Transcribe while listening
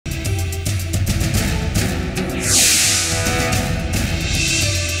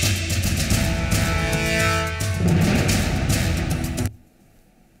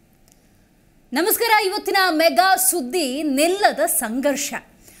ನಮಸ್ಕಾರ. ಇವತ್ತಿನ ಮೆಗಾ ಸುದ್ದಿ ನಿಲ್ಲದ ಸಂಘರ್ಷ.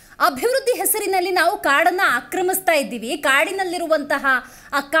 ಅಭಿವೃದ್ಧಿ ಹೆಸರಿನಲ್ಲಿ ನಾವು ಕಾಡನ್ನು ಆಕ್ರಮಿಸ್ತಾ ಇದ್ದೀವಿ. ಕಾಡಿನಲ್ಲಿರುವಂತಹ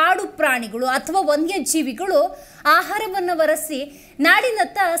ಆ ಕಾಡು ಪ್ರಾಣಿಗಳು ಅಥವಾ ವನ್ಯಜೀವಿಗಳು ಆಹಾರವನ್ನು ವರಸಿ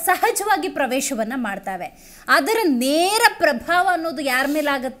ನಾಡಿನತ್ತ ಸಹಜವಾಗಿ ಪ್ರವೇಶವನ್ನು ಮಾಡ್ತವೆ. ಅದರ ನೇರ ಪ್ರಭಾವ ಅನ್ನೋದು ಯಾರ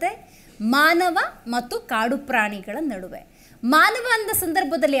ಮೇಲಾಗುತ್ತೆ? ಮಾನವ ಮತ್ತು ಕಾಡು ಪ್ರಾಣಿಗಳ ನಡುವೆ. ಮಾನವ ಅಂದ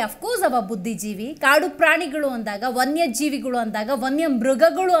ಸಂದರ್ಭದಲ್ಲಿ ಅಫ್ಕೋರ್ಸ್ ಅವ ಬುದ್ಧಿಜೀವಿ. ಕಾಡು ಪ್ರಾಣಿಗಳು ಅಂದಾಗ, ವನ್ಯಜೀವಿಗಳು ಅಂದಾಗ, ವನ್ಯ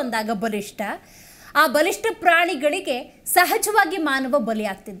ಮೃಗಗಳು ಅಂದಾಗ ಬಲಿಷ್ಠ. ಆ ಬಲಿಷ್ಠ ಪ್ರಾಣಿಗಳಿಗೆ ಸಹಜವಾಗಿ ಮಾನವ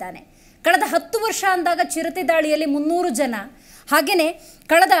ಬಲಿಯಾಗ್ತಿದ್ದಾನೆ. ಕಳೆದ 10 ವರ್ಷ ಅಂದಾಗ ಚಿರತೆ ದಾಳಿಯಲ್ಲಿ 300 ಜನ, ಹಾಗೆಯೇ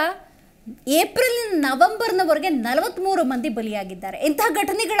ಕಳೆದ ಏಪ್ರಿಲ್ ನವೆಂಬರ್ನವರೆಗೆ 43 ಮಂದಿ ಬಲಿಯಾಗಿದ್ದಾರೆ. ಇಂತಹ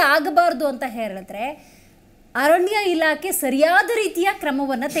ಘಟನೆಗಳಾಗಬಾರ್ದು ಅಂತ ಹೇಳಿದ್ರೆ ಅರಣ್ಯ ಇಲಾಖೆ ಸರಿಯಾದ ರೀತಿಯ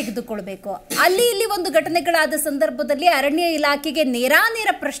ಕ್ರಮವನ್ನು ತೆಗೆದುಕೊಳ್ಬೇಕು. ಅಲ್ಲಿ ಇಲ್ಲಿ ಒಂದು ಘಟನೆಗಳಾದ ಸಂದರ್ಭದಲ್ಲಿ ಅರಣ್ಯ ಇಲಾಖೆಗೆ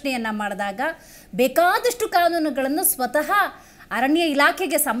ನೇರಾನೇರ ಪ್ರಶ್ನೆಯನ್ನು ಮಾಡಿದಾಗ ಬೇಕಾದಷ್ಟು ಕಾನೂನುಗಳನ್ನು ಸ್ವತಃ ಅರಣ್ಯ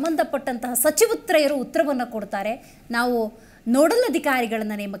ಇಲಾಖೆಗೆ ಸಂಬಂಧಪಟ್ಟಂತಹ ಸಚಿವತ್ರಯರು ಉತ್ತರವನ್ನು ಕೊಡ್ತಾರೆ. ನಾವು ನೋಡಲ್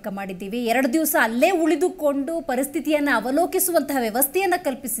ಅಧಿಕಾರಿಗಳನ್ನು ನೇಮಕ ಮಾಡಿದ್ದೀವಿ, 2 ದಿವಸ ಅಲ್ಲೇ ಉಳಿದುಕೊಂಡು ಪರಿಸ್ಥಿತಿಯನ್ನು ಅವಲೋಕಿಸುವಂತಹ ವ್ಯವಸ್ಥೆಯನ್ನು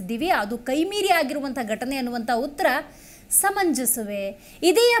ಕಲ್ಪಿಸಿದ್ದೀವಿ, ಅದು ಕೈಮೀರಿ ಆಗಿರುವಂಥ ಘಟನೆ ಅನ್ನುವಂಥ ಉತ್ತರ ಸಮಂಜಸವೇ?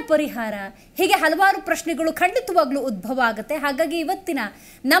 ಇದೆಯಾ ಪರಿಹಾರ? ಹೀಗೆ ಹಲವಾರು ಪ್ರಶ್ನೆಗಳು ಖಂಡಿತವಾಗ್ಲೂ ಉದ್ಭವ ಆಗುತ್ತೆ. ಹಾಗಾಗಿ ಇವತ್ತಿನ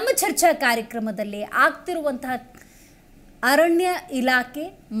ನಮ್ಮ ಚರ್ಚಾ ಕಾರ್ಯಕ್ರಮದಲ್ಲಿ ಆಗ್ತಿರುವಂತಹ ಅರಣ್ಯ ಇಲಾಖೆ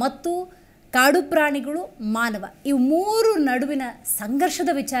ಮತ್ತು ಕಾಡು ಪ್ರಾಣಿಗಳು, ಮಾನವ, ಇವು 3 ನಡುವಿನ ಸಂಘರ್ಷದ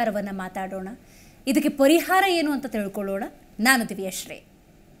ವಿಚಾರವನ್ನು ಮಾತಾಡೋಣ. ಇದಕ್ಕೆ ಪರಿಹಾರ ಏನು ಅಂತ ತಿಳ್ಕೊಳ್ಳೋಣ. ನಾನು ದಿವ್ಯಶ್ರೀ.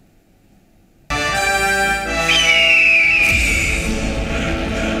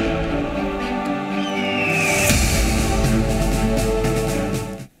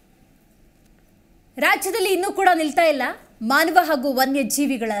 ರಾಜ್ಯದಲ್ಲಿ ಇನ್ನೂ ಕೂಡ ನಿಲ್ತಾ ಇಲ್ಲ ಮಾನವ ಹಾಗೂ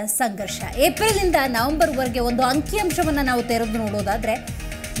ವನ್ಯಜೀವಿಗಳ ಸಂಘರ್ಷ. ಏಪ್ರಿಲಿಂದ ನವೆಂಬರ್ವರೆಗೆ ಒಂದು ಅಂಕಿಅಂಶವನ್ನು ನಾವು ತೆರೆದು ನೋಡೋದಾದರೆ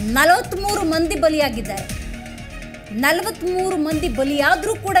 43 ಮಂದಿ ಬಲಿಯಾಗಿದ್ದಾರೆ. 43 ಮಂದಿ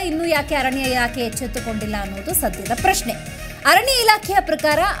ಬಲಿಯಾದರೂ ಕೂಡ ಇನ್ನೂ ಯಾಕೆ ಅರಣ್ಯ ಇಲಾಖೆ ಎಚ್ಚೆತ್ತುಕೊಂಡಿಲ್ಲ ಅನ್ನೋದು ಸದ್ಯದ ಪ್ರಶ್ನೆ. ಅರಣ್ಯ ಇಲಾಖೆಯ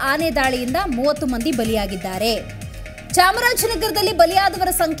ಪ್ರಕಾರ ಆನೆ ದಾಳಿಯಿಂದ 30 ಮಂದಿ ಬಲಿಯಾಗಿದ್ದಾರೆ. ಚಾಮರಾಜನಗರದಲ್ಲಿ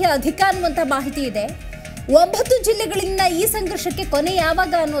ಬಲಿಯಾದವರ ಸಂಖ್ಯೆ ಅಧಿಕ ಅನ್ನುವಂಥ ಮಾಹಿತಿ ಇದೆ. 9 ಜಿಲ್ಲೆಗಳಿಂದ ಈ ಸಂಘರ್ಷಕ್ಕೆ ಕೊನೆ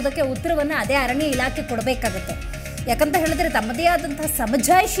ಯಾವಾಗ ಅನ್ನೋದಕ್ಕೆ ಉತ್ತರವನ್ನು ಅದೇ ಅರಣ್ಯ ಇಲಾಖೆ ಕೊಡಬೇಕಾಗುತ್ತೆ. ಯಾಕಂತ ಹೇಳಿದ್ರೆ ತಮ್ಮದೇ ಆದಂತಹ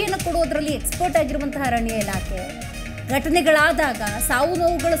ಸಮಜಾಯಿಷಿಯನ್ನು ಕೊಡೋದ್ರಲ್ಲಿ ಎಕ್ಸ್ಪರ್ಟ್ ಆಗಿರುವಂತಹ ಅರಣ್ಯ ಇಲಾಖೆ ಘಟನೆಗಳಾದಾಗ, ಸಾವು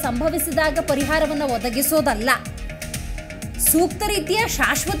ನೋವುಗಳು ಸಂಭವಿಸಿದಾಗ ಪರಿಹಾರವನ್ನು ಒದಗಿಸೋದಲ್ಲ, ಸೂಕ್ತ ರೀತಿಯ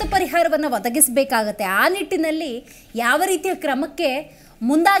ಶಾಶ್ವತ ಪರಿಹಾರವನ್ನು ಒದಗಿಸಬೇಕಾಗತ್ತೆ. ಆ ನಿಟ್ಟಿನಲ್ಲಿ ಯಾವ ರೀತಿಯ ಕ್ರಮಕ್ಕೆ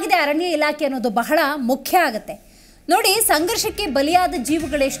ಮುಂದಾಗಿದೆ ಅರಣ್ಯ ಇಲಾಖೆ ಅನ್ನೋದು ಬಹಳ ಮುಖ್ಯ ಆಗುತ್ತೆ. ನೋಡಿ, ಸಂಘರ್ಷಕ್ಕೆ ಬಲಿಯಾದ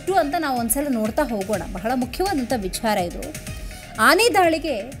ಜೀವಗಳೆಷ್ಟು ಅಂತ ನಾವು ಒಂದ್ಸಲ ನೋಡ್ತಾ ಹೋಗೋಣ. ಬಹಳ ಮುಖ್ಯವಾದಂಥ ವಿಚಾರ ಇದು. ಆನೆ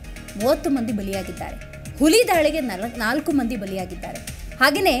ದಾಳಿಗೆ 30 ಮಂದಿ ಬಲಿಯಾಗಿದ್ದಾರೆ. ಹುಲಿ ದಾಳಿಗೆ 4 ಮಂದಿ ಬಲಿಯಾಗಿದ್ದಾರೆ.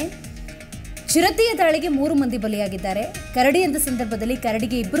 ಹಾಗೆಯೇ ಚಿರತೆಯ ದಾಳಿಗೆ 3 ಮಂದಿ ಬಲಿಯಾಗಿದ್ದಾರೆ. ಕರಡಿ ಎಂದ ಸಂದರ್ಭದಲ್ಲಿ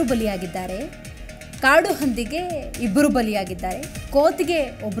ಕರಡಿಗೆ 2 ಬಲಿಯಾಗಿದ್ದಾರೆ. ಕಾಡು ಹಂದಿಗೆ 2 ಬಲಿಯಾಗಿದ್ದಾರೆ. ಕೋತಿಗೆ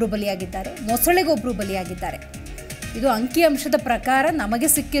 1 ಬಲಿಯಾಗಿದ್ದಾರೆ. ಮೊಸಳೆಗೆ 1 ಬಲಿಯಾಗಿದ್ದಾರೆ. ಇದು ಅಂಕಿಅಂಶದ ಪ್ರಕಾರ ನಮಗೆ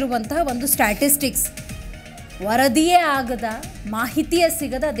ಸಿಕ್ಕಿರುವಂತಹ ಒಂದು ಸ್ಟ್ಯಾಟಿಸ್ಟಿಕ್ಸ್. ವರದಿಯೇ ಆಗದ, ಮಾಹಿತಿಯೇ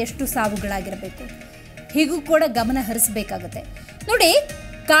ಸಿಗದ ಅದೆಷ್ಟು ಸಾವುಗಳಾಗಿರಬೇಕು. ಹೀಗೂ ಕೂಡ ಗಮನ ಹರಿಸಬೇಕಾಗತ್ತೆ. ನೋಡಿ,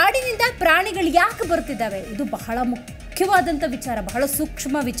 ಕಾಡಿನಿಂದ ಪ್ರಾಣಿಗಳು ಯಾಕೆ ಬರ್ತಿದ್ದಾವೆ? ಇದು ಬಹಳ ಮುಖ್ಯವಾದಂಥ ವಿಚಾರ, ಬಹಳ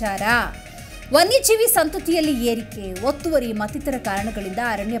ಸೂಕ್ಷ್ಮ ವಿಚಾರ. ವನ್ಯಜೀವಿ ಸಂತತಿಯಲ್ಲಿ ಏರಿಕೆ, ಒತ್ತುವರಿ ಮತ್ತಿತರ ಕಾರಣಗಳಿಂದ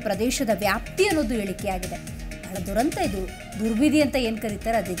ಅರಣ್ಯ ಪ್ರದೇಶದ ವ್ಯಾಪ್ತಿ ಅನ್ನೋದು ಇಳಿಕೆಯಾಗಿದೆ. ಬಹಳ ದುರಂತ ಇದು. ದುರ್ವಿಧಿ ಅಂತ ಏನು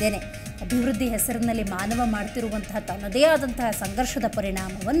ಕರೀತಾರೆ ಅದಿದೇನೆ. ಅಭಿವೃದ್ಧಿ ಹೆಸರಿನಲ್ಲಿ ಮಾನವ ಮಾಡ್ತಿರುವಂತಹ ತನ್ನದೇ ಆದಂತಹ ಸಂಘರ್ಷದ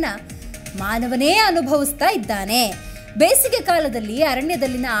ಪರಿಣಾಮವನ್ನು ಮಾನವನೇ ಅನುಭವಿಸ್ತಾ ಇದ್ದಾನೆ. ಬೇಸಿಗೆ ಕಾಲದಲ್ಲಿ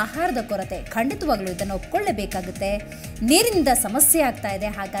ಅರಣ್ಯದಲ್ಲಿನ ಆಹಾರದ ಕೊರತೆ, ಖಂಡಿತವಾಗ್ಲೂ ಇದನ್ನು ಒಪ್ಕೊಳ್ಳೇಬೇಕಾಗುತ್ತೆ. ನೀರಿನಿಂದ ಸಮಸ್ಯೆ ಆಗ್ತಾ ಇದೆ.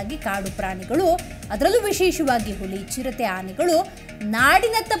 ಹಾಗಾಗಿ ಕಾಡು ಪ್ರಾಣಿಗಳು, ಅದರಲ್ಲೂ ವಿಶೇಷವಾಗಿ ಹುಲಿ, ಚಿರತೆ, ಆನೆಗಳು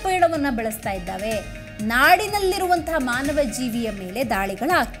ನಾಡಿನತ್ತ ಪಯಣವನ್ನು ಬೆಳೆಸ್ತಾ ಇದ್ದಾವೆ. ನಾಡಿನಲ್ಲಿರುವಂತಹ ಮಾನವ ಜೀವಿಯ ಮೇಲೆ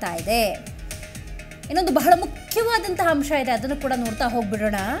ದಾಳಿಗಳಾಗ್ತಾ ಇದೆ. ಇನ್ನೊಂದು ಬಹಳ ಮುಖ್ಯವಾದಂತಹ ಅಂಶ ಇದೆ, ಅದನ್ನು ಕೂಡ ನೋಡ್ತಾ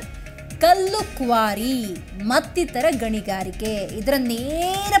ಹೋಗ್ಬಿಡೋಣ. ಕಲ್ಲು ಕ್ವಾರಿ ಮತ್ತಿತರ ಗಣಿಗಾರಿಕೆ, ಇದರ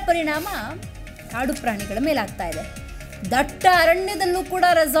ನೇರ ಪರಿಣಾಮ ಕಾಡು ಪ್ರಾಣಿಗಳ ಮೇಲಾಗ್ತಾ ಇದೆ. ದಟ್ಟ ಅರಣ್ಯದಲ್ಲೂ ಕೂಡ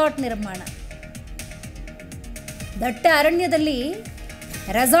ರೆಸಾರ್ಟ್ ನಿರ್ಮಾಣ. ದಟ್ಟ ಅರಣ್ಯದಲ್ಲಿ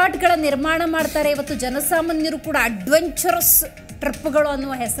ರೆಸಾರ್ಟ್ಗಳ ನಿರ್ಮಾಣ ಮಾಡ್ತಾರೆ. ಇವತ್ತು ಜನಸಾಮಾನ್ಯರು ಕೂಡ ಅಡ್ವೆಂಚರಸ್ ಟ್ರಿಪ್ಗಳು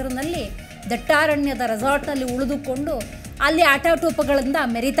ಅನ್ನುವ ಹೆಸರಿನಲ್ಲಿ ದಟ್ಟಾರಣ್ಯದ ರೆಸಾರ್ಟ್ನಲ್ಲಿ ಉಳಿದುಕೊಂಡು ಅಲ್ಲಿ ಆಟಾಟೋಪಗಳಿಂದ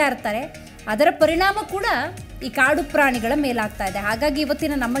ಮೆರಿತಾ ಇರ್ತಾರೆ. ಅದರ ಪರಿಣಾಮ ಕೂಡ ಈ ಕಾಡು ಪ್ರಾಣಿಗಳ ಮೇಲಾಗ್ತಾ ಇದೆ. ಹಾಗಾಗಿ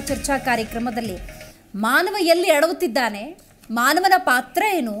ಇವತ್ತಿನ ನಮ್ಮ ಚರ್ಚಾ ಕಾರ್ಯಕ್ರಮದಲ್ಲಿ ಮಾನವ ಎಲ್ಲಿ ಎಡವುತ್ತಿದ್ದಾನೆ, ಮಾನವನ ಪಾತ್ರ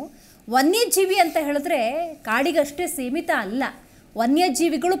ಏನು, ವನ್ಯಜೀವಿ ಅಂತ ಹೇಳಿದ್ರೆ ಕಾಡಿಗಷ್ಟೇ ಸೀಮಿತ ಅಲ್ಲ.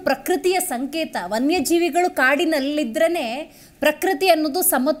 ವನ್ಯಜೀವಿಗಳು ಪ್ರಕೃತಿಯ ಸಂಕೇತ. ವನ್ಯಜೀವಿಗಳು ಕಾಡಿನಲ್ಲಿದ್ರೇ ಪ್ರಕೃತಿ ಅನ್ನೋದು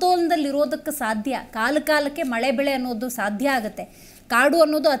ಸಮತೋಲನದಲ್ಲಿರೋದಕ್ಕೆ ಸಾಧ್ಯ. ಕಾಲಕ್ಕೆ ಮಳೆ ಬೆಳೆ ಅನ್ನೋದು ಸಾಧ್ಯ ಆಗುತ್ತೆ. ಕಾಡು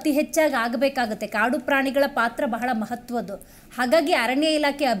ಅನ್ನೋದು ಅತಿ ಹೆಚ್ಚಾಗಿ ಆಗಬೇಕಾಗುತ್ತೆ. ಕಾಡು ಪ್ರಾಣಿಗಳ ಪಾತ್ರ ಬಹಳ ಮಹತ್ವದ್ದು. ಹಾಗಾಗಿ ಅರಣ್ಯ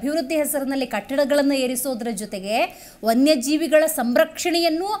ಇಲಾಖೆ ಅಭಿವೃದ್ಧಿ ಹೆಸರಿನಲ್ಲಿ ಕಟ್ಟಡಗಳನ್ನು ಏರಿಸೋದ್ರ ಜೊತೆಗೆ ವನ್ಯಜೀವಿಗಳ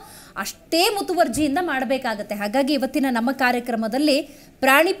ಸಂರಕ್ಷಣೆಯನ್ನು ಅಷ್ಟೇ ಮುತುವರ್ಜಿಯಿಂದ ಮಾಡಬೇಕಾಗತ್ತೆ. ಹಾಗಾಗಿ ಇವತ್ತಿನ ನಮ್ಮ ಕಾರ್ಯಕ್ರಮದಲ್ಲಿ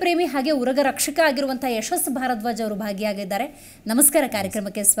ಪ್ರಾಣಿ ಪ್ರೇಮಿ ಹಾಗೆ ಉರಗ ರಕ್ಷಕ ಆಗಿರುವಂಥ ಯಶಸ್ ಭಾರದ್ವಾಜ್ ಅವರು ಭಾಗಿಯಾಗಿದ್ದಾರೆ. ನಮಸ್ಕಾರ,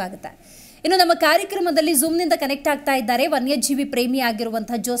 ಕಾರ್ಯಕ್ರಮಕ್ಕೆ ಸ್ವಾಗತ. ಇನ್ನು ನಮ್ಮ ಕಾರ್ಯಕ್ರಮದಲ್ಲಿ ಝೂಮ್ನಿಂದ ಕನೆಕ್ಟ್ ಆಗ್ತಾ ಇದ್ದಾರೆ ವನ್ಯಜೀವಿ ಪ್ರೇಮಿ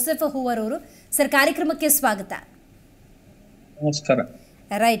ಆಗಿರುವಂತಹ ಜೋಸೆಫ್ ಹೂವರ್ ಅವರು. ಸರ್, ಕಾರ್ಯಕ್ರಮಕ್ಕೆ ಸ್ವಾಗತ. ನಮಸ್ಕಾರ.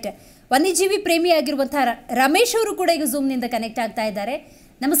 ರೈಟ್, ವನ್ಯಜೀವಿ ಪ್ರೇಮಿ ಆಗಿರುವಂತಹ ರಮೇಶ್ ಅವರು ಕೂಡ ಈಗ ಝೂಮ್ನಿಂದ ಕನೆಕ್ಟ್ ಆಗ್ತಾ ಇದ್ದಾರೆ.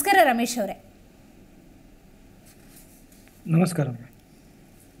 ನಮಸ್ಕಾರ ರಮೇಶ್ ಅವರೇ. ನಮಸ್ಕಾರ.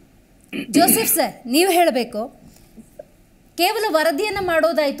 ಜೋಸೆಫ್ ಸರ್, ನೀವು ಹೇಳಬೇಕು, ಕೇವಲ ವರದಿಯನ್ನು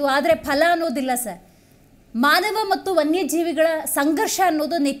ಮಾಡೋದಾಯಿತು, ಆದರೆ ಫಲ ಅನ್ನೋದಿಲ್ಲ ಸರ್. ಮಾನವ ಮತ್ತು ವನ್ಯಜೀವಿಗಳ ಸಂಘರ್ಷ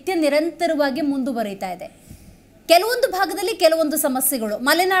ಅನ್ನೋದು ನಿತ್ಯ ನಿರಂತರವಾಗಿ ಮುಂದುವರಿತಾ ಇದೆ. ಕೆಲವೊಂದು ಭಾಗದಲ್ಲಿ ಕೆಲವೊಂದು ಸಮಸ್ಯೆಗಳು.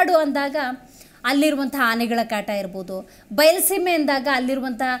 ಮಲೆನಾಡು ಅಂದಾಗ ಅಲ್ಲಿರುವಂಥ ಆನೆಗಳ ಕಾಟ ಇರ್ಬೋದು, ಬಯಲುಸೀಮೆ ಅಂದಾಗ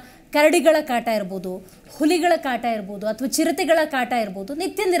ಅಲ್ಲಿರುವಂಥ ಕರಡಿಗಳ ಕಾಟ ಇರ್ಬೋದು, ಹುಲಿಗಳ ಕಾಟ ಇರ್ಬೋದು, ಅಥವಾ ಚಿರತೆಗಳ ಕಾಟ ಇರ್ಬೋದು,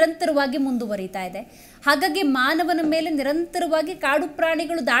 ನಿತ್ಯ ನಿರಂತರವಾಗಿ ಮುಂದುವರಿತಾ ಇದೆ. ಹಾಗಾಗಿ ಮಾನವನ ಮೇಲೆ ನಿರಂತರವಾಗಿ ಕಾಡು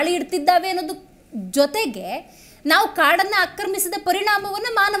ಪ್ರಾಣಿಗಳು ದಾಳಿ ಇಡ್ತಿದ್ದಾವೆ ಅನ್ನೋದು ಜೊತೆಗೆ ನಾವು ಕಾಡನ್ನು ಆಕ್ರಮಿಸಿದ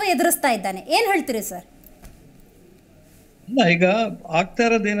ಪರಿಣಾಮವನ್ನು ಮಾನವ ಎದುರಿಸ್ತಾ ಇದ್ದಾನೆ. ಏನು ಹೇಳ್ತೀರಿ ಸರ್? ಈಗ ಆಗ್ತಾ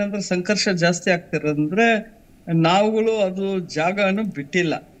ಇರೋದೇನಂದ್ರೆ ಸಂಘರ್ಷ ಜಾಸ್ತಿ ಆಗ್ತಿರೋದಂದ್ರೆ ನಾವುಗಳು ಅದು ಜಾಗವನ್ನು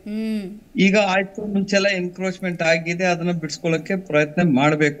ಬಿಟ್ಟಿಲ್ಲ. ಈಗ ಆಯ್ತು, ಮುಂಚೆಲ್ಲ ಎನ್ಕ್ರೋಚ್ಮೆಂಟ್ ಆಗಿದೆ, ಅದನ್ನ ಬಿಡಿಸ್ಕೊಳ್ಳಕ್ಕೆ ಪ್ರಯತ್ನ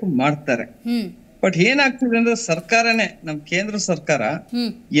ಮಾಡ್ತಾರೆ. ಬಟ್ ಏನಾಗ್ತಿದೆ ಅಂದ್ರೆ ಸರ್ಕಾರನೇ, ನಮ್ ಕೇಂದ್ರ ಸರ್ಕಾರ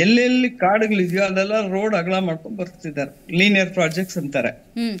ಎಲ್ಲೆಲ್ಲಿ ಕಾಡುಗಳಿದೆಯೋ ಅಲ್ಲೆಲ್ಲ ರೋಡ್ ಅಗಲ ಮಾಡ್ಕೊಂಡ್ ಬರ್ತಿದ್ದಾರೆ. ಲೀನಿಯರ್ ಪ್ರಾಜೆಕ್ಟ್ಸ್ ಅಂತಾರೆ,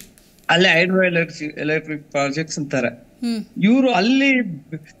 ಅಲ್ಲೇ ಹೈಡ್ರೋ ಎಲೆಕ್ಟ್ರಿಕ್ ಪ್ರಾಜೆಕ್ಟ್ಸ್ ಅಂತಾರೆ. ಇವರು ಅಲ್ಲಿ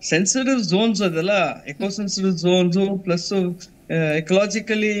ಸೆನ್ಸಿಟಿವ್ ಝೋನ್ಸ್, ಅದೆಲ್ಲ eco sensitive zones plus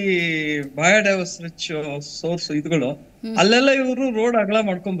ecologically ಬಯೋಡೈವರ್ಸ್ rich source ಇದುಗಳು, ಅಲ್ಲೆಲ್ಲ ಇವರು ರೋಡ್ ಅಗಲ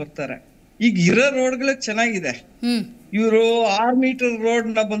ಮಾಡ್ಕೊಂಡ್ ಬರ್ತಾರೆ. ಈಗ ಇರೋ ರೋಡ್ಗಳೇ ಚೆನ್ನಾಗಿದೆ, ಇವರು 6 ಮೀಟರ್ ರೋಡ್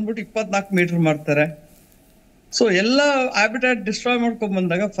ನ ಬಂದ್ಬಿಟ್ಟು 24 ಮೀಟರ್ ಮಾಡ್ತಾರೆ. ಸೊ ಎಲ್ಲಾ ಹ್ಯಾಬಿಟಾಟ್ ಡಿಸ್ಟ್ರಾಯ್ ಮಾಡ್ಕೊಂಡ್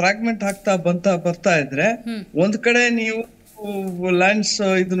ಬಂದಾಗ ಫ್ರಾಗ್ಮೆಂಟ್ ಆಗ್ತಾ ಬರ್ತಾ ಇದ್ರೆ ಒಂದ್ ಕಡೆ ನೀವು ಲ್ಯಾಂಡ್ಸ್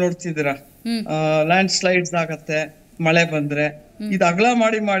ಇದು ನೋಡ್ತಿದ್ದೀರಾ, ಲ್ಯಾಂಡ್ ಸ್ಲೈಡ್ಸ್ ಆಗತ್ತೆ ಮಳೆ ಬಂದ್ರೆ. ಇದು ಅಗಲ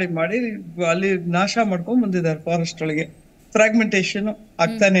ಮಾಡಿ ಮಾಡಿ ಮಾಡಿ ಅಲ್ಲಿ ನಾಶ ಮಾಡ್ಕೊಂಡ್ ಬಂದಿದ್ದಾರೆ. ಫಾರೆಸ್ಟ್ ಒಳಗೆ ಫ್ರಾಗ್ಮೆಂಟೇಶನ್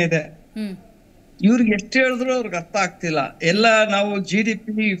ಆಗ್ತಾನೆ ಇದೆ. ಇವ್ರಿಗೆ ಎಷ್ಟು ಹೇಳಿದ್ರು ಅವ್ರಿಗೆ ಅರ್ಥ ಆಗ್ತಿಲ್ಲ. ಎಲ್ಲ ನಾವು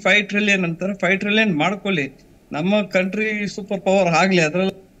GDP 5 ಟ್ರಿಲಿಯನ್ ಅಂತಾರೆ, 5 ಟ್ರಿಲಿಯನ್ ಮಾಡ್ಕೊಳ್ಳಿ, ನಮ್ಮ ಕಂಟ್ರಿ ಸೂಪರ್ ಪವರ್ ಆಗ್ಲಿ,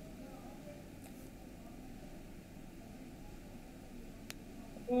 ಅದ್ರಲ್ಲಿ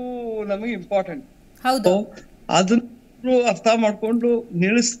ನಮಗೆ ಇಂಪಾರ್ಟೆಂಟ್. ಅದನ್ನ ಅರ್ಥ ಮಾಡ್ಕೊಂಡು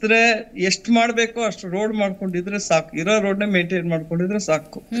ನಿಲ್ಲಿಸಿದ್ರೆ ಎಷ್ಟ್ ಮಾಡ್ಬೇಕೋ ಅಷ್ಟು ರೋಡ್ ಮಾಡ್ಕೊಂಡಿದ್ರೆ ಸಾಕು, ಇರೋ ರೋಡ್ ನ ಮೇಂಟೈನ್ ಮಾಡ್ಕೊಂಡಿದ್ರೆ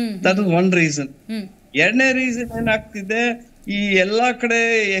ಸಾಕು. That is one reason. ಎರಡನೇ ರೀಸನ್ ಏನಾಗ್ತಿದೆ, ಈ ಎಲ್ಲಾ ಕಡೆ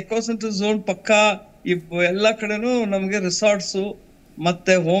ಎಕೋಸೆಂಟ್ರಿಕ್ ಝೋನ್ ಪಕ್ಕ ಈ ಎಲ್ಲಾ ಕಡೆನೂ ನಮ್ಗೆ ರಿಸಾರ್ಟ್ಸ್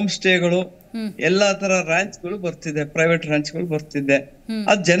ಮತ್ತೆ ಹೋಮ್ ಸ್ಟೇಗಳು, ಎಲ್ಲಾ ತರ ರ್ಯಾಂಚ್ ಗಳು ಬರ್ತಿದೆ, ಪ್ರೈವೇಟ್ ರ್ಯಾಂಚ್ ಗಳು ಬರ್ತಿದೆ.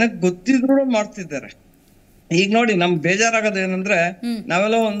 ಅದ್ ಜನಕ್ ಗೊತ್ತಿದ್ರು ಮಾಡ್ತಿದ್ದಾರೆ. ಈಗ ನೋಡಿ, ನಮ್ ಬೇಜಾರಾಗದ ಏನಂದ್ರೆ,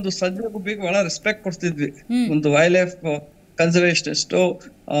 ನಾವೆಲ್ಲ ಒಂದು ಸಜ್ಜೆ ಗುಬ್ಬಿಗೆ ಬಹಳ ರೆಸ್ಪೆಕ್ಟ್ ಕೊಡ್ತಿದ್ವಿ, ಒಂದು ವೈಲ್ಡ್ ಲೈಫ್ ಕನ್ಸರ್ವೇಷನಿಸ್ಟ್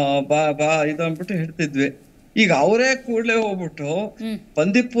ಇದು ಅಂದ್ಬಿಟ್ಟು ಹೇಳ್ತಿದ್ವಿ. ಈಗ ಅವರೇ ಕೂಡ್ಲೆ ಹೋಗ್ಬಿಟ್ಟು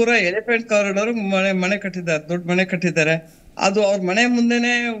ಬಂದಿಪುರ ಎಲಿಫೆಂಟ್ ಕಾರಿಡಾರ್ ಮನೆ ಕಟ್ಟಿದ್ದಾರೆ, ದೊಡ್ಡ ಮನೆ ಕಟ್ಟಿದ್ದಾರೆ. ಅದು ಅವ್ರ ಮನೆ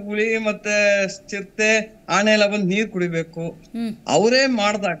ಮುಂದೆನೆ ಹುಲಿ ಮತ್ತೆ ಚಿರತೆ ಆನೆ ಎಲ್ಲ ಬಂದು ನೀರ್ ಕುಡಿಬೇಕು. ಅವರೇ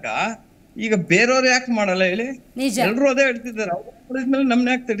ಮಾಡ್ದಾಗ ಈಗ ಬೇರೆಯವ್ರು ಯಾಕೆ ಮಾಡಲ್ಲ ಹೇಳಿ? ಎಲ್ರು ಅದೇ ಹೇಳ್ತಿದ್ದಾರೆ, ಅವ್ರು ಕುಡಿದ್ಮೇಲೆ ನಮ್ನ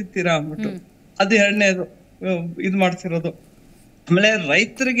ಯಾಕೆ ತಡಿತೀರಾ ಅಂದ್ಬಿಟ್ಟು. ಅದು ಎರಡನೇದು ಇದ್ ಮಾಡ್ತಿರೋದು. ಆಮೇಲೆ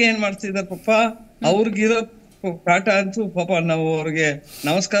ರೈತರಿಗೆ ಏನ್ ಮಾಡ್ತಿದಾರೆ ಪಾಪ, ಅವ್ರಿಗಿರೋ ಕಾಟ ಅಂತೂ ಪಾಪ ನಾವು ಅವ್ರಿಗೆ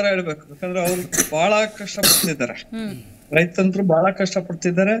ನಮಸ್ಕಾರ ಹೇಳ್ಬೇಕು. ಯಾಕಂದ್ರೆ ಅವ್ರು ಬಹಳ ಕಷ್ಟ ಪಡ್ತಿದ್ದಾರೆ, ರೈತಂತ್ರು ಬಹಳ ಕಷ್ಟ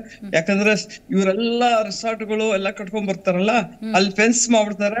ಪಡ್ತಿದ್ದಾರೆ. ಯಾಕಂದ್ರೆ ಇವರೆಲ್ಲಾ ರಿಸಾರ್ಟ್ಗಳು ಎಲ್ಲ ಕಟ್ಕೊಂಡ್ ಬರ್ತಾರಲ್ಲ, ಅಲ್ಲಿ ಫೆನ್ಸ್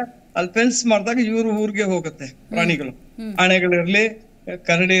ಮಾಡ್ಬಿಡ್ತಾರೆ. ಅಲ್ಲಿ ಫೆನ್ಸ್ ಮಾಡಿದಾಗ ಇವ್ರ ಊರ್ಗೆ ಹೋಗುತ್ತೆ ಪ್ರಾಣಿಗಳು, ಆನೆಗಳಿರ್ಲಿ,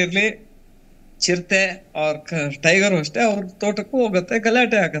 ಕರಡಿ ಇರ್ಲಿ, ಚಿರತೆ ಅವ್ರ ಟೈಗರ್ ಅಷ್ಟೇ, ಅವ್ರ ತೋಟಕ್ಕೂ ಹೋಗುತ್ತೆ,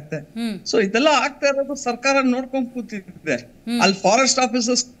 ಗಲಾಟೆ ಆಗತ್ತೆ. ಸೊ ಇದೆಲ್ಲ ಆಗ್ತಾ ಇರೋದು ಸರ್ಕಾರ ನೋಡ್ಕೊಂಡ್ ಕೂತಿದೆ. ಅಲ್ಲಿ ಫಾರೆಸ್ಟ್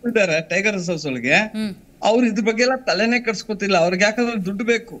ಆಫೀಸರ್ಸ್ ಇದ್ದಾರೆ ಟೈಗರ್ ರಿಸರ್ವ್ಸ್ ಒಳಗೆ, ಅವ್ರು ಇದ್ರ ಬಗ್ಗೆ ಎಲ್ಲ ತಲೆನೇ ಕಟ್ಸ್ಕೊತಿಲ್ಲ. ಅವ್ರಿಗೆ ಯಾಕಂದ್ರೆ ದುಡ್ಡು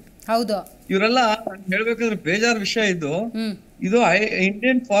ಬೇಕು. ಹೌದು, ಇವರೆಲ್ಲ ಹೇಳ್ಬೇಕಾದ್ರೆ ಬೇಜಾರ್ ವಿಷಯ ಇದು.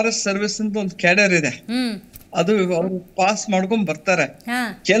 ಇಂಡಿಯನ್ ಫಾರೆಸ್ಟ್ ಸರ್ವಿಸ್ ಅಂತ ಒಂದು ಕ್ಯಾಡರ್ ಇದೆ, ಅದು ಅವ್ರು ಪಾಸ್ ಮಾಡ್ಕೊಂಡ್ ಬರ್ತಾರೆ.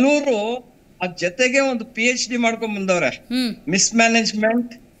 ಕೆಲವರು ಅದ್ ಜೊತೆಗೆ ಒಂದು PhD ಮಾಡ್ಕೊಂಡ್ ಬಂದವ್ರೆ,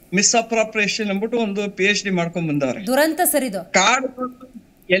 ಮಿಸ್ಮ್ಯಾನೇಜ್ಮೆಂಟ್ ಮಿಸ್ಅಪ್ರಾಪ್ರಿಯೇಷನ್ ಅಂದ್ಬಿಟ್ಟು ಒಂದು PhD ಮಾಡ್ಕೊಂಡ್ ಬಂದವ್ರೆ. ದುರಂತ ಸರಿದು. ಕಾಡು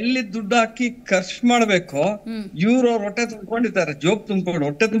ಎಲ್ಲಿ ದುಡ್ಡು ಹಾಕಿ ಖರ್ಚು ಮಾಡ್ಬೇಕು, ಇವ್ರು ಅವ್ರ ಹೊಟ್ಟೆ ತುಂಬ್ಕೊಂಡಿದ್ದಾರೆ, ಜೋಬ್ ತುಂಬ್ಕೊಂಡು,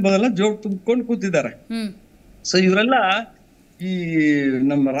 ಹೊಟ್ಟೆ ತುಂಬೋದಲ್ಲ ಜೋಬ್ ತುಂಬ್ಕೊಂಡು ಕೂತಿದ್ದಾರೆ. ಸೊ ಇವರೆಲ್ಲ ಈ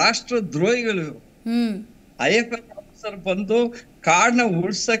ನಮ್ಮ ರಾಷ್ಟ್ರ ದ್ರೋಹಿಗಳು. IFS ಆಫೀಸರ್ ಬಂದು ಕಾಡನ್ನ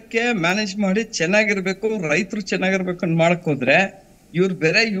ಉಳ್ಸಕ್ಕೆ ಮ್ಯಾನೇಜ್ ಮಾಡಿ ಚೆನ್ನಾಗಿರ್ಬೇಕು, ರೈತರು ಚೆನ್ನಾಗಿರ್ಬೇಕು ಅಂತ ಮಾಡಕ್ ಹೋದ್ರೆ ಇವ್ರು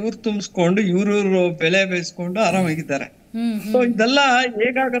ಬೇರೆ, ಇವ್ರು ತುಂಬಿಸ್ಕೊಂಡು ಇವ್ರು ಬೆಲೆ ಬೇಯಿಸ್ಕೊಂಡು ಆರಾಮಾಗಿದ್ದಾರೆ. ಸೊ ಇದೆಲ್ಲ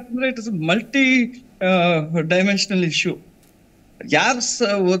ಹೇಗಾಗತ್ತಂದ್ರೆ it is multi dimensional issue. ಯಾರು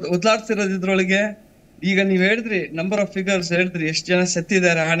ಒದ್ಲಾಡ್ತಿರೋದು ಇದ್ರೊಳಗೆ? ಈಗ ನೀವ್ ಹೇಳಿದ್ರಿ ನಂಬರ್ ಆಫ್ ಫಿಗರ್ಸ್ ಹೇಳಿದ್ರಿ, ಎಷ್ಟು ಜನ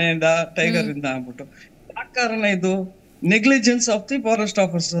ಸತ್ತಿದ್ದಾರೆ ಆನೆಯಿಂದ ಟೈಗರ್ ಇಂದ ಅಂದ್ಬಿಟ್ಟು. ಯಾಕೆ ಕಾರಣ ಇದು? Negligence of the forest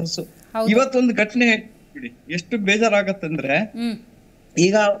officers. ಇವತ್ತೊಂದು ಘಟನೆ ಹೇಳ್ಬಿಡಿ, ಎಷ್ಟು ಬೇಜಾರಾಗತ್ತಂದ್ರೆ,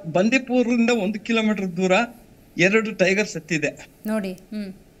 ಈಗ ಬಂದೀಪುರಿಂದ 1 ಕಿಲೋಮೀಟರ್ ದೂರ 2 ಟೈಗರ್ ಸತ್ತಿದೆ ನೋಡಿ,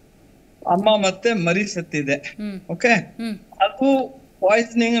 ಅಮ್ಮ ಮತ್ತೆ ಮರಿ ಸತ್ತಿದೆ. ಓಕೆ, ಅದು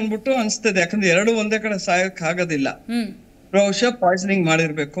ಪಾಯ್ಸನಿಂಗ್ ಅನ್ಬಿಟ್ಟು ಅನ್ಸ್ತದೆ, ಯಾಕಂದ್ರೆ 2 ಒಂದೇ ಕಡೆ ಸಾಯಕ್ ಆಗೋದಿಲ್ಲ. ಬಹುಶಃ ಪಾಯ್ಸನಿಂಗ್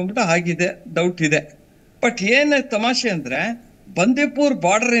ಮಾಡಿರ್ಬೇಕು ಅಂದ್ಬಿಟ್ಟು ಆಗಿದೆ, ಡೌಟ್ ಇದೆ. ಬಟ್ ಏನ್ ತಮಾಷೆ ಅಂದ್ರೆ, ಬಂದೀಪುರ್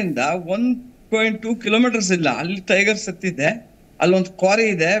ಬಾರ್ಡರ್ ಇಂದ 1.2 ಕಿಲೋಮೀಟರ್ಸ್ ಇಲ್ಲ, ಅಲ್ಲಿ ಟೈಗರ್ ಸತ್ತಿದೆ. ಅಲ್ಲೊಂದು ಕ್ವಾರಿ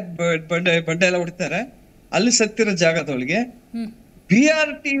ಇದೆ, ಬಂಡೆ ಎಲ್ಲ ಹೊಡಿತಾರೆ, ಅಲ್ಲಿ ಸತ್ತಿರೋ ಜಾಗದೊಳಗೆ.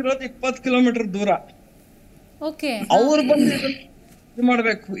 BRT ಇರೋದು 20 ಕಿಲೋಮೀಟರ್ ದೂರ. ಅವ್ರು ಬಂದು ಇದು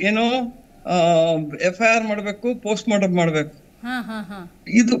ಮಾಡ್ಬೇಕು, ಏನೋ FIR ಮಾಡ್ಬೇಕು, ಪೋಸ್ಟ್ ಮಾರ್ಟಮ್ ಮಾಡ್ಬೇಕು.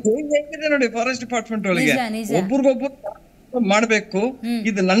 ಇದು ಹೇಗಿದೆ ನೋಡಿ ಫಾರೆಸ್ಟ್ ಡಿಪಾರ್ಟ್ಮೆಂಟ್ ಒಳಗೆ, ಒಬ್ರಿಗೊಬ್ರು ಮಾಡ್ಬೇಕು.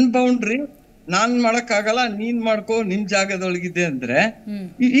 ಇದು ನನ್ ಬೌಂಡ್ರಿ, ನಾನ್ ಮಾಡಕ್ ಆಗಲ್ಲ, ನೀನ್ ಮಾಡ್ಕೋ, ನಿಮ್ ಜಾಗದೊಳಗಿದೆ ಅಂದ್ರೆ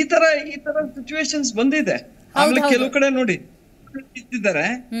ಈ ತರ ಸಿಚುವೇಶನ್ಸ್ ಬಂದಿದೆ. ಆಮೇಲೆ ಕೆಲವು ಕಡೆ ನೋಡಿ ಇಟ್ಟಿದ್ದಾರೆ,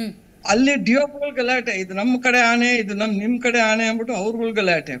 ಅಲ್ಲಿ ಡಿಯೋಗಳು ಗಲಾಟೆ, ಇದು ನಮ್ ಕಡೆ ಆನೆ, ಇದು ನಿಮ್ ಕಡೆ ಆನೆ ಅಂದ್ಬಿಟ್ಟು ಅವ್ರಗಳು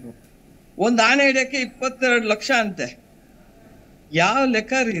ಗಲಾಟೆ. ಒಂದ್ ಆನೆ ಹಿಡಿಯಕ್ಕೆ 22 ಲಕ್ಷ ಅಂತೆ. ಯಾವ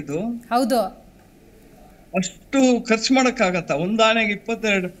ಲೆಕ್ಕ ರೀ ಇದು? ಹೌದು, ಅಷ್ಟು ಖರ್ಚು ಮಾಡಕ್ ಆಗತ್ತ ಒಂದ್ ಆನೆಗೆ?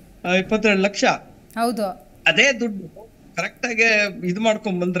 22 ಲಕ್ಷ. ಹೌದು, ಅದೇ ದುಡ್ಡು ಕರೆಕ್ಟ್ ಆಗಿ ಇದು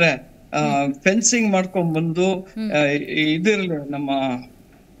ಮಾಡ್ಕೊಂಡ್ ಬಂದ್ರೆ, ಫೆನ್ಸಿಂಗ್ ಮಾಡ್ಕೊಂಡ್ ಬಂದು, ಇದಿರ್ಲಿ, ನಮ್ಮ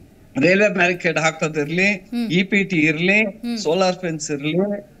ರೈಲ್ವೆ ಬ್ಯಾರಿಕೇಡ್ ಹಾಕೋದಿರ್ಲಿ, EPT ಇರ್ಲಿ, ಸೋಲಾರ್ ಫೆನ್ಸ್ ಇರ್ಲಿ,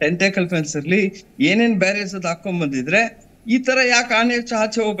 ಟೆಂಟೇಕಲ್ ಫೆನ್ಸ್ ಇರ್ಲಿ, ಏನೇನ್ ಬ್ಯಾರಿಯರ್ಸ್ ಅದು ಹಾಕೊಂಡ್ ಬಂದಿದ್ರೆ ಈ ತರ ಯಾಕೆ ಆನೆ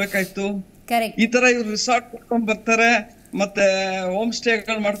ಆಚೆ ಹೋಗ್ಬೇಕಾಯ್ತು? ಈ ತರ ಇವ್ರು ರಿಸಾರ್ಟ್ ಮಾಡ್ಕೊಂಡ್ ಬರ್ತಾರೆ, ಮತ್ತೆ ಹೋಮ್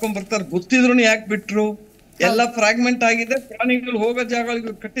ಸ್ಟೇಗಳು ಮಾಡ್ಕೊಂಡ್ ಬರ್ತಾರೆ, ಗೊತ್ತಿದ್ರು ಯಾಕೆ ಬಿಟ್ರು? ಎಲ್ಲ ಫ್ರಾಗ್ಮೆಂಟ್ ಆಗಿದೆ, ಪ್ರಾಣಿಗಳು ಹೋಗೋ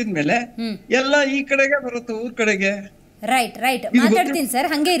ಜಾಗಗಳಿಗೆ ಕಟ್ಟಿದ್ಮೇಲೆ ಎಲ್ಲ ಈ ಕಡೆಗೆ ಬರುತ್ತೆ, ಊರ್ ಕಡೆಗೆ. ರೈಟ್, ಮಾತಾಡ್ತೀನಿ ಸರ್,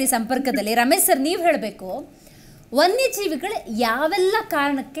 ಹಂಗೆ ಇರಿ ಸಂಪರ್ಕದಲ್ಲಿ. ರಮೇಶ್ ಸರ್, ನೀವ್ ಹೇಳ್ಬೇಕು, ವನ್ಯಜೀವಿಗಳು ಯಾವೆಲ್ಲ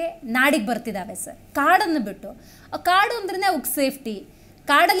ಕಾರಣಕ್ಕೆ ನಾಡಿಗೆ ಬರ್ತಿದಾವೆ ಸರ್? ಕಾಡನ್ನು ಬಿಟ್ಟು, ಕಾಡು ಅಂದ್ರೇನೆ ಅವಕ್ಕೆ ಸೇಫ್ಟಿ,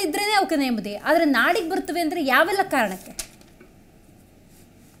 ಕಾಡಲ್ಲಿದ್ರೇನೆ ಅವಕ್ಕೆ ನೆಮ್ಮದಿ, ಆದ್ರೆ ನಾಡಿಗೆ ಬರ್ತವೆ ಅಂದ್ರೆ ಯಾವೆಲ್ಲ ಕಾರಣಕ್ಕೆ?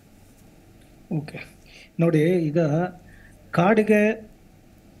 ಓಕೆ ನೋಡಿ, ಈಗ ಕಾಡಿಗೆ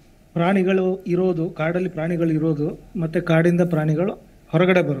ಪ್ರಾಣಿಗಳು ಇರೋದು, ಕಾಡಲ್ಲಿ ಪ್ರಾಣಿಗಳು ಇರೋದು, ಮತ್ತೆ ಕಾಡಿಂದ ಪ್ರಾಣಿಗಳು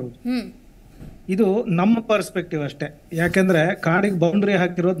ಹೊರಗಡೆ ಬರೋದು, ಇದು ನಮ್ಮ ಪರ್ಸ್ಪೆಕ್ಟಿವ್ ಅಷ್ಟೇ. ಯಾಕೆಂದ್ರೆ ಕಾಡಿಗೆ ಬೌಂಡ್ರಿ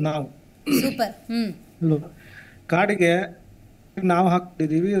ಹಾಕಿರೋದು ನಾವು. ಕಾಡಿಗೆ ನಾವು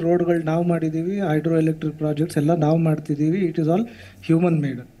ಹಾಕ್ತಿದೀವಿ, ರೋಡ್ಗಳು ನಾವು ಮಾಡಿದೀವಿ, ಹೈಡ್ರೋ ಎಲೆಕ್ಟ್ರಿಕ್ ಪ್ರಾಜೆಕ್ಟ್ಸ್ ಎಲ್ಲ ನಾವು ಮಾಡ್ತಿದೀವಿ, it is all human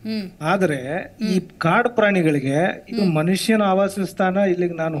made. ಆದ್ರೆ ಈ ಕಾಡು ಪ್ರಾಣಿಗಳಿಗೆ ಇದು ಮನುಷ್ಯನ ಆವಾಸ ಸ್ಥಾನ,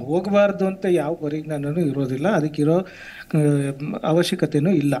 ಇಲ್ಲಿಗೆ ನಾನು ಹೋಗಬಾರ್ದು ಅಂತ ಯಾವ ಪರಿಜ್ಞಾನನೂ ಇರೋದಿಲ್ಲ, ಅದಕ್ಕಿರೋ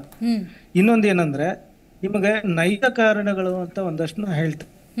ಅವಶ್ಯಕತೆನೂ ಇಲ್ಲ. ಇನ್ನೊಂದು ಏನಂದ್ರೆ, ನಿಮಗೆ ನೈಜ ಕಾರಣಗಳು ಅಂತ ಒಂದಷ್ಟು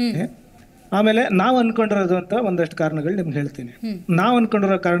ಹೇಳ್ತೀನಿ, ಆಮೇಲೆ ನಾವು ಅನ್ಕೊಂಡಿರೋದು ಅಂತ ಒಂದಷ್ಟು ಕಾರಣಗಳು ನಿಮ್ಗೆ ಹೇಳ್ತೀನಿ. ನಾವು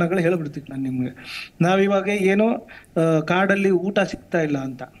ಅನ್ಕೊಂಡಿರೋ ಕಾರಣಗಳು ಹೇಳ್ಬಿಡ್ತೀನಿ ನಾನು ನಿಮ್ಗೆ. ನಾವಿವಾಗ ಏನು ಕಾಡಲ್ಲಿ ಊಟ ಸಿಗ್ತಾ ಇಲ್ಲ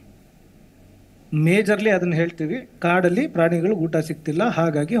ಅಂತ ಮೇಜರ್ಲಿ ಅದನ್ನ ಹೇಳ್ತೀವಿ, ಕಾಡಲ್ಲಿ ಪ್ರಾಣಿಗಳು ಊಟ ಸಿಗ್ತಿಲ್ಲ,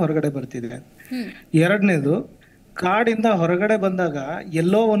 ಹಾಗಾಗಿ ಹೊರಗಡೆ ಬರ್ತಿದೆ. ಎರಡನೇದು, ಕಾಡಿಂದ ಹೊರಗಡೆ ಬಂದಾಗ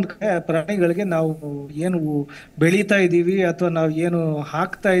ಎಲ್ಲೋ ಒಂದ್ ಕಡೆ ಪ್ರಾಣಿಗಳಿಗೆ ನಾವು ಏನು ಬೆಳೀತಾ ಇದ್ದೀವಿ ಅಥವಾ ನಾವು ಏನು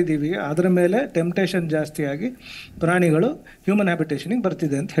ಹಾಕ್ತಾ ಇದ್ದೀವಿ ಅದ್ರ ಮೇಲೆ ಟೆಂಪ್ಟೇಷನ್ ಜಾಸ್ತಿ ಆಗಿ ಪ್ರಾಣಿಗಳು ಹ್ಯೂಮನ್ ಹ್ಯಾಬಿಟೇಷನ್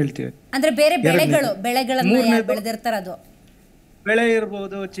ಬರ್ತಿದೆ ಅಂತ ಹೇಳ್ತೀವಿ. ಅಂದ್ರೆ ಬೇರೆ ಬೆಳೆದಿರ್ತಾರ, ಅದು ಬೆಳೆ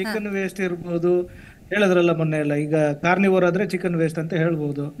ಇರ್ಬೋದು, ಚಿಕನ್ ವೇಸ್ಟ್ ಇರ್ಬೋದು, ಹೇಳಿದ್ರಲ್ಲ ಮೊನ್ನೆ ಎಲ್ಲ, ಈಗ ಕಾರ್ನಿವೋರ್ ಆದ್ರೆ ಚಿಕನ್ ವೇಸ್ಟ್ ಅಂತ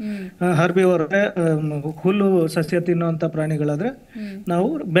ಹೇಳ್ಬೋದು, ಹರ್ಬಿವೋರ್ ಆದ್ರೆ ಹುಲ್ಲು ಸಸ್ಯ ತಿನ್ನುವಂತ ಪ್ರಾಣಿಗಳಾದ್ರೆ ನಾವು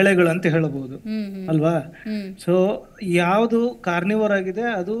ಬೆಳೆಗಳು ಅಂತ ಹೇಳ್ಬೋದು ಅಲ್ವಾ. ಸೊ ಯಾವುದು ಕಾರ್ನಿವೋರ್ ಆಗಿದೆ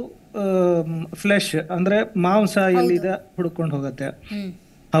ಅದು ಫ್ಲೆಶ್ ಅಂದ್ರೆ ಮಾಂಸ ಎಲ್ಲಿದೆ ಹುಡ್ಕೊಂಡು ಹೋಗತ್ತೆ,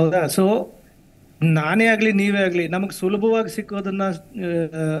 ಹೌದಾ. ಸೊ ನಾನೇ ಆಗ್ಲಿ ನೀವೇ ಆಗ್ಲಿ ನಮಗ್ ಸುಲಭವಾಗಿ ಸಿಕ್ಕೋದನ್ನ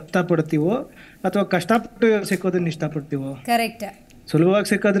ಇಷ್ಟಪಡ್ತೀವೋ ಅಥವಾ ಕಷ್ಟಪಟ್ಟು ಸಿಕ್ಕೋದನ್ನ ಇಷ್ಟಪಡ್ತೀವೋ? ಕರೆಕ್ಟ್. ಸುಲಭವಾಗಿ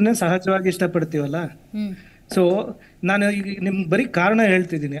ಸಿಕ್ಕೋದನ್ನೇ ಸಹಜವಾಗಿ ಇಷ್ಟಪಡ್ತೀವಲ್ಲ. ಸೊ ನಾನು ಈಗ ನಿಮ್ಗೆ ಬರೀ ಕಾರಣ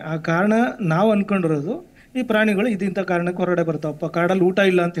ಹೇಳ್ತಿದ್ದೀನಿ. ಆ ಕಾರಣ ನಾವು ಅನ್ಕೊಂಡಿರೋದು, ಈ ಪ್ರಾಣಿಗಳು ಇದಿಂತ ಕಾರಣಕ್ಕೆ ಹೊರಗಡೆ ಬರ್ತಾವಪ್ಪ, ಕಾಡಲ್ಲಿ ಊಟ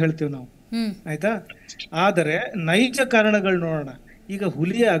ಇಲ್ಲ ಅಂತ ಹೇಳ್ತೀವಿ ನಾವು, ಆಯ್ತಾ. ಆದರೆ ನೈಜ ಕಾರಣಗಳು ನೋಡೋಣ. ಈಗ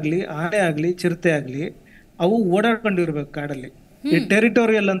ಹುಲಿ ಆಗ್ಲಿ, ಆನೆ ಆಗ್ಲಿ, ಚಿರತೆ ಆಗ್ಲಿ, ಅವು ಓಡಾಡ್ಕೊಂಡಿರ್ಬೇಕು ಕಾಡಲ್ಲಿ. ಈ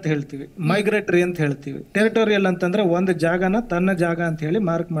ಟೆರಿಟೋರಿಯಲ್ ಅಂತ ಹೇಳ್ತೀವಿ, ಮೈಗ್ರೇಟರಿ ಅಂತ ಹೇಳ್ತೀವಿ. ಟೆರಿಟೋರಿಯಲ್ ಅಂತಂದ್ರೆ ಒಂದು ಜಾಗನ ತನ್ನ ಜಾಗ ಅಂತ ಹೇಳಿ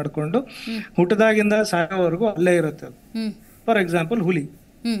ಮಾರ್ಕ್ ಮಾಡ್ಕೊಂಡು ಹುಟ್ಟದಾಗಿಂದ ಸಾಯೋವರೆಗೂ ಅಲ್ಲೇ ಇರುತ್ತೆ ಅದು. ಫಾರ್ ಎಕ್ಸಾಂಪಲ್ ಹುಲಿ,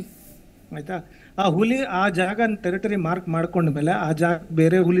 ಆಯ್ತಾ. ಆ ಹುಲಿ ಆ ಜಾಗ ಟೆರಿಟರಿ ಮಾರ್ಕ್ ಮಾಡ್ಕೊಂಡ್ಮೇಲೆ ಆ ಜಾಗ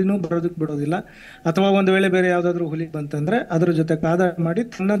ಬೇರೆ ಹುಲಿನೂ ಬರೋದಕ್ಕೆ ಬಿಡೋದಿಲ್ಲ, ಅಥವಾ ಒಂದು ವೇಳೆ ಬೇರೆ ಯಾವ್ದಾದ್ರು ಹುಲಿ ಬಂತಂದ್ರೆ ಅದ್ರ ಜೊತೆ ಕಾದಾಟ ಮಾಡಿ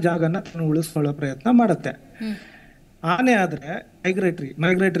ತನ್ನ ಜಾಗನ ತಾನು ಉಳಿಸ್ಕೊಳ್ಳೋ ಪ್ರಯತ್ನ ಮಾಡುತ್ತೆ. ಆನೆ ಆದ್ರೆ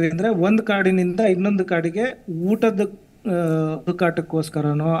ಮೈಗ್ರೇಟರಿ ಅಂದ್ರೆ ಒಂದು ಕಾಡಿನಿಂದ ಇನ್ನೊಂದು ಕಾಡಿಗೆ ಊಟದ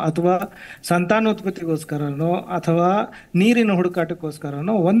ಹುಡುಕಾಟಕ್ಕೋಸ್ಕರನೋ ಅಥವಾ ಸಂತಾನೋತ್ಪತ್ತಿಗೋಸ್ಕರನೋ ಅಥವಾ ನೀರಿನ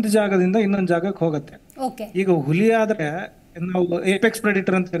ಹುಡುಕಾಟಕ್ಕೋಸ್ಕರನೋ ಒಂದು ಜಾಗದಿಂದ ಇನ್ನೊಂದು ಜಾಗಕ್ಕೆ ಹೋಗುತ್ತೆ. ಈಗ ಹುಲಿ ಆದ್ರೆ ನಾವು ಏಪೆಕ್ಸ್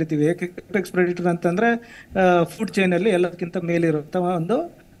ಪ್ರೆಡಿಟರ್ ಅಂತ ಕರಿತೀವಿ. ಏಪೆಕ್ಸ್ ಪ್ರೆಡಿಟರ್ ಅಂತಂದ್ರೆ ಫುಡ್ ಚೈನ್ ಅಲ್ಲಿ ಎಲ್ಲದಕ್ಕಿಂತ ಮೇಲಿರುವಂತ ಒಂದು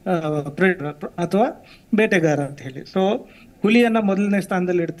ಪ್ರೆಡಿಟರ್ ಅಥವಾ ಬೇಟೆಗಾರ ಅಂತ ಹೇಳಿ. ಸೊ ಹುಲಿಯನ್ನ ಮೊದಲನೇ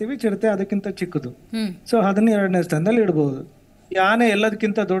ಸ್ಥಾನದಲ್ಲಿ ಇಡ್ತೀವಿ, ಚಿರತೆ ಅದಕ್ಕಿಂತ ಚಿಕ್ಕದು, ಸೊ ಅದನ್ನ 2ನೇ ಸ್ಥಾನದಲ್ಲಿ ಇಡಬಹುದು. ಈ ಆನೆ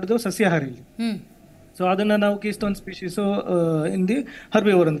ಎಲ್ಲದಕ್ಕಿಂತ ದೊಡ್ಡದು ಸಸ್ಯಾಹಾರಿ. ಸೊ ಅದನ್ನ ನಾವು ಕೀಸ್ಟೋನ್ ಸ್ಪೀಶೀಸ್ ಹಿಂದಿ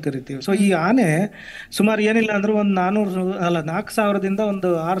ಹರ್ಬಿವೋರ್ ಅಂತ ಕರಿತೀವಿ. ಸೊ ಈ ಆನೆ ಸುಮಾರು ಏನಿಲ್ಲ ಅಂದ್ರೆ ಒಂದು 4,000ದಿಂದ ಒಂದು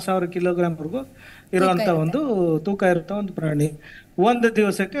 6,000 ಕಿಲೋಗ್ರಾಮ್ವರೆಗೂ ಇರುವಂತ ಒಂದು ತೂಕ ಇರುವಂತ ಒಂದು ಪ್ರಾಣಿ. ಒಂದು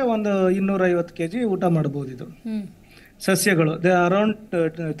ದಿವಸಕ್ಕೆ ಒಂದು 250 kg ಊಟ ಮಾಡಬಹುದು. ಇದು ಸಸ್ಯಗಳು they around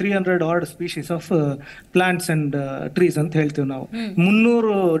 300 odd species of plants and trees ಅಂತ ಹೇಳ್ತೀವಿ ನಾವು.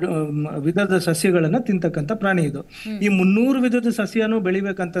 300 ವಿಧದ ಸಸ್ಯಗಳನ್ನ ತಿಂತಕ್ಕಂತ ಪ್ರಾಣಿ ಇದು. ಈ 300 ವಿಧದ ಸಸ್ಯನೂ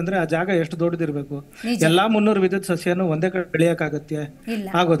ಬೆಳಿಬೇಕಂತಂದ್ರೆ ಆ ಜಾಗ ಎಷ್ಟು ದೊಡ್ಡದಿರ್ಬೇಕು. ಎಲ್ಲಾ 300 ವಿಧದ ಸಸ್ಯನೂ ಒಂದೇ ಕಡೆ ಬೆಳೆಯಕ್ಕಾಗತ್ತೆ?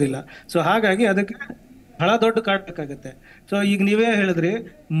 ಆಗೋದಿಲ್ಲ. ಸೊ ಹಾಗಾಗಿ ಅದಕ್ಕೆ ಬಹಳ ದೊಡ್ಡ ಕಾಡು ಬೇಕಾಗತ್ತೆ. ಸೊ ಈಗ ನೀವೇ ಹೇಳಿದ್ರಿ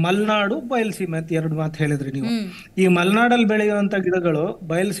ಮಲ್ನಾಡು ಬಯಲ್ಸೀಮೆ ಅಂತ 2 ಮಾತು ಹೇಳಿದ್ರಿ ನೀವು. ಈ ಮಲ್ನಾಡಲ್ಲಿ ಬೆಳೆಯುವಂತ ಗಿಡಗಳು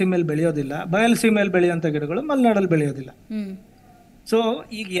ಬಯಲ್ಸೀಮೆಯಲ್ಲಿ ಬೆಳೆಯೋದಿಲ್ಲ, ಬಯಲ್ಸೀಮೆಯಲ್ಲಿ ಬೆಳೆಯುವಂತ ಗಿಡಗಳು ಮಲ್ನಾಡಲ್ಲಿ ಬೆಳೆಯೋದಿಲ್ಲ. ಸೊ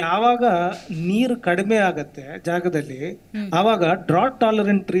ಈಗ ಯಾವಾಗ ನೀರು ಕಡಿಮೆ ಆಗತ್ತೆ ಜಾಗದಲ್ಲಿ, ಆವಾಗ ಡ್ರಾಟ್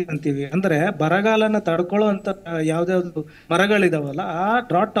ಟಾಲರೆಂಟ್ ಟ್ರೀ ಅಂತೀವಿ. ಅಂದ್ರೆ ಬರಗಾಲನ ತಡ್ಕೊಳ್ಳುವಂತ ಯಾವ್ದಾವ್ದು ಮರಗಳಿದಾವಲ್ಲ, ಆ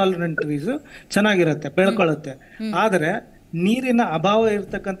ಡ್ರಾಟ್ ಟಾಲರೆಂಟ್ ಟ್ರೀಸ್ ಚೆನ್ನಾಗಿರತ್ತೆ, ಬೆಳ್ಕೊಳ್ಳುತ್ತೆ. ಆದ್ರೆ ನೀರಿನ ಅಭಾವ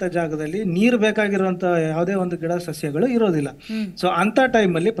ಇರ್ತಕ್ಕಂಥ ಜಾಗದಲ್ಲಿ ನೀರು ಬೇಕಾಗಿರುವಂತ ಯಾವುದೇ ಒಂದು ಗಿಡ ಸಸ್ಯಗಳು ಇರೋದಿಲ್ಲ. ಸೊ ಅಂತ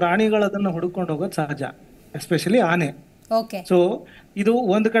ಟೈಮಲ್ಲಿ ಪ್ರಾಣಿಗಳು ಅದನ್ನ ಹುಡುಕೊಂಡು ಹೋಗೋದು ಸಹಜ, ಎಸ್ಪೆಷಲಿ ಆನೆ. ಸೊ ಇದು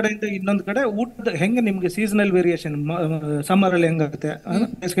ಒಂದ್ ಕಡೆಯಿಂದ ಇನ್ನೊಂದ್ ಕಡೆ ಊಟದ ಹೆಂಗೆ ನಿಮ್ಗೆ ಸೀಸನಲ್ ವೇರಿಯೇಷನ್, ಸಮ್ಮರ್ ಅಲ್ಲಿ ಹೆಂಗಾಗುತ್ತೆ,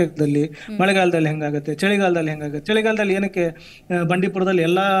 ಬೇಸಿಗೆಗಾಲದಲ್ಲಿ, ಮಳೆಗಾಲದಲ್ಲಿ ಹೆಂಗಾಗುತ್ತೆ, ಚಳಿಗಾಲದಲ್ಲಿ ಹೆಂಗಾಗುತ್ತೆ. ಚಳಿಗಾಲದಲ್ಲಿ ಏನಕ್ಕೆ ಬಂಡೀಪುರದಲ್ಲಿ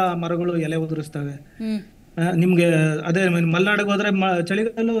ಎಲ್ಲಾ ಮರಗಳು ಎಲೆ ಉದುರಿಸ್ತವೆ? ನಿಮ್ಗೆ ಅದೇ ಮಲೆನಾಡಿಗೆ ಹೋದ್ರೆ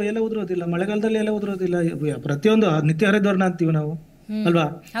ಚಳಿಗಾಲ ಎಲೆ ಉದುರೋದಿಲ್ಲ, ಮಳೆಗಾಲದಲ್ಲಿ ಎಲೆ ಉದುರೋದಿಲ್ಲ. ಪ್ರತಿಯೊಂದು ನಿತ್ಯ ಹರಿದ್ವರ್ಣ ಅಂತೀವಿ ನಾವು ಅಲ್ವಾ?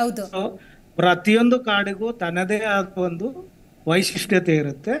 ಪ್ರತಿಯೊಂದು ಕಾಡಿಗೂ ತನ್ನದೇ ಆದ ಒಂದು ವೈಶಿಷ್ಟ್ಯತೆ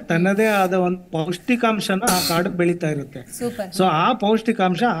ಇರುತ್ತೆ, ತನ್ನದೇ ಆದ ಒಂದು ಪೌಷ್ಟಿಕಾಂಶನ ಆ ಕಾಡು ಬೆಳೀತಾ ಇರುತ್ತೆ. ಸೊ ಆ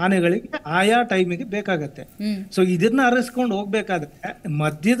ಪೌಷ್ಟಿಕಾಂಶ ಆನೆಗಳಿಗೆ ಆಯಾ ಟೈಮಿಗೆ ಬೇಕಾಗತ್ತೆ. ಸೊ ಇದನ್ನ ಅರಸ್ಕೊಂಡು ಹೋಗ್ಬೇಕಾದ್ರೆ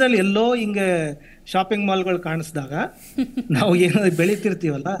ಮಧ್ಯದಲ್ಲಿ ಎಲ್ಲೋ ಹಿಂಗೆ ಶಾಪಿಂಗ್ ಮಾಲ್ಗಳು ಕಾಣಿಸಿದಾಗ ನಾವು ಏನೋ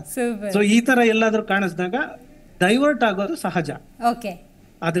ಬೆಳಿತಿರ್ತೀವಲ್ಲ, ಸೊ ಈ ತರ ಎಲ್ಲಾದ್ರೂ ಕಾಣಿಸಿದಾಗ ಡೈವರ್ಟ್ ಆಗೋದು ಸಹಜ.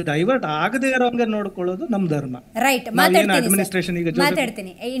 ಅದು ಡೈವರ್ಟ್ ಆಗದೆ ಇರೋಂಗೆ ನೋಡ್ಕೊಳ್ಳೋದು ನಮ್ ಧರ್ಮ. ರೈಟ್, ಅಡ್ಮಿನಿಸ್ಟ್ರೇಷನ್ ಈಗ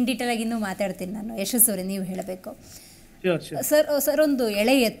ಮಾತಾಡ್ತೀನಿ ಇನ್ ಡೀಟೇಲ್ ಆಗಿ ಇನ್ನೂ ಮಾತಾಡ್ತೀನಿ ನಾನು. ಯಶಸ್ಸು ನೀವು ಹೇಳಬೇಕು ಸರ್. ಒಂದು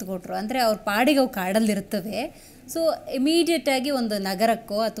ಎಳೆ ಎತ್ಕೊಟ್ರು ಅಂದರೆ ಅವ್ರ ಪಾಡಿಗೆ ಅವು ಕಾಡಲ್ಲಿರ್ತವೆ. ಸೊ ಇಮಿಡಿಯೇಟಾಗಿ ಒಂದು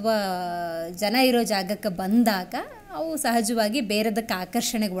ನಗರಕ್ಕೋ ಅಥವಾ ಜನ ಇರೋ ಜಾಗಕ್ಕೆ ಬಂದಾಗ ಅವು ಸಹಜವಾಗಿ ಬೇರೆದಕ್ಕೆ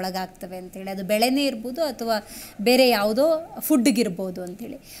ಆಕರ್ಷಣೆಗೆ ಒಳಗಾಗ್ತವೆ ಅಂತೇಳಿ. ಅದು ಬೆಳೆನೇ ಇರ್ಬೋದು ಅಥವಾ ಬೇರೆ ಯಾವುದೋ ಫುಡ್ಗಿರ್ಬೋದು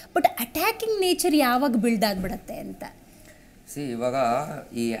ಅಂಥೇಳಿ. ಬಟ್ ಅಟ್ಯಾಕಿಂಗ್ ನೇಚರ್ ಯಾವಾಗ ಬಿಲ್ಡ್ ಆಗಿಬಿಡತ್ತೆ ಅಂತ ಇವಾಗ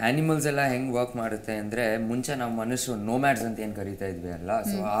ಈ ಆ್ಯನಿಮಲ್ಸ್ ಎಲ್ಲ ಹೆಂಗೆ ವರ್ಕ್ ಮಾಡುತ್ತೆ ಅಂದರೆ, ಮುಂಚೆ ನಾವು ಮನುಷ್ಯರು ನೋಮ್ಯಾಡ್ಸ್ ಅಂತ ಏನು ಕರಿತಾ ಇದ್ವಿ ಅಲ್ಲ,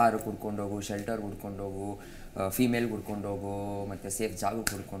 ಸೊ ಆಹಾರ ಹುಡ್ಕೊಂಡೋಗು, ಶೆಲ್ಟರ್ ಹುಡ್ಕೊಂಡೋಗು, ಫೀಮೇಲ್ ಹುಡ್ಕೊಂಡೋಗು, ಮತ್ತು ಸೇಫ್ ಜಾಗ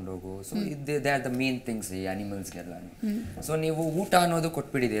ಹುಡ್ಕೊಂಡೋಗು. So they are the main things ಈ ಆ್ಯನಿಮಲ್ಸ್ಗೆಲ್ಲ. ಸೊ ನೀವು ಊಟ ಅನ್ನೋದು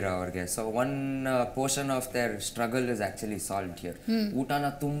ಕೊಟ್ಬಿಟ್ಟಿದ್ದೀರಾ ಅವ್ರಿಗೆ. So one portion of their struggle is actually solve here. ಊಟನ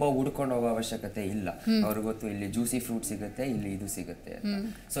ತುಂಬ ಹುಡ್ಕೊಂಡು ಹೋಗೋ ಅವಶ್ಯಕತೆ ಇಲ್ಲ. ಅವ್ರಿಗೆ ಗೊತ್ತು ಇಲ್ಲಿ ಜ್ಯೂಸಿ ಫ್ರೂಟ್ ಸಿಗುತ್ತೆ, ಇಲ್ಲಿ ಇದು ಸಿಗುತ್ತೆ ಅಂತ.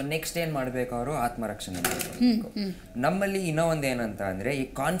 ಸೊ ನೆಕ್ಸ್ಟ್ ಏನು ಮಾಡಬೇಕು, ಅವರು ಆತ್ಮರಕ್ಷಣೆ ಮಾಡಬೇಕು. ನಮ್ಮಲ್ಲಿ ಇನ್ನೂ ಒಂದು ಏನಂತ ಅಂದರೆ, ಈ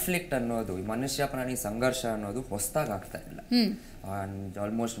ಕಾನ್ಫ್ಲಿಕ್ಟ್ ಅನ್ನೋದು, ಈ ಮನುಷ್ಯ ಪ್ರಾಣಿ ಸಂಘರ್ಷ ಅನ್ನೋದು ಹೊಸದಾಗಿ ಆಗ್ತಾ ಇಲ್ಲ.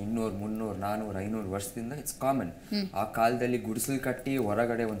 ಆಲ್ಮೋಸ್ಟ್ 200, 300, 400, 500 ವರ್ಷದಿಂದ ಇಟ್ಸ್ ಕಾಮನ್. ಆ ಕಾಲದಲ್ಲಿ ಗುಡಿಸಲು ಕಟ್ಟಿ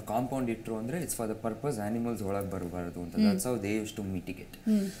ಹೊರಗಡೆ ಒಂದು ಕಾಂಪೌಂಡ್ ಇಟ್ಟರು ಅಂದ್ರೆ it's for the purpose animals ಒಳಗೆ ಬರಬಾರದು ಅಂತ. That's how they use to mitigate.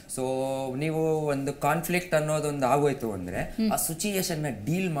 So ನೀವು ಒಂದು ಕಾನ್ಫ್ಲಿಕ್ಟ್ ಅನ್ನೋದೊಂದು ಆಗೋಯ್ತು ಅಂದ್ರೆ ಆ ಸಿಚುಯೇಷನ್ ನ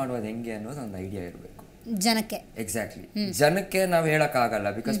ಡೀಲ್ ಮಾಡೋದು ಹೆಂಗೆ ಅನ್ನೋದು ಒಂದು ಐಡಿಯಾ ಇರಬೇಕು ಜನಕ್ಕೆ. ಎಕ್ಸಾಕ್ಟ್ಲಿ, ಜನಕ್ಕೆ ನಾವು ಹೇಳಕ್ ಆಗಲ್ಲ,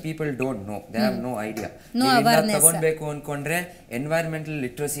 because people don't know, they have no idea. ತಗೊಂಡ್ಬೇಕು ಅನ್ಕೊಂಡ್ರೆ ಎನ್ವೈರ್ಮೆಂಟಲ್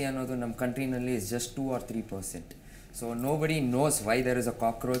ಲಿಟ್ರಸಿ ಅನ್ನೋದು ನಮ್ಮ ಕಂಟ್ರಿನಲ್ಲಿ is just 2 or 3%. So nobody nose why there is a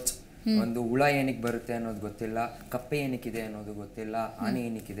cockroach. ಒಂದು ಹುಳ ಏನಕ್ಕೆ ಬರುತ್ತೆ ಅನ್ನೋದು ಗೊತ್ತಿಲ್ಲ, ಕಪ್ಪೆ ಏನಕ್ಕಿದೆ ಅನ್ನೋದು ಗೊತ್ತಿಲ್ಲ, ಆನೆ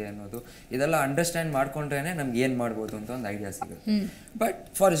ಏನಕ್ಕಿದೆ ಅನ್ನೋದು, ಇದೆಲ್ಲ ಅಂಡರ್ಸ್ಟ್ಯಾಂಡ್ ಮಾಡ್ಕೊಂಡ್ರೇನೆ ನಮ್ಗೆ ಏನು ಮಾಡ್ಬೋದು ಅಂತ ಒಂದು ಐಡಿಯಾ ಸಿಗುತ್ತೆ. ಬಟ್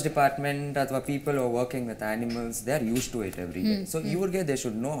ಫಾರೆಸ್ಟ್ ಡಿಪಾರ್ಟ್ಮೆಂಟ್ ಅಥವಾ people are working with animals, they are use to it every day. So ಇವ್ರಿಗೆ they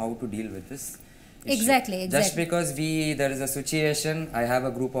should know how to deal with this. Exactly. Just because there is a situation, I have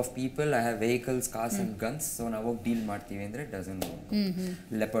a group of people, I have vehicles, cars and guns, so ನಾವು deal ಮಾಡ್ತೀವಿ ಅಂದ್ರೆ it doesn't work.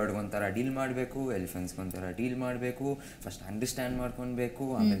 Leopard ಒಂಥರ deal ಮಾಡಬೇಕು, elephants ಒಂಥರ deal ಮಾಡಬೇಕು, first understand ಮಾಡ್ಕೊಳ್ಬೇಕು,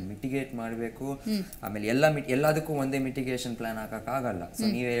 ಆಮೇಲೆ mitigate ಮಾಡಬೇಕು, ಆಮೇಲೆ ಎಲ್ಲದಕ್ಕೂ ಒಂದೇ ಮಿಟಿಗೇಷನ್ ಪ್ಲಾನ್ ಹಾಕಕ್ಕಾಗಲ್ಲ. ಸೊ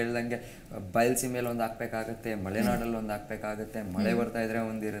ನೀವೇ ಹೇಳ್ದಂಗೆ ಬಯಲ್ಸೀಮೆಯಲ್ಲಿ ಒಂದು ಹಾಕ್ಬೇಕಾಗತ್ತೆ, ಮಲೆನಾಡಲ್ಲಿ ಒಂದು ಹಾಕ್ಬೇಕಾಗತ್ತೆ, ಮಳೆ ಬರ್ತಾ ಇದ್ರೆ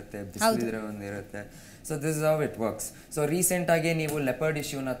ಒಂದಿರುತ್ತೆ, ಬಿಸಿಲಿದ್ರೆ ಒಂದಿರುತ್ತೆ. So this is how it works. So recent ಆಗಿ ನೀವು ಲೆಪರ್ಡ್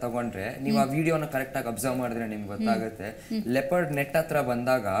ಇಶ್ಯೂನ ತಗೊಂಡ್ರೆ, ನೀವು ಆ ವಿಡಿಯೋನ ಕರೆಕ್ಟ್ ಆಗಿ ಅಬ್ಸರ್ವ್ ಮಾಡಿದ್ರೆ ನಿಮ್ಗೆ ಗೊತ್ತಾಗುತ್ತೆ, ಲೆಪರ್ಡ್ ನೆಟ್ ಹತ್ರ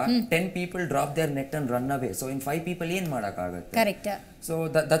ಬಂದಾಗ 10 people drop there net and run away. So in 5 people ಏನ್ ಮಾಡಕ್ಕಾಗತ್ತೆ? So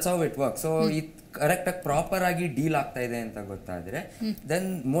that's how it work. So ಇದು ಕರೆಕ್ಟ್ ಆಗಿ ಪ್ರಾಪರ್ ಆಗಿ ಡೀಲ್ ಆಗ್ತಾ ಇದೆ ಅಂತ ಗೊತ್ತಾದ್ರೆ then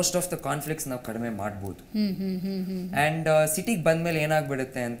most of the conflicts ನಾವು ಕಡಿಮೆ ಮಾಡ್ಬೋದು. ಅಂಡ್ ಸಿಟಿಗೆ ಬಂದ್ಮೇಲೆ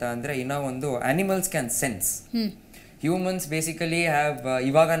ಏನಾಗ್ಬಿಡುತ್ತೆ ಅಂತ ಅಂದ್ರೆ, ಇನ್ನೂ ಒಂದು animals can sense. Humans basically have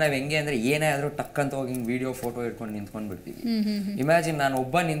ಇವಾಗ ನಾವು ಹೆಂಗೆ ಅಂದರೆ ಏನೇ ಆದರೂ ಟಕ್ ಅಂತ ಹೋಗಿ ಹಿಂಗೆ ವಿಡಿಯೋ ಫೋಟೋ ಇಟ್ಕೊಂಡು ನಿಂತ್ಕೊಂಡು ಬಿಡ್ತೀವಿ. ಇಮ್ಯಾಜಿನ್ ನಾನು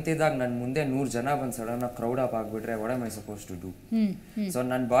ಒಬ್ಬ ನಿಂತಿದ್ದಾಗ ನನ್ನ ಮುಂದೆ 100 ಜನ ಬಂದು ಸಡನ್ ಆಗಿ ಕ್ರೌಡ್ ಅಪ್ ಆಗಿಬಿಟ್ರೆ what am I suppose to do? So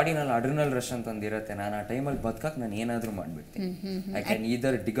ನನ್ನ ಬಾಡಿನಲ್ಲಿ ಅಡ್ರಿನಲ್ ರಶ್ ಅಂತ ಒಂದಿರುತ್ತೆ. ನಾನು ಆ ಟೈಮಲ್ಲಿ ಬದುಕಕ್ಕೆ ನಾನು ಏನಾದರೂ ಮಾಡಿಬಿಡ್ತೀನಿ. I can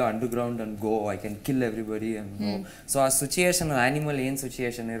either dig under ground and go, I can kill everybody and go. So ಆ ಸಿಚುಯೇಷನ್ ಆನಿಮಲ್ ಏನು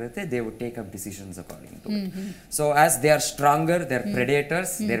ಸಿಚುಯೇಷನ್ ಇರುತ್ತೆ, they would take up decisions according to it. So as they are stronger, they are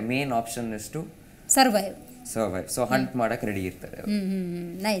predators, there main option is to survive. So Hunt ಮಾಡಕ್ಕೆ ready ಇರ್ತಾರೆ.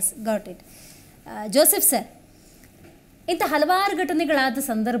 Nice, got it. Joseph sir, ಇಂಥ ಹಲವಾರು ಘಟನೆಗಳಾದ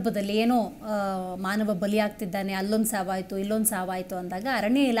ಸಂದರ್ಭದಲ್ಲಿ ಏನೋ ಮಾನವ ಬಲಿಯಾಗ್ತಿದ್ದಾನೆ, ಅಲ್ಲೊಂದು ಸಾವಾಯಿತು ಇಲ್ಲೊಂದು ಸಾವಾಯಿತು ಅಂದಾಗ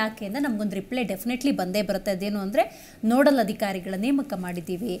ಅರಣ್ಯ ಇಲಾಖೆಯಿಂದ ನಮಗೊಂದು ರಿಪ್ಲೈ ಡೆಫಿನೆಟ್ಲಿ ಬಂದೇ ಬರುತ್ತೆ. ಅದೇನು ಅಂದರೆ ನೋಡಲ್ ಅಧಿಕಾರಿಗಳ ನೇಮಕ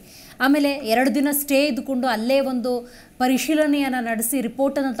ಮಾಡಿದ್ದೀವಿ, ಆಮೇಲೆ 2 ದಿನ ಸ್ಟೇ ಇದ್ದುಕೊಂಡು ಅಲ್ಲೇ ಒಂದು ಪರಿಶೀಲನೆಯನ್ನು ನಡೆಸಿ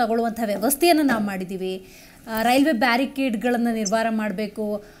ರಿಪೋರ್ಟನ್ನು ತಗೊಳ್ಳುವಂಥ ವ್ಯವಸ್ಥೆಯನ್ನು ನಾವು ಮಾಡಿದ್ದೀವಿ. ರೈಲ್ವೆ ಬ್ಯಾರಿಕೇಡ್ಗಳನ್ನು ನಿರ್ವಾರ ಮಾಡಬೇಕು,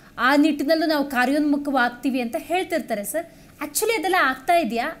 ಆ ನಿಟ್ಟಿನಲ್ಲೂ ನಾವು ಕಾರ್ಯೋನ್ಮುಖವಾಗ್ತೀವಿ ಅಂತ ಹೇಳ್ತಿರ್ತಾರೆ ಸರ್. ಆ್ಯಕ್ಚುಲಿ ಅದೆಲ್ಲ ಆಗ್ತಾ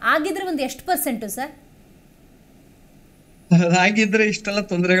ಇದೆಯಾ? ಆಗಿದ್ರೆ ಒಂದು ಎಷ್ಟು % ಸರ್? ಅದಾಗಿದ್ರೆ ಇಷ್ಟೆಲ್ಲ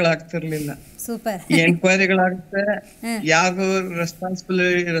ತೊಂದರೆಗಳಾಗ್ತಿರ್ಲಿಲ್ಲ. ಸೂಪರ್. ಎನ್ಕ್ವೈರಿಗಳಾಗುತ್ತೆ, ಯಾರು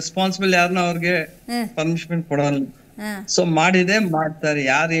ರೆಸ್ಪಾನ್ಸಿಬಲ್ ಯಾರನ್ನ ಅವ್ರಿಗೆ ಪರ್ಮಿಷನ್ ಕೊಡಲ್ಲ. ಸೊ ಮಾಡಿದೆ ಮಾಡ್ತಾರೆ,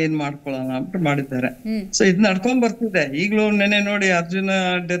 ಯಾರು ಏನ್ ಮಾಡ್ಕೊಳ್ಳೋಣ ಅಂತ ಮಾಡಿದ್ದಾರೆ. ಸೊ ಇದ್ ನಡ್ಕೊಂಡ್ ಬರ್ತಿದೆ ಈಗ್ಲೂ. ನೆನೆ ನೋಡಿ ಅರ್ಜುನ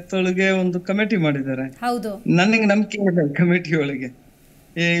ಡೆತ್ ಒಳಗೆ ಒಂದು ಕಮಿಟಿ ಮಾಡಿದ್ದಾರೆ. ನನಗೆ ನಂಬಿಕೆ ಇದೆ ಕಮಿಟಿ ಒಳಗೆ.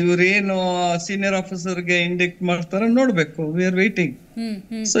 ಇವ್ರೇನು ಸೀನಿಯರ್ ಆಫೀಸರ್ಗೆ ಇಂಡಿಕ್ಟ್ ಮಾಡ್ತಾರ ನೋಡ್ಬೇಕು, ವಿ ಆರ್ ವೈಟಿಂಗ್.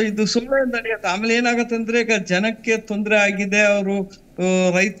 ಸೊ ಇದು ಸುಮ್ಮನೆ ನಡೆಯುತ್ತೆ. ಆಮೇಲೆ ಏನಾಗತ್ತಂದ್ರೆ ಈಗ ಜನಕ್ಕೆ ತೊಂದರೆ ಆಗಿದೆ, ಅವರು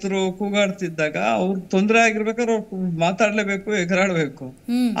ರೈತರು ಕೂಗಾಡ್ತಿದ್ದಾಗ ಅವ್ರು ತೊಂದರೆ ಆಗಿರ್ಬೇಕಾದ್ರೆ ಅವ್ರು ಮಾತಾಡ್ಲೇಬೇಕು, ಎಗರಾಡ್ಬೇಕು.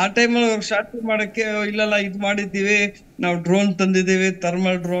 ಆ ಟೈಮಲ್ಲಿ ಅವ್ರು ಶಾರ್ಟ್ ಮಾಡಕ್ಕೆ ಇಲ್ಲಲ್ಲ ಇದ್ ಮಾಡಿದ್ದೀವಿ ನಾವು, ಡ್ರೋನ್ ತಂದಿದ್ದೀವಿ,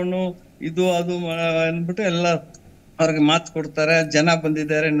 ಥರ್ಮಲ್ ಡ್ರೋನು, ಇದು ಅದು ಅಂದ್ಬಿಟ್ಟು ಎಲ್ಲ ಅವ್ರಿಗೆ ಮಾತು ಕೊಡ್ತಾರೆ. ಜನ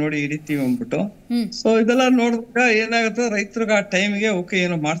ಬಂದಿದ್ದಾರೆ ನೋಡಿ ಹಿಡಿತೀವಿ ಅಂದ್ಬಿಟ್ಟು. ಸೊ ಇದೆಲ್ಲ ನೋಡಿದಾಗ ಏನಾಗುತ್ತೆ, ರೈತರಿಗೆ ಆ ಟೈಮ್ಗೆ ಓಕೆ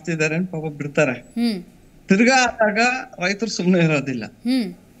ಏನೋ ಮಾಡ್ತಿದ್ದಾರೆ ಅಂತ ಪಾಪ ಬಿಡ್ತಾರೆ. ತಿರ್ಗಾ ಆದಾಗ ರೈತರು ಸುಮ್ನೆ ಇರೋದಿಲ್ಲ,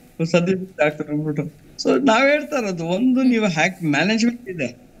 ಸದ್ಯ ಅಂದ್ಬಿಟ್ಟು. ಸೊ ನಾವ್ ಹೇಳ್ತಾ ಇರೋದು ಒಂದು, ನೀವು ಹ್ಯಾಕ್ ಮ್ಯಾನೇಜ್ಮೆಂಟ್ ಇದೆ,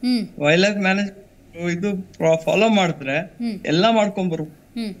 ವೈಲ್ಡ್ ಲೈಫ್ ಮ್ಯಾನೇಜ್ಮೆಂಟ್ ಇದು ಫಾಲೋ ಮಾಡಿದ್ರೆ ಎಲ್ಲಾ ಮಾಡ್ಕೊಂಡ್ಬರು.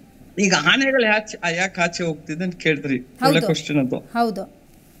 ಈಗ ಆನೆಗಳು ಯಾಕೆ ಆಚೆ ಹೋಗ್ತಿದೆ ಅಂತ ಕೇಳಿದ್ರಿ, ಒಳ್ಳೆ ಕ್ವಶನ್ ಅದು.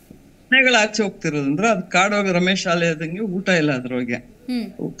 ಆನೆಗಳು ಆಚೆ ಹೋಗ್ತಿರೋದಂದ್ರೆ ಅದು ಕಾಡೊಳಗೆ ರಮೇಶ್ ಆಲಯದಂಗೆ ಊಟ ಇಲ್ಲ ಅದ್ರೊಳಗೆ.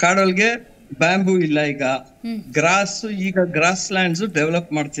 ಕಾಡೊಳಗೆ ಬ್ಯಾಂಬೂ ಇಲ್ಲ. ಈಗ ಗ್ರಾಸ್, ಈಗ ಗ್ರಾಸ್ ಲ್ಯಾಂಡ್ಸ್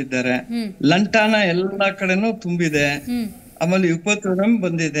ಡೆವಲಪ್ ಮಾಡ್ತಿದ್ದಾರೆ. ಲಂಟಾನ ಎಲ್ಲಾ ಕಡೆನೂ ತುಂಬಿದೆ. ಆಮೇಲೆ ಯುಪೋಥೋರಮ್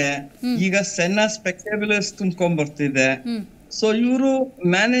ಬಂದಿದೆ. ಈಗ ಸೆನ್ನಾ ಸ್ಪೆಕ್ಟೇಬುಲರ್ಸ್ ತುಂಬ್ಕೊಂಡ್ ಬರ್ತಿದೆ. ಸೊ ಇವರು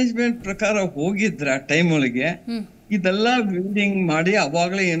ಮ್ಯಾನೇಜ್ಮೆಂಟ್ ಪ್ರಕಾರ ಹೋಗಿದ್ರ ಆ ಟೈಮ್ ಒಳಗೆ ಇದೆಲ್ಲ ಬಿಲ್ಡಿಂಗ್ ಮಾಡಿ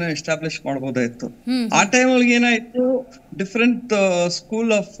ಅವಾಗ್ಲೇ ಏನೋ ಎಸ್ಟಾಬ್ಲಿಷ್ ಮಾಡ್ಬೋದಾಯ್ತು. ಆ ಟೈಮ್ ಒಳಗೆ ಏನಾಯ್ತು, ಡಿಫ್ರೆಂಟ್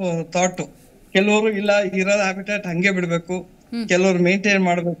ಸ್ಕೂಲ್ ಆಫ್ ಥಾಟ್. ಕೆಲವರು ಇಲ್ಲ ಇರೋದ್ ಹ್ಯಾಬಿಟೇಟ್ ಹಂಗೆ ಬಿಡ್ಬೇಕು, ಕೆಲವ್ರು ಮೇಂಟೈನ್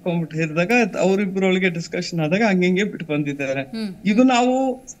ಮಾಡ್ಬೇಕು ಅಂದ್ಬಿಟ್ಟು ಹೇಳಿದಾಗ ಅವ್ರಿಬ್ರೊಳಗೆ ಡಿಸ್ಕಷನ್ ಆದಾಗ ಹಂಗೆ ಬಿಟ್ಟು ಬಂದಿದ್ದಾರೆ. ಇದು ನಾವು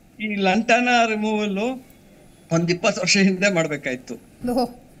ಈ ಲಂಟಾನ ರಿಮೂವಲ್ 20 ವರ್ಷ ಹಿಂದೆ ಮಾಡ್ಬೇಕಾಯ್ತು.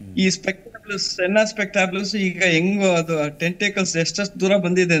 ಈ ಸ್ಪೆಕ್ಟಾಬ್ಲಸ್, ಸೆನ್ನಾ ಸ್ಪೆಕ್ಟಾಬ್ಲಸ್ ಈಗ ಹೆಂಗ್ ಅದು ಟೆಂಟೇಕಲ್ಸ್ ಎಷ್ಟಷ್ಟು ದೂರ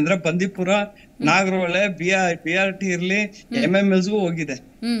ಬಂದಿದೆ ಅಂದ್ರೆ ಬಂದೀಪುರ, ನಾಗರಹೊಳೆ, BRT ಇರ್ಲಿ, MMLsಗೂ ಹೋಗಿದೆ.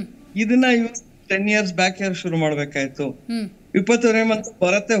 ಇದನ್ನ 10 years ಬ್ಯಾಕ್ ಶುರು ಮಾಡ್ಬೇಕಾಯ್ತು. ವಿಪತ್ತುರೇಮ್ ಅಂತ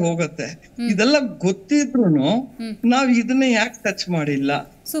ಬರತ್ತೆ ಹೋಗತ್ತೆ. ಇದೆಲ್ಲ ಗೊತ್ತಿದ್ರು ನಾವ್ ಇದನ್ನ ಯಾಕೆ ಟಚ್ ಮಾಡಿಲ್ಲ?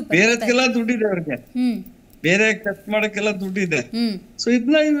 ಬೇರೆದಕ್ಕೆಲ್ಲ ದುಡ್ಡಿದೆ ಅವ್ರಿಗೆ, ಬೇರೆ ಟಚ್ ಮಾಡಕ್ಕೆಲ್ಲ ದುಡ್ಡಿದೆ. ಸೊ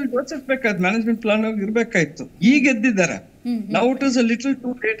ಇದನ್ನ ಯೋಚಿಸ್ಬೇಕಾಯ್ತು, ಮ್ಯಾನೇಜ್ಮೆಂಟ್ ಪ್ಲಾನ್ ಇರ್ಬೇಕಾಯ್ತು. ಈಗ ಎದ್ದಿದ್ದಾರೆ. ನಾವು it is a little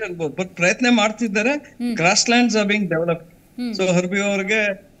to late ಅನ್ಬೋದು, ಬಟ್ ಪ್ರಯತ್ನ ಮಾಡ್ತಿದ್ದಾರೆ. Gross lands are being develop. So ಹರ್ಬಿ ಅವ್ರಿಗೆ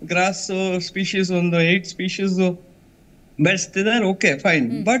ಗ್ರಾಸ್ ಸ್ಪೀಶೀಸ್ ಒಂದು 8 species ಬೆಳೆಸ್ತಿದ್ದಾರೆ. Okay fine,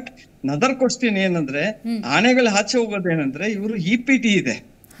 but ನದರ್ question ಏನಂದ್ರೆ, ಆನೆಗಳು ಆಚೆ ಹೋಗೋದೇನಂದ್ರೆ, ಇವರು EPT ಇದೆ,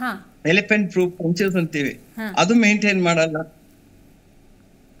 ಎಲಿಫೆಂಟ್ ಪ್ರೂಫ್ ಪಂಚಸ್ ಅಂತೀವಿ, ಅದು ಮೇಂಟೈನ್ ಮಾಡಲ್ಲ.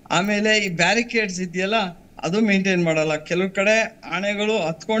 ಆಮೇಲೆ ಈ ಬ್ಯಾರಿಕೇಡ್ಸ್ ಇದೆಯಲ್ಲ ಅದು ಮೇಂಟೈನ್ ಮಾಡಲ್ಲ. ಕೆಲವು ಕಡೆ ಆನೆಗಳು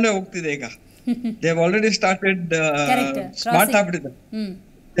ಹತ್ಕೊಂಡೇ ಹೋಗ್ತಿದೆ. ಈಗ ದೇ ಆಲ್ರೆಡಿ ಸ್ಟಾರ್ಟೆಡ್ ಸ್ಮಾರ್ಟ್ ಆಗ್ಬಿಟ್ಟಿದೆ,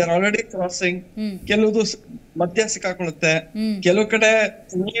 ದೇ ಆರ್ ಆಲ್ರೆಡಿ ಕ್ರಾಸಿಂಗ್. ಕೆಲವುದು ಮಧ್ಯ ಸಿಕ್ಕಾಕೊಳ್ಳುತ್ತೆ, ಕೆಲವು ಕಡೆ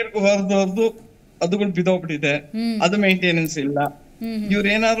ನೀರ್ಗೂ ಹೊರದು ಅದುಗಳು ಬಿದ್ದೋಗ್ಬಿಟ್ಟಿದೆ, ಅದು ಮೇಂಟೆನೆನ್ಸ್ ಇಲ್ಲ. ಇವ್ರ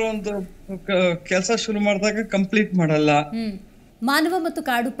ಏನಾದ್ರು ಒಂದು ಕೆಲಸ ಶುರು ಮಾಡಿದಾಗ ಕಂಪ್ಲೀಟ್ ಮಾಡಲ್ಲ. ಮಾನವ ಮತ್ತು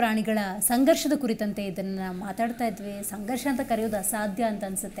ಕಾಡು ಪ್ರಾಣಿಗಳ ಸಂಘರ್ಷದ ಕುರಿತಂತೆ ಇದನ್ನ ಮಾತಾಡ್ತಾ ಇದ್ವಿ. ಸಂಘರ್ಷ ಅಂತ ಕರೆಯೋದು ಅಸಾಧ್ಯ ಅಂತ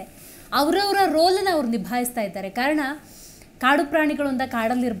ಅನ್ಸುತ್ತೆ. ಅವರವರ ರೋಲನ್ನು ಅವ್ರು ನಿಭಾಯಿಸ್ತಾ ಇದ್ದಾರೆ. ಕಾರಣ ಕಾಡು ಪ್ರಾಣಿಗಳೊಂದ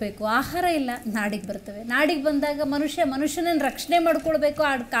ಕಾಡಲ್ಲಿರಬೇಕು, ಆಹಾರ ಇಲ್ಲ, ನಾಡಿಗೆ ಬರ್ತವೆ. ನಾಡಿಗೆ ಬಂದಾಗ ಮನುಷ್ಯನನ್ನು ರಕ್ಷಣೆ ಮಾಡ್ಕೊಳ್ಬೇಕು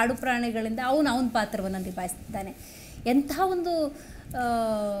ಆ ಕಾಡು ಪ್ರಾಣಿಗಳಿಂದ. ಅವನ ಪಾತ್ರವನ್ನು ನಿಭಾಯಿಸ್ತಿದ್ದಾನೆ. ಎಂಥ ಒಂದು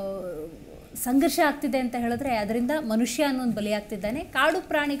ಸಂಘರ್ಷ ಆಗ್ತಿದೆ ಅಂತ ಹೇಳಿದ್ರೆ ಅದರಿಂದ ಮನುಷ್ಯ ಅನ್ನೋದು ಬಲಿಯಾಗ್ತಿದ್ದಾನೆ. ಕಾಡು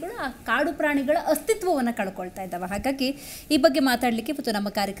ಪ್ರಾಣಿಗಳು ಆ ಕಾಡು ಪ್ರಾಣಿಗಳ ಅಸ್ತಿತ್ವವನ್ನು ಕಳ್ಕೊಳ್ತಾ ಇದ್ದಾವೆ. ಹಾಗಾಗಿ ಈ ಬಗ್ಗೆ ಮಾತಾಡಲಿಕ್ಕೆ ಇವತ್ತು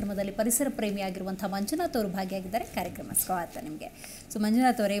ನಮ್ಮ ಕಾರ್ಯಕ್ರಮದಲ್ಲಿ ಪರಿಸರ ಪ್ರೇಮಿಯಾಗಿರುವಂಥ ಮಂಜುನಾಥ್ ಅವರು ಭಾಗಿಯಾಗಿದ್ದಾರೆ. ಕಾರ್ಯಕ್ರಮ ಸ್ವಾಗತ ನಿಮಗೆ. ಸೊ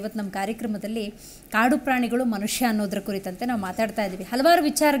ಮಂಜುನಾಥ್ ಅವರೇ, ಇವತ್ತು ನಮ್ಮ ಕಾರ್ಯಕ್ರಮದಲ್ಲಿ ಕಾಡು ಪ್ರಾಣಿಗಳು ಮನುಷ್ಯ ಅನ್ನೋದ್ರ ಕುರಿತಂತೆ ನಾವು ಮಾತಾಡ್ತಾ ಇದ್ದೀವಿ. ಹಲವಾರು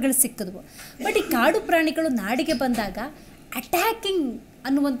ವಿಚಾರಗಳು ಸಿಕ್ಕಿದ್ವು. ಬಟ್ ಈ ಕಾಡು ಪ್ರಾಣಿಗಳು ನಾಡಿಗೆ ಬಂದಾಗ ಅಟ್ಯಾಕಿಂಗ್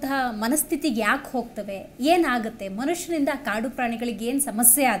ಅನ್ನುವಂತಹ ಮನಸ್ಥಿತಿಗೆ ಯಾಕೆ ಹೋಗ್ತವೆ, ಏನಾಗುತ್ತೆ, ಮನುಷ್ಯನಿಂದ ಕಾಡು ಪ್ರಾಣಿಗಳಿಗೆ ಏನು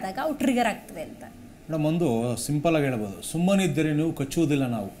ಸಮಸ್ಯೆ ಆದಾಗ ಅವು ಟ್ರಿಗರ್ ಆಗ್ತದೆ ಅಂತ? ಮೇಡಮ್, ಒಂದು ಸಿಂಪಲ್ ಆಗಿ ಹೇಳ್ಬೋದು, ಸುಮ್ಮನಿದ್ದರೆ ನೀವು ಕಚ್ಚುವುದಿಲ್ಲ,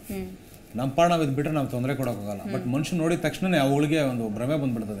 ನಾವು ನಮ್ಮ ಪಾಡ ನಾವು ಇದ್ಬಿಟ್ರೆ ನಾವು ತೊಂದರೆ ಕೊಡೋಕ್ಕಾಗಲ್ಲ. ಬಟ್ ಮನುಷ್ಯ ನೋಡಿದ ತಕ್ಷಣ ಅವಳಿಗೆ ಒಂದು ಭ್ರಮೆ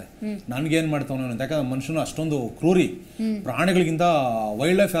ಬಂದ್ಬಿಡ್ತದೆ, ನನ್ಗೇನು ಮಾಡ್ತಾವನು ಅಂತ. ಯಾಕಂದ್ರೆ ಮನುಷ್ಯನು ಅಷ್ಟೊಂದು ಕ್ರೂರಿ. ಪ್ರಾಣಿಗಳಿಗಿಂತ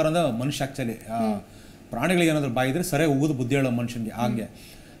ವೈಲ್ಡ್ ಲೈಫ್ ಯಾರಂದ್ರೆ ಮನುಷ್ಯ. ಆ್ಯಕ್ಚುಲಿ ಪ್ರಾಣಿಗಳಿಗೆ ಏನಾದರೂ ಬಾಯಿದ್ರೆ ಸರಿಯಾಗಿ ಉಗಿದು ಬುದ್ಧಿ ಹೇಳೋ ಮನುಷ್ಯನಿಗೆ. ಹಾಗೆ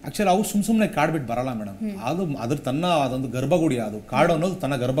ಆ್ಯಕ್ಚುಲಿ ಅವು ಸುಮ್ಮನೆ ಕಾಡ್ಬಿಟ್ಟು ಬರಲ್ಲ ಮೇಡಮ್. ಅದು ಅದ್ರ ತನ್ನ ಅದೊಂದು ಗರ್ಭಗುಡಿ. ಅದು ಕಾಡು ಅನ್ನೋದು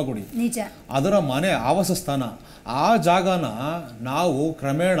ತನ್ನ ಗರ್ಭಗುಡಿ, ಅದರ ಮನೆ, ಆವಾಸ ಸ್ಥಾನ. ಆ ಜಾಗನ ನಾವು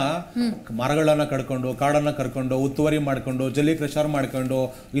ಕ್ರಮೇಣ ಮರಗಳನ್ನ ಕಡ್ಕೊಂಡು, ಕಾಡನ್ನ ಕರ್ಕೊಂಡು, ಉತ್ತುವರಿ ಮಾಡ್ಕೊಂಡು, ಜಲ್ಲಿ ಕ್ರಷರ್ ಮಾಡ್ಕೊಂಡು,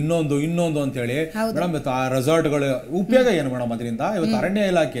 ಇನ್ನೊಂದು ಅಂತೇಳಿ ಮೇಡಮ್ ಇವತ್ತು ಆ ರೆಸಾರ್ಟ್ಗಳು ಉಪಯೋಗ ಏನು ಮೇಡಮ್ ಅದರಿಂದ? ಇವತ್ತು ಅರಣ್ಯ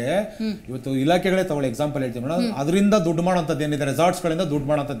ಇಲಾಖೆ, ಇವತ್ತು ಇಲಾಖೆಗಳೇ ತಗೊಳ್ಳಿ ಎಕ್ಸಾಂಪಲ್ ಹೇಳ್ತೀವಿ ಮೇಡಮ್, ಅದರಿಂದ ದುಡ್ಡು ಮಾಡೋಂಥದ್ದು ಏನಿದೆ, ರೆಸಾರ್ಟ್ಸ್ ಗಳಿಂದ ದುಡ್ಡು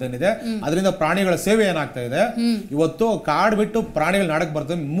ಮಾಡೋಂಥದ್ದು ಏನಿದೆ, ಅದರಿಂದ ಪ್ರಾಣಿಗಳ ಸೇವೆ ಏನಾಗ್ತಾ ಇದೆ. ಇವತ್ತು ಕಾಡ್ ಬಿಟ್ಟು ಪ್ರಾಣಿಗಳು ನಾಡಕ್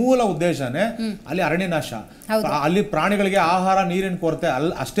ಬರ್ತವೆ. ಮೂಲ ಉದ್ದೇಶನೇ ಅಲ್ಲಿ ಅರಣ್ಯ ನಾಶ. ಅಲ್ಲಿ ಪ್ರಾಣಿಗಳಿಗೆ ಆಹಾರ, ನೀರಿನ ಕೊರತೆ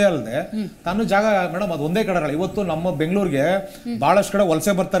ಅಷ್ಟೇ ಅಲ್ಲದೆ ತನ್ನ ಜಾಗ ಮೇಡಮ್ ಅದು ಒಂದೇ ಕಡೆ. ಇವತ್ತು ನಮ್ಮ ಬೆಂಗಳೂರಿಗೆ ಬಹಳಷ್ಟು ಕಡೆ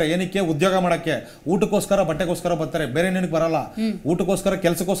ವಲಸೆ ಬರ್ತಾರೆ. ಏನಕ್ಕೆ? ಉದ್ಯೋಗ ಮಾಡಕ್ಕೆ, ಊಟಕ್ಕೋಸ್ಕರ, ಬಟ್ಟೆಗೋಸ್ಕರ ಬರ್ತಾರೆ. ಬೇರೆ ಏನಕ್ಕೆ ಬರಲ್ಲ. ಊಟಕ್ಕೋಸ್ಕರ,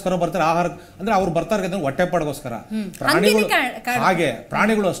 ಕೆಲಸಕ್ಕೋಸ್ಕರ ಬರ್ತಾರೆ. ಆಹಾರ ಅಂದ್ರೆ ಅವ್ರು ಬರ್ತಾರೆ ಹೊಟ್ಟೆಪಾಡಿಗೋಸ್ಕರ. ಪ್ರಾಣಿಗಳು ಹಾಗೆ,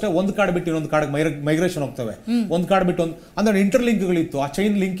 ಪ್ರಾಣಿಗಳು ಅಷ್ಟೇ ಒಂದ್ ಕಾಡು ಬಿಟ್ಟು ಇನ್ನೊಂದು ಕಾಡಿಗೆ ಮೈಗ್ರೇಷನ್ ಹೋಗ್ತವೆ. ಒಂದ್ ಕಾಡು ಬಿಟ್ಟು ಒಂದು ಅಂದ್ರೆ ಇಂಟರ್ಲಿಂಕ್ಗಳಿತ್ತು, ಆ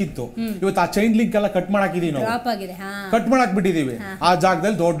ಚೈನ್ ಲಿಂಕ್ ಇತ್ತು. ಇವತ್ತು ಆ ಚೈನ್ ಲಿಂಕ್ ಎಲ್ಲ ಕಟ್ ಮಾಡಾಕಿದೀವಿ ನಾವು, ಕಟ್ ಮಾಡಾಕ್ ಬಿಟ್ಟಿದೀವಿ. ಆ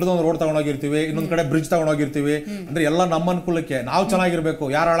ಜಾಗದಲ್ಲಿ ದೊಡ್ಡದೊಂದು ರೋಡ್ ತಗೊಂಡೋಗಿರ್ತೀವಿ, ಇನ್ನೊಂದ್ ಕಡೆ ಬ್ರಿಡ್ಜ್ ತಗೊಂಡೋಗಿರ್ತೀವಿ. ಅಂದ್ರೆ ಎಲ್ಲ ನಮ್ಮ ಅನುಕೂಲಕ್ಕೆ, ನಾವು ಚೆನ್ನಾಗಿರ್ಬೇಕು,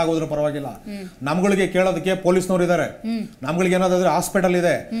 ಯಾರು ಹಾಳಾಗೋದ್ರೂ ಪರವಾಗಿಲ್ಲ. ನಮ್ಗಳಿಗೆ ಕೇಳೋದಕ್ಕೆ ಪೊಲೀಸ್ನವ್ರು ಇದಾರೆ, ನಮ್ಗಳಿಗೆ ಏನಾದ್ರೆ ಹಾಸ್ಪಿಟಲ್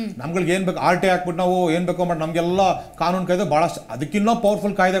ಇದೆ, ನಮ್ಗಳಿಗೆ ಏನ್ ಬೇಕು RT ಹಾಕ್ಬಿಟ್ಟು ನಾವು ಏನ್ ಬೇಕೋ ಮಾಡಿ ನಮ್ಗೆಲ್ಲ ಕಾನೂನು ಕಾಯ್ದೆ ಬಹಳಷ್ಟು, ಅದಕ್ಕಿನ್ನೂ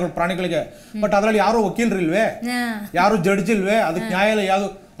ಪವರ್ಫುಲ್ ಕಾಯ್ದೆಗಳು ಪ್ರಾಣಿಗಳಿಗೆ. ಬಟ್ ಅದ್ರಲ್ಲಿ ಯಾರು ವಕೀಲರಿಲ್ವೇ, ಯಾರು ಜಡ್ಜ್ ಇಲ್ವೇ, ಅದಕ್ಕೆ ನ್ಯಾಯಾಲಯ ಯಾವ್ದು,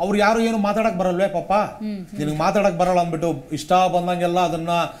 ಅವ್ರು ಯಾರು ಏನು ಮಾತಾಡಕ್ ಬರಲ್ವೇ? ಪಾಪ ನಿನಗೆ ಮಾತಾಡಕ್ ಬರಲ್ಲ ಅಂದ್ಬಿಟ್ಟು ಇಷ್ಟ ಬಂದಂಗೆಲ್ಲ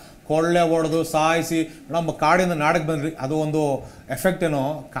ಅದನ್ನ ಕೊಳ್ಳೆ ಹೊಡೆದು ಸಾಯಿಸಿ ನಮ್ಮ ಕಾಡಿಂದ ನಾಡಕ್ ಬಂದ್ರಿ. ಅದು ಒಂದು ಎಫೆಕ್ಟ್ ಏನೋ.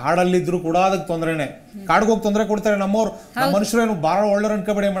 ಕಾಡಲ್ಲಿದ್ರು ಕೂಡ ಅದಕ್ಕೆ ತೊಂದ್ರೆನೆ. ಕಾಡ್ಗೆ ಹೋಗಿ ತೊಂದರೆ ಕೊಡ್ತಾರೆ ನಮ್ಮವ್ರು. ನಮ್ಮ ಮನುಷ್ಯರೇನು ಬಹಳ ಒಳ್ಳೆಯವ್ರು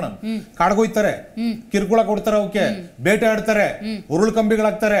ಅನ್ಕೋಬೇಡಿ ಮೇಡಮ್. ಕಾಡ್ಗೋಯ್ತಾರೆ, ಕಿರ್ಕುಳ ಕೊಡ್ತಾರೆ, ಅವಕ್ಕೆ ಬೇಟೆ ಆಡ್ತಾರೆ, ಉರುಳು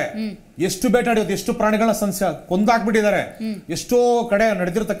ಕಂಬಿಗಳಾಗ್ತಾರೆ. ಎಷ್ಟು ಬೇಟೆ ಆಡಿಯೋದು, ಎಷ್ಟು ಪ್ರಾಣಿಗಳನ್ನ ಕೊಂದಾಕ್ಬಿಟ್ಟಿದ್ದಾರೆ. ಎಷ್ಟೋ ಕಡೆ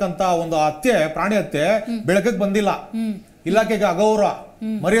ನಡೆದಿರ್ತಕ್ಕಂತ ಒಂದು ಹತ್ಯೆ, ಪ್ರಾಣಿ ಹತ್ಯೆ ಬೆಳಕಕ್ಕೆ ಬಂದಿಲ್ಲ. ಇಲಾಖೆಗೆ ಅಗೌರವ,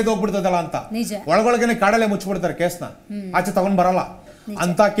 ಮರ್ಯಾದೆ ಹೋಗ್ಬಿಡ್ತದಲ್ಲ ಅಂತ ಒಳಗೊಳಗೇನೆ ಕಾಡಲ್ಲೇ ಮುಚ್ಚಿಬಿಡ್ತಾರೆ ಕೇಸ್ನ, ಆಚೆ ತಗೊಂಡ್ ಬರಲ್ಲ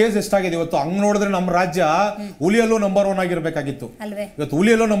ಅಂತ ಕೇಸ್ ಎಷ್ಟಾಗಿದೆ ಇವತ್ತು. ಹಂಗ್ ನೋಡಿದ್ರೆ ನಮ್ಮ ರಾಜ್ಯ ಹುಲಿಯಲ್ಲೂ ನಂಬರ್ 1 ಆಗಿರ್ಬೇಕಾಗಿತ್ತು. ಇವತ್ತು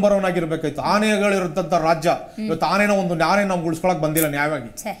ಹುಲಿಯಲ್ಲೂ ನಂಬರ್ 1 ಆಗಿರ್ಬೇಕಾಗಿತ್ತು. ಆನೆಗಳಿರುತ್ತಂತ ರಾಜ್ಯ. ಇವತ್ತು ಆನೆ ನಮ್ಗೆ ಉಳಿಸ್ಕೊಳಕ್ ಬಂದಿಲ್ಲ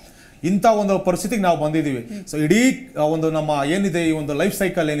ನ್ಯಾಯವಾಗಿ. ಇಂಥ ಒಂದು ಪರಿಸ್ಥಿತಿಗೆ ನಾವು ಬಂದಿದ್ದೀವಿ. ಸೊ ಇಡೀ ಒಂದು ನಮ್ಮ ಏನಿದೆ ಈ ಒಂದು ಲೈಫ್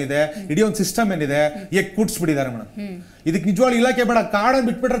ಸೈಕಲ್ ಏನಿದೆ, ಇಡೀ ಒಂದು ಸಿಸ್ಟಮ್ ಏನಿದೆ ಕೂಡ್ಸ್ಬಿಟ್ಟಿದ್ದಾರೆ ಮೇಡಮ್. ಇದಕ್ಕೆ ನಿಜವಾಗ್ಲೂ ಇಲಾಖೆ ಬೇಡ. ಕಾಡನ್ನು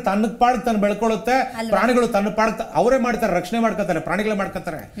ಬಿಟ್ಬಿಟ್ರೆ ತನ್ನ ಪಾಡಕ್ ತಾನು ಬೆಳ್ಕೊಳ್ಳುತ್ತೆ. ಪ್ರಾಣಿಗಳು ತನ್ನ ಪಾಡಕ್ ಅವರೇ ಮಾಡ್ತಾರೆ, ರಕ್ಷಣೆ ಮಾಡ್ಕೊತಾರೆ, ಪ್ರಾಣಿಗಳೇ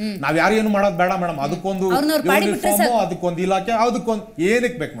ಮಾಡ್ಕೊತಾರೆ. ನಾವ್ ಯಾರು ಏನು ಮಾಡೋದು ಬೇಡ ಮೇಡಮ್. ಅದಕ್ಕೊಂದು ಯೂನಿಫಾರ್ಮ್, ಅದಕ್ಕೊಂದು ಇಲಾಖೆ, ಅದಕ್ಕೊಂದು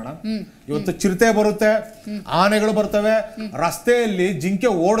ಏನಕ್ಕೆ ಬೇಕು ಮೇಡಮ್? ಇವತ್ತು ಚಿರತೆ ಬರುತ್ತೆ, ಆನೆಗಳು ಬರ್ತವೆ, ರಸ್ತೆಯಲ್ಲಿ ಜಿಂಕೆ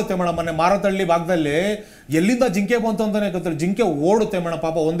ಓಡುತ್ತೆ ಮೇಡಮ್. ಮೊನ್ನೆ ಮಾರತಳ್ಳಿ ಭಾಗದಲ್ಲಿ ಎಲ್ಲಿಂದ ಜಿಂಕೆ ಬಂತು ಅಂತಾನೆ ಗೊತ್ತಿಲ್ಲ, ಜಿಂಕೆ ಓಡುತ್ತೆ ಮೇಡಮ್.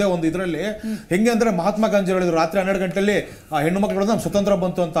 ಪಾಪ ಒಂದೇ ಒಂದು ಇದ್ರಲ್ಲಿ ಹೆಂಗೆ ಅಂದ್ರೆ ಮಹಾತ್ಮ ಗಾಂಧಿ ಹೇಳಿದ್ರು ರಾತ್ರಿ 12 ಗಂಟೆಯಲ್ಲಿ ಹೆಣ್ಣು ಮಕ್ಕಳು ನಮ್ಗೆ ಸ್ವತಂತ್ರ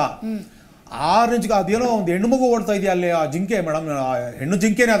ಬಂತು ಅಂತ. ಆ ರೇಂಜ್ಗೆ ಅದೇನೋ ಒಂದು ಹೆಣ್ಣು ಮಗು ಓಡ್ತಾ ಇದೆಯಾ ಅಲ್ಲಿ ಆ ಜಿಂಕೆ ಮೇಡಮ್. ಹೆಣ್ಣು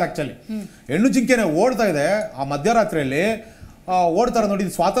ಜಿಂಕೆನೇ ಅದು ಆಕ್ಚುಲಿ, ಹೆಣ್ಣು ಜಿಂಕೆನೇ ಓಡ್ತಾ ಇದೆ ಆ ಮಧ್ಯರಾತ್ರಿಯಲ್ಲಿ. ಓಡ್ತಾರ ನೋಡಿ,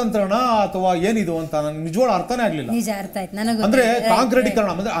 ಇದು ಸ್ವಾತಂತ್ರ್ಯನ ಅಥವಾ ಏನಿದು ಅಂತ ನನಗೆ ನಿಜವಾಗ್ಲೂ ಅರ್ಥನೇ ಆಗ್ಲಿಲ್ಲ. ಅಂದ್ರೆ ಕಾಂಕ್ರೀಟೀಕರಣ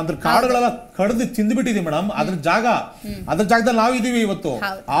ಅಂದ್ರೆ ಕಾಡುಗಳೆಲ್ಲ ಕಡ್ದು ತಿಂದ್ಬಿಟ್ಟಿದೀವಿ ಮೇಡಮ್. ಅದ್ರ ಜಾಗದಲ್ಲಿ ನಾವಿದೀವಿ ಇವತ್ತು.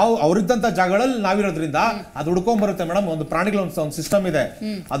 ಅವ್ರಿದ್ದಂತ ಜಾಗಗಳಲ್ಲಿ ನಾವಿರೋದ್ರಿಂದ ಅದು ಹುಡ್ಕೊಂಡ್ ಬರುತ್ತೆ ಮೇಡಮ್. ಒಂದು ಪ್ರಾಣಿಗಳ ಒಂದು ಸಿಸ್ಟಮ್ ಇದೆ.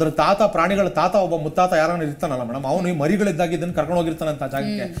 ಅದ್ರ ಪ್ರಾಣಿಗಳ ತಾತ ಒಬ್ಬ ಮುತ್ತಾತ ಯಾರನ್ನ ಇರ್ತಾನಲ್ಲ ಮೇಡಮ್, ಅವನು ಮರಿಗಳಿದ್ದಾಗ ಇದನ್ನ ಕರ್ಕೊಂಡು ಹೋಗಿರ್ತಾನಂತ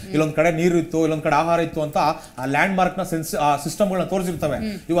ಜಾಗಕ್ಕೆ. ಇಲ್ಲೊಂದ್ ಕಡೆ ನೀರು ಇತ್ತು, ಇಲ್ಲೊಂದ್ ಕಡೆ ಆಹಾರ ಇತ್ತು ಅಂತ ಆ ಲ್ಯಾಂಡ್ ಮಾರ್ಕ್ ನ ಸಿಸ್ಟಮ್ಗಳನ್ನ ತೋರಿಸಿರ್ತವೆ.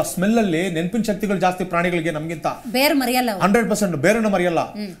 ಇವಾಗ ಸ್ಮೆಲ್ ಅಲ್ಲಿ ನೆನಪಿನ ಶಕ್ತಿಗಳು ಜಾಸ್ತಿ ಪ್ರಾಣಿಗಳಿಗೆ ನಮ್ಗಿಂತ. 100% ಬೇರನ್ನ ಮರೆಯಲ್ಲ.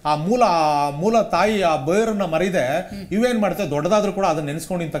 ಆ ಮೂಲ ತಾಯಿ ಆ ಬೇರನ್ನ ಮರಿದೆ. ಇವೇನ್ ಮಾಡ್ತೇವೆ, ದೊಡ್ಡದಾದ್ರೂ ಕೂಡ ಅದನ್ನ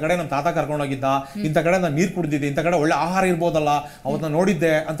ನೆನೆಸ್ಕೊಂಡು ಇಂಥ ಕಡೆ ನಮ್ಮ ತಾತ ಕರ್ಕೊಂಡೋಗಿದ್ದ, ಇಂಥ ಕಡೆ ನಾನು ನೀರ್ ಕುಡಿದಿದ್ದೆ, ಇಂಥ ಕಡೆ ಒಳ್ಳೆ ಆಹಾರ ಇರ್ಬೋದಲ್ಲ, ಅವನ್ನ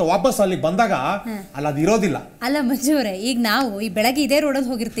ನೋಡಿದ್ದೆ ಅಂತ ವಾಪಸ್ ಅಲ್ಲಿ ಬಂದಾಗ ಅಲ್ಲಿ ಅದು ಇರೋದಿಲ್ಲ. ಅಲ್ಲ ಮಂಜುವ್ರೆ, ಈಗ ನಾವು ಈ ಬೆಳಗ್ಗೆ ಇದೇ ರೋಡ್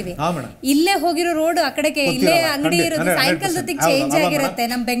ಹೋಗಿರ್ತೀವಿ, ಇಲ್ಲೇ ಹೋಗಿರೋ ರೋಡ್ ಆ ಕಡೆಗೆ ಇಲ್ಲೇ ಅಂಗಡಿ ಇರೋದು ಸಾಯಂಕಾಲ ಜೊತೆಗೆ ಚೇಂಜ್ ಆಗಿರುತ್ತೆ.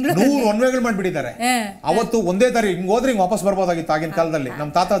 ನಮ್ಮ ಬೆಂಗಳೂರು 100 ಒನ್ವೇಗಳು ಮಾಡ್ಬಿಟ್ಟಿದ್ದಾರೆ. ಅವತ್ತು ಒಂದೇ ದಾರಿ ಹಿಂಗ್ ಹೋದ್ರೆ ಹಿಂಗ್ ವಾಪಸ್ ಬರ್ಬೋದಾಗಿತ್ತು ಆಗಿನ ಕಾಲದಲ್ಲಿ.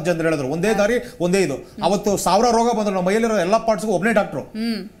 ನಮ್ಮ ತಾತ ಅಜ್ಜಂದ್ರು ಹೇಳಿದ್ರು ಒಂದೇ ದಾರಿ ಒಂದೇ ಇದು. ಅವತ್ತು 1000 ರೋಗ ಬಂದ್ರು ನಮ್ಮ ಮೈಯಲ್ಲಿರೋ ಎಲ್ಲ ಪಾರ್ಟ್ಸ್ಗೂ ಒಬ್ಬನೇ ಡಾಕ್ಟ್ರು.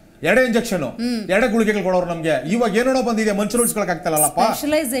 ಎರಡೇ ಇಂಜೆಕ್ಷನ್, ಎರಡೇ ಗುಳಿಗೆಗಳು ಕೊಡೋರು ನಮ್ಗೆ. ಇವಾಗ ಏನೋ ಬಂದಿದೆ, ಮನುಷ್ಯರು ಉಳಿಸ್ಕೊಳಕ್ ಆಗ್ತಾರಲ್ಲಪ್ಪ.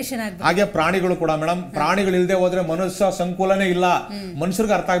 ಹಾಗೆ ಪ್ರಾಣಿಗಳು ಕೂಡ ಮೇಡಮ್, ಪ್ರಾಣಿಗಳು ಇಲ್ಲದೆ ಹೋದ್ರೆ ಮನುಷ್ಯ ಸಂಕುಲನೇ ಇಲ್ಲ.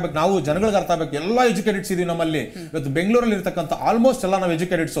 ಮನುಷ್ಯರಿಗೆ ಅರ್ಥ ಆಗ್ಬೇಕು, ನಾವು ಜನಗಳಿಗೆ ಅರ್ಥ ಆಗ್ಬೇಕು. ಎಲ್ಲ ಎಜುಕೇಟೆಡ್ಸ್ ಇದೀವಿ ನಮ್ಮಲ್ಲಿ. ಇವತ್ತು ಬೆಂಗಳೂರಲ್ಲಿ ಇರ್ತಕ್ಕಂಥ ಆಲ್ಮೋಸ್ಟ್ ಎಲ್ಲ ನಾವು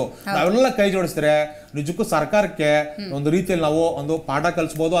ಎಜುಕೇಟೆಡ್ಸ್. ನಾವೆಲ್ಲ ಕೈ ಜೋಡಿಸಿದ್ರೆ ನಿಜಕ್ಕೂ ಸರ್ಕಾರಕ್ಕೆ ಒಂದು ರೀತಿಯಲ್ಲಿ ನಾವು ಒಂದು ಪಾಠ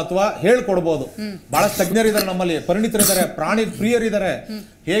ಕಲಿಸಬಹುದು ಅಥವಾ ಹೇಳ್ಕೊಡ್ಬಹುದು. ಬಹಳ ತಜ್ಞರಿದ್ದಾರೆ ನಮ್ಮಲ್ಲಿ, ಪರಿಣಿತರಿದ್ದಾರೆ, ಪ್ರಾಣಿ ಪ್ರಿಯರಿದ್ದಾರೆ.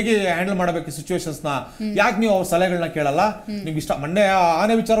 ಹೇಗೆ ಹ್ಯಾಂಡಲ್ ಮಾಡಬೇಕು ಸಿಚುವೇಶನ್ಸ್ ನ, ಯಾಕೆ ನೀವು ಅವ್ರ ಸಲಹೆಗಳನ್ನ ಕೇಳಲ್ಲ? ನಿಮ್ಗೆ ಇಷ್ಟ. ಮೊನ್ನೆ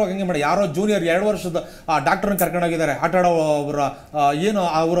ಆನೆ ವಿಚಾರವಾಗಿ ಹಂಗೆ ಮಾಡಿ, ಯಾರೋ ಜೂನಿಯರ್ 2 ವರ್ಷದ ಡಾಕ್ಟರ್ ಕರ್ಕೊಂಡೋಗಿದ್ದಾರೆ. ಆಟ ಆಡೋ ಅವರ ಏನು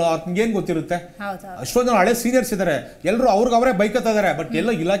ಅವ್ರ ಏನ್ ಗೊತ್ತಿರುತ್ತೆ? ಅಷ್ಟೊಂದು ಜನ ಹಳೆ ಸೀನಿಯರ್ಸ್ ಇದಾರೆ, ಎಲ್ಲರೂ ಅವ್ರಿಗೆ ಅವರೇ ಬೈಕತ್ತಾ ಇದಾರೆ. ಬಟ್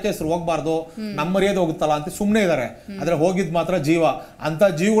ಎಲ್ಲ ಇಲಾಖೆ ಹೆಸರು ಹೋಗ್ಬಾರ್ದು, ನಮ್ಮ ಮರ್ಯಾದೆ ಹೋಗುತ್ತಲ್ಲ ಅಂತ ಸುಮ್ಮನೆ ಇದಾರೆ. ಆದ್ರೆ ಹೋಗಿದ್ ಮಾತ್ರ ಜೀವ. ಅಂತ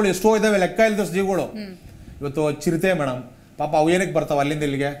ಜೀವಗಳು ಎಷ್ಟೋ ಇದಾವೆ, ಲೆಕ್ಕ ಇಲ್ದಷ್ಟು ಜೀವಗಳು. ಇವತ್ತು ಚಿರತೆ ಮೇಡಮ್, ಪಾಪ ಅವು ಏನಕ್ಕೆ ಬರ್ತಾವ ಅಲ್ಲಿಂದ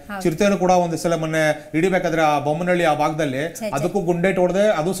ಇಲ್ಲಿಗೆ? ಚಿರತೆನೂ ಕೂಡ ಒಂದ್ ಸಲ ಮೊನ್ನೆ ಹಿಡಿಬೇಕಾದ್ರೆ ಆ ಬೊಮ್ಮನಹಳ್ಳಿ ಆ ಭಾಗದಲ್ಲಿ ಅದಕ್ಕೂ ಗುಂಡೇಟ್ ಹೊಡೆದೆ,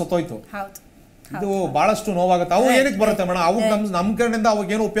 ಅದು ಸತ್ತೋಯ್ತು. ಇದು ಬಹಳಷ್ಟು ನೋವಾಗುತ್ತೆ. ಅವು ಏನಕ್ಕೆ ಬರುತ್ತೆ ಮೇಡಮ್? ಅವು ನಮ್ ಕಡೆಯಿಂದ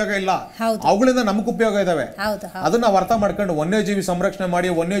ಅವಾಗ ಏನು ಉಪಯೋಗ ಇಲ್ಲ, ಅವುಗಳಿಂದ ನಮಗ್ ಉಪಯೋಗ ಇದಾವೆ. ಅದನ್ನ ನಾವು ಅರ್ಥ ಮಾಡ್ಕೊಂಡು ವನ್ಯಜೀವಿ ಸಂರಕ್ಷಣೆ ಮಾಡಿ,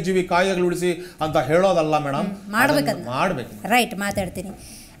 ವನ್ಯಜೀವಿ ಕಾಯಿಗಳು ಉಳಿಸಿ ಅಂತ ಹೇಳೋದಲ್ಲ ಮೇಡಮ್, ಮಾಡ್ಬೇಕು. ರೈಟ್, ಮಾತಾಡ್ತೀನಿ.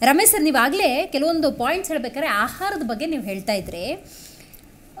 ರಮೇಶ್ ಸರ್, ನೀವಾಗಲೇ ಕೆಲವೊಂದು ಪಾಯಿಂಟ್ಸ್ ಹೇಳ್ಬೇಕಾದ್ರೆ ಆಹಾರದ ಬಗ್ಗೆ ನೀವು ಹೇಳ್ತಾ ಇದ್ರಿ.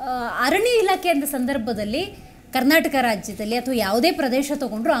 ಅರಣ್ಯ ಇಲಾಖೆ ಅಂತ ಸಂದರ್ಭದಲ್ಲಿ ಕರ್ನಾಟಕ ರಾಜ್ಯದಲ್ಲಿ ಅಥವಾ ಯಾವುದೇ ಪ್ರದೇಶ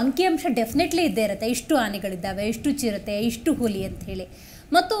ತಗೊಂಡ್ರು ಅಂಕಿಅಂಶ ಡೆಫಿನೆಟ್ಲಿ ಇದ್ದೇ ಇರುತ್ತೆ. ಇಷ್ಟು ಆನೆಗಳಿದ್ದಾವೆ, ಇಷ್ಟು ಚಿರತೆ, ಇಷ್ಟು ಹುಲಿ ಅಂತ ಹೇಳಿ.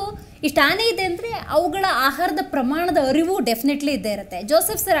 ಮತ್ತು ಇಷ್ಟು ಆನೆ ಇದೆ ಅಂದರೆ ಅವುಗಳ ಆಹಾರದ ಪ್ರಮಾಣದ ಅರಿವು ಡೆಫಿನೆಟ್ಲಿ ಇದ್ದೇ ಇರುತ್ತೆ.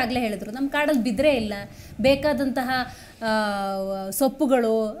 ಜೋಸೆಫ್ ಸರ್ ಆಗಲೇ ಹೇಳಿದ್ರು, ನಮ್ಮ ಕಾಡಲ್ಲಿ ಬಿದ್ದರೆ ಇಲ್ಲ, ಬೇಕಾದಂತಹ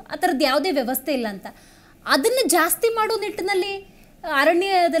ಸೊಪ್ಪುಗಳು ಆ ಥರದ್ದು ಯಾವುದೇ ವ್ಯವಸ್ಥೆ ಇಲ್ಲ ಅಂತ. ಅದನ್ನು ಜಾಸ್ತಿ ಮಾಡೋ ನಿಟ್ಟಿನಲ್ಲಿ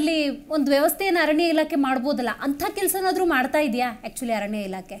ಅರಣ್ಯದಲ್ಲಿ ಒಂದು ವ್ಯವಸ್ಥೆಯನ್ನು ಅರಣ್ಯ ಇಲಾಖೆ ಮಾಡ್ಬೋದಲ್ಲ, ಅಂಥ ಕೆಲಸನಾದರೂ ಮಾಡ್ತಾ ಇದೆಯಾ ಆ್ಯಕ್ಚುಲಿ ಅರಣ್ಯ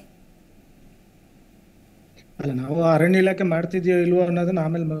ಇಲಾಖೆ? ಅಲ್ಲ, ನಾವು ಅರಣ್ಯ ಇಲಾಖೆ ಮಾಡ್ತಿದ್ಯೋ ಇಲ್ವೋ ಅನ್ನೋದನ್ನ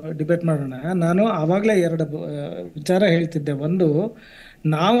ಆಮೇಲೆ ಡಿಬೇಟ್ ಮಾಡೋಣ. ನಾನು ಆವಾಗಲೇ 2 ವಿಚಾರ ಹೇಳ್ತಿದ್ದೆ. ಒಂದು,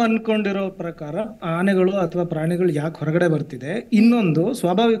 ನಾವು ಅನ್ಕೊಂಡಿರೋ ಪ್ರಕಾರ ಆನೆಗಳು ಅಥವಾ ಪ್ರಾಣಿಗಳು ಯಾಕೆ ಹೊರಗಡೆ ಬರ್ತಿದೆ, ಇನ್ನೊಂದು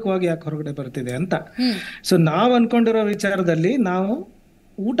ಸ್ವಾಭಾವಿಕವಾಗಿ ಯಾಕೆ ಹೊರಗಡೆ ಬರ್ತಿದೆ ಅಂತ. ಸೊ ನಾವು ಅನ್ಕೊಂಡಿರೋ ವಿಚಾರದಲ್ಲಿ ನಾವು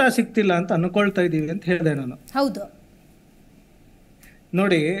ಊಟ ಸಿಗ್ತಿಲ್ಲ ಅಂತ ಅನ್ಕೊಳ್ತಾ ಇದೀವಿ ಅಂತ ಹೇಳಿದೆ ನಾನು. ಹೌದು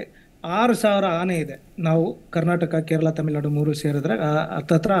ನೋಡಿ, 6,000 ಆನೆ ಇದೆ. ನಾವು ಕರ್ನಾಟಕ, ಕೇರಳ, ತಮಿಳುನಾಡು 3 ಸೇರಿದ್ರೆ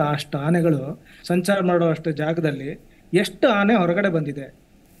ಹತ್ತತ್ರ ಅಷ್ಟು ಆನೆಗಳು ಸಂಚಾರ ಮಾಡೋ ಅಷ್ಟು ಜಾಗದಲ್ಲಿ ಎಷ್ಟು ಆನೆ ಹೊರಗಡೆ ಬಂದಿದೆ?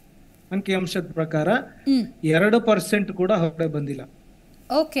 ಅಂಕಿಅಂಶದ ಪ್ರಕಾರ 2% ಕೂಡ ಹೊರಗಡೆ ಬಂದಿಲ್ಲ.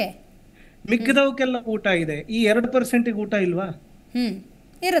 ಓಕೆ, ಮಿಕ್ಕಿದವಕ್ಕೆಲ್ಲ ಊಟ ಇದೆ. ಈ 2%ಗೆ ಊಟ ಇಲ್ವಾ?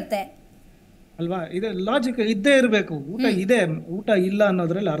 ಇರುತ್ತೆ ಅಲ್ವಾ? ಇದು ಲಾಜಿಕ್ ಇದ್ದೇ ಇರಬೇಕು. ಊಟ ಇದೆ, ಊಟ ಇಲ್ಲ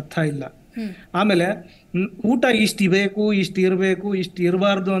ಅನ್ನೋದ್ರಲ್ಲಿ ಅರ್ಥ ಇಲ್ಲ. ಆಮೇಲೆ ಊಟ ಇಷ್ಟು ಬೇಕು, ಇಷ್ಟು ಇರಬೇಕು, ಇಷ್ಟು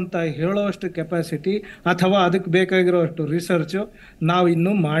ಇರಬಾರ್ದು ಅಂತ ಹೇಳೋಷ್ಟು ಕೆಪಾಸಿಟಿ ಅಥವಾ ಅದಕ್ಕೆ ಬೇಕಾಗಿರೋ ಅಷ್ಟು ರಿಸರ್ಚ್ ನಾವು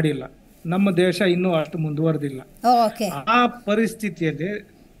ಇನ್ನೂ ಮಾಡಿಲ್ಲ. ನಮ್ಮ ದೇಶ ಇನ್ನೂ ಅಷ್ಟು ಮುಂದುವರೆದಿಲ್ಲ. ಆ ಪರಿಸ್ಥಿತಿಯಲ್ಲಿ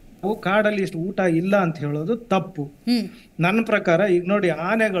ನಾವು ಕಾಡಲ್ಲಿ ಇಷ್ಟು ಊಟ ಇಲ್ಲ ಅಂತ ಹೇಳೋದು ತಪ್ಪು. ನನ್ನ ಪ್ರಕಾರ ಈಗ ನೋಡಿ,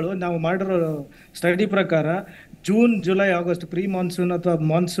 ಆನೆಗಳು ನಾವು ಮಾಡಿರೋ ಸ್ಟಡಿ ಪ್ರಕಾರ June, July, August pre monsoon ಅಥವಾ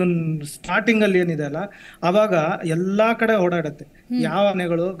ಮಾನ್ಸೂನ್ ಸ್ಟಾರ್ಟಿಂಗ್ ಅಲ್ಲಿ ಏನಿದೆ ಅಲ್ಲ, ಅವಾಗ ಎಲ್ಲಾ ಕಡೆ ಓಡಾಡುತ್ತೆ. ಯಾವ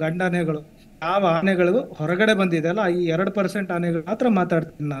ಆನೆಗಳು, ಗಂಡಾನೆಗಳು, ಯಾವ ಆನೆಗಳು ಹೊರಗಡೆ ಬಂದಿದೆ ಅಲ್ಲ, ಈ 2% ಆನೆಗಳು ಮಾತ್ರ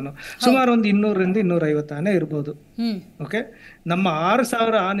ಮಾತಾಡ್ತೀನಿ ನಾನು. ಸುಮಾರು ಒಂದು 200ರಿಂದ 250 ಆನೆ ಇರ್ಬೋದು. ಓಕೆ, ನಮ್ಮ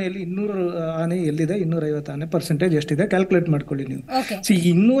 6,000 ಆನೆಯಲ್ಲಿ 200 ಆನೆ ಎಲ್ಲಿದೆ, 250 ಆನೆ ಪರ್ಸೆಂಟೇಜ್ ಎಷ್ಟಿದೆ ಕ್ಯಾಲ್ಕುಲೇಟ್ ಮಾಡ್ಕೊಳ್ಳಿ ನೀವು. ಈ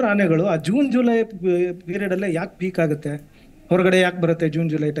 200 ಆನೆಗಳು ಆ ಜೂನ್, ಜುಲೈ ಪೀರಿಯಡ್ ಅಲ್ಲೇ ಯಾಕೆ ಪೀಕ್ ಆಗುತ್ತೆ, ಹೊರಗಡೆ ಯಾಕೆ ಬರುತ್ತೆ ಜೂನ್,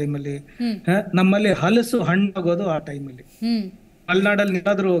 ಜುಲೈ ಟೈಮಲ್ಲಿ? ನಮ್ಮಲ್ಲಿ ಹಲಸು ಹಣ್ಣಾಗೋದು ಆ ಟೈಮಲ್ಲಿ. ಮಲೆನಾಡಲ್ಲಿ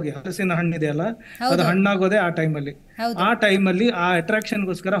ಏನಾದ್ರೂ ಹೋಗಿ ಹಲಸಿನ ಹಣ್ಣಿದೆಯಲ್ಲ, ಅದು ಹಣ್ಣಾಗೋದೇ ಆ ಟೈಮಲ್ಲಿ. ಆ ಟೈಮಲ್ಲಿ ಆ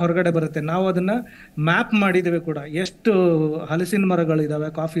ಅಟ್ರಾಕ್ಷನ್ಗೋಸ್ಕರ ಹೊರಗಡೆ ಬರುತ್ತೆ. ನಾವು ಅದನ್ನ ಮ್ಯಾಪ್ ಮಾಡಿದ್ದೇವೆ ಕೂಡ, ಎಷ್ಟು ಹಲಸಿನ ಮರಗಳು ಇದಾವೆ,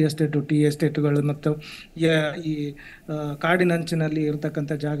 ಕಾಫಿ ಎಸ್ಟೇಟು, ಟೀ ಎಸ್ಟೇಟ್ಗಳು ಮತ್ತು ಈ ಕಾಡಿನಂಚಿನಲ್ಲಿ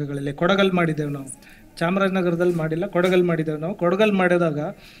ಇರ್ತಕ್ಕಂಥ ಜಾಗಗಳಲ್ಲಿ. ಕೊಡಗಲ್ ಮಾಡಿದ್ದೇವೆ ನಾವು, ಚಾಮರಾಜನಗರದಲ್ಲಿ ಮಾಡಿಲ್ಲ, ಕೊಡಗಲ್ ಮಾಡಿದ್ದೇವೆ ನಾವು. ಕೊಡಗಲ್ ಮಾಡಿದಾಗ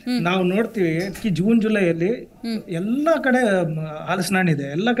ನಾವು ನೋಡ್ತೀವಿ ಜೂನ್, ಜುಲೈಯಲ್ಲಿ ಎಲ್ಲಾ ಕಡೆ ಹಲಸಿನ ಹಣ್ಣಿದೆ,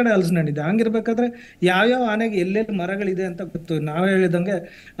 ಎಲ್ಲಾ ಕಡೆ ಹಲಸಿನ ಹಣ್ಣಿದೆ. ಹಂಗಿರ್ಬೇಕಾದ್ರೆ ಯಾವ್ಯಾವ ಆನೆಗೆ ಎಲ್ಲೆಲ್ಲಿ ಮರಗಳಿದೆ ಅಂತ ಗೊತ್ತು. ನಾವ್ ಹೇಳಿದಂಗೆ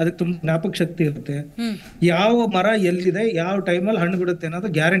ಅದಕ್ಕೆ ತುಂಬಾ ಜ್ಞಾಪಕ ಶಕ್ತಿ ಇರುತ್ತೆ. ಯಾವ ಮರ ಎಲ್ಲಿದೆ, ಯಾವ ಟೈಮಲ್ಲಿ ಹಣ್ಣು ಬಿಡುತ್ತೆ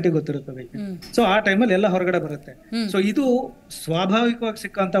ಅನ್ನೋದು ಗ್ಯಾರಂಟಿ ಗೊತ್ತಿರುತ್ತದೆ. ಸೊ ಆ ಟೈಮಲ್ಲಿ ಎಲ್ಲ ಹೊರಗಡೆ ಬರುತ್ತೆ. ಸೊ ಇದು ಸ್ವಾಭಾವಿಕವಾಗಿ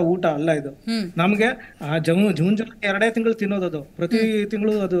ಸಿಕ್ಕಂತ ಊಟ ಅಲ್ಲ ಇದು. ನಮ್ಗೆ ಆ ಜೂನ್, ಜುಲೈ 2 ತಿಂಗಳು ತಿನ್ನೋದದು. ಪ್ರತಿ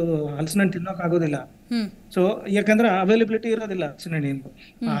ತಿಂಗಳು ಅದು ಹಲಸಿನ ಹಣ್ಣು ತಿನ್ನೋಕ್ ಆಗೋದಿಲ್ಲ. ಸೊ ಯಾಕಂದ್ರೆ ಅವೈಲಬಿಲಿಟಿ ಇರೋದಿಲ್ಲ ಹಲಸಿನ ಹಣ್ಣಿಂದು.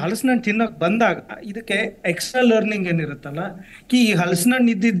 ಹಲಸಿನ ಹಣ್ಣು ತಿನ್ನೋಕ್ ಬಂದಾಗ ಇದಕ್ಕೆ ಎಕ್ಸ್ಟ್ರಾ ಲರ್ನಿಂಗ್ ಏನಿರುತ್ತಲ್ಲ, ಈ ಹಲಸಿನ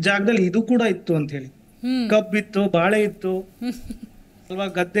ಹಣ್ಣು ಇದ್ದಿದ್ದ ಜಾಗದಲ್ಲಿ ಇದು ಕೂಡ ಇತ್ತು ಅಂತ ಹೇಳಿ. ಕಬ್ಬು ಇತ್ತು, ಬಾಳೆ ಇತ್ತು ಅಲ್ವಾ,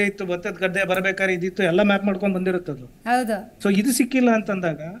 ಗದ್ದೆ ಇತ್ತು, ಭತ್ತದ ಗದ್ದೆ ಬರ್ಬೇಕಾದ್ರೆ ಇದಿತ್ತು, ಎಲ್ಲ ಮ್ಯಾಪ್ ಮಾಡ್ಕೊಂಡ್ ಬಂದಿರುತ್ತದು. ಸೊ ಇದು ಸಿಕ್ಕಿಲ್ಲ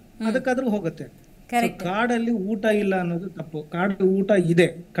ಅಂತಂದಾಗ ಅದಕ್ಕಾದ್ರೂ ಹೋಗುತ್ತೆ. ಕಾಡಲ್ಲಿ ಊಟ ಇಲ್ಲ ಅನ್ನೋದು ತಪ್ಪು. ಕಾಡಲ್ಲಿ ಊಟ ಇದೆ,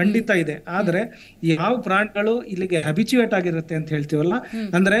 ಖಂಡಿತ ಇದೆ. ಆದ್ರೆ ಯಾವ ಪ್ರಾಣಿಗಳು ಇಲ್ಲಿಗೆ ಹ್ಯಾಬಿಚುಯೇಟ್ ಆಗಿರುತ್ತೆ ಅಂತ ಹೇಳ್ತೀವಲ್ಲ,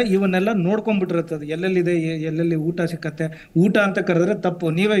 ಅಂದ್ರೆ ಇವನ್ನೆಲ್ಲ ನೋಡ್ಕೊಂಡ್ಬಿಟ್ಟಿರುತ್ತದೆ, ಎಲ್ಲೆಲ್ಲಿದೆ, ಎಲ್ಲೆಲ್ಲಿ ಊಟ ಸಿಕ್ಕತ್ತೆ. ಊಟ ಅಂತ ಕರೆದ್ರೆ ತಪ್ಪು.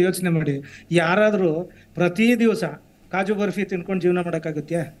 ನೀವೇ ಯೋಚನೆ ಮಾಡಿ, ಯಾರಾದ್ರೂ ಪ್ರತಿ ದಿವಸ ಕಾಜು ಬರ್ಫಿ ತಿನ್ಕೊಂಡು ಜೀವನ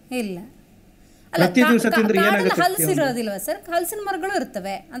ಮಾಡಕ್ಕಾಗತ್ಯಾ? ಇಲ್ಲ. ಪ್ರತಿ ದಿವಸ ತಿಂದ್ರೆ ಏನಾಗುತ್ತೆ? ಹಲಸಿರೋದಿಲ್ವಾ ಸರ್? ಹಲಸಿನ ಮರಗಳು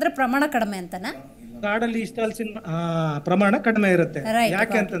ಇರ್ತವೆ, ಅಂದ್ರೆ ಪ್ರಮಾಣ ಕಡಿಮೆ ಅಂತನಾ? ಕಾಡಲ್ಲಿ ಇಷ್ಟ ಹಲಸಿನ ಪ್ರಮಾಣ ಕಡಿಮೆ ಇರುತ್ತೆ.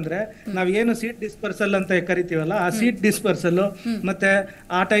 ಯಾಕೆ ಅಂತಂದ್ರೆ ನಾವ್ ಏನು ಸೀಡ್ ಡಿಸ್ಪರ್ಸಲ್ ಅಂತ ಕರಿತೀವಲ್ಲ, ಆ ಸೀಡ್ ಡಿಸ್ಪರ್ಸಲ್ ಮತ್ತೆ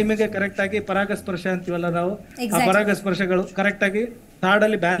ಆ ಟೈಮಿಗೆ ಕರೆಕ್ಟ್ ಆಗಿ ಪರಾಗಸ್ಪರ್ಶ ಅಂತೀವಲ್ಲ ನಾವು, ಆ ಪರಾಗಸ್ಪರ್ಶಗಳು ಕರೆಕ್ಟ್ ಆಗಿ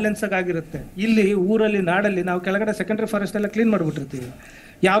ಕಾಡಲ್ಲಿ ಬ್ಯಾಲೆನ್ಸ್ ಆಗಿರುತ್ತೆ. ಇಲ್ಲಿ ಊರಲ್ಲಿ ನಾಡಲ್ಲಿ ನಾವು ಕೆಳಗಡೆ ಸೆಕೆಂಡರಿ ಫಾರೆಸ್ಟ್ ಎಲ್ಲ ಕ್ಲೀನ್ ಮಾಡ್ಬಿಟ್ಟಿರ್ತೀವಿ.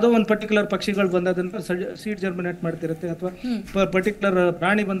 ಯಾವುದೋ ಒಂದು ಪರ್ಟಿಕ್ಯುಲರ್ ಪಕ್ಷಿಗಳು ಬಂದದನ್ನ ಸೀಡ್ ಜರ್ಮಿನೇಟ್ ಮಾಡ್ತಿರುತ್ತೆ, ಅಥವಾ ಪರ್ಟಿಕ್ಯುಲರ್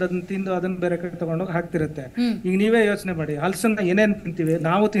ಪ್ರಾಣಿ ಬಂದದನ್ನ ತಿಂದು ಅದನ್ನ ಬೇರೆ ಕಡೆ ತಗೊಂಡೋಗಿ ಹಾಕ್ತಿರುತ್ತೆ. ಈಗ ನೀವೇ ಯೋಚನೆ ಮಾಡಿ, ಹಲಸನ್ನ ಏನೇನ್ ತಿಂತೀವಿ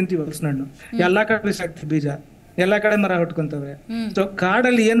ನಾವು? ತಿಂತೀವಿ ಹಲಸಿನ ಹಣ್ಣು, ಎಲ್ಲಾ ಕಡೆ ಬಿಸಾಕ್ತಿವಿ ಬೀಜ, ಎಲ್ಲಾ ಕಡೆ ಮರ ಹುಟ್ಕೊಂತವೆ. ಸೊ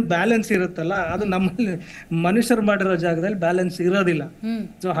ಕಾಡಲ್ಲಿ ಏನ್ ಬ್ಯಾಲೆನ್ಸ್ ಇರುತ್ತಲ್ಲ, ಅದು ನಮ್ಮಲ್ಲಿ ಮನುಷ್ಯರು ಮಾಡಿರೋ ಜಾಗದಲ್ಲಿ ಬ್ಯಾಲೆನ್ಸ್ ಇರೋದಿಲ್ಲ.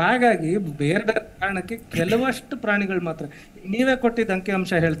 ಸೊ ಹಾಗಾಗಿ ಬೇರೆ ಬೇರೆ ಕಾರಣಕ್ಕೆ ಕೆಲವಷ್ಟು ಪ್ರಾಣಿಗಳು ಮಾತ್ರ. ನೀವೇ ಕೊಟ್ಟಿದ್ದ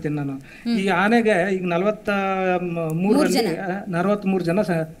ಅಂಕಿಅಂಶ ಹೇಳ್ತೀನಿ ನಾನು. ಈ ಆನೆಗೆ ಈಗ 43 ಜನ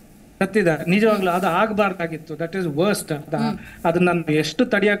ಸತ್ತಿದ್ದಾರೆ. ನಿಜವಾಗ್ಲೂ ಅದು ಆಗ್ಬಾರ್ದಾಗಿತ್ತು. That is worst. ಅದನ್ನ ಎಷ್ಟು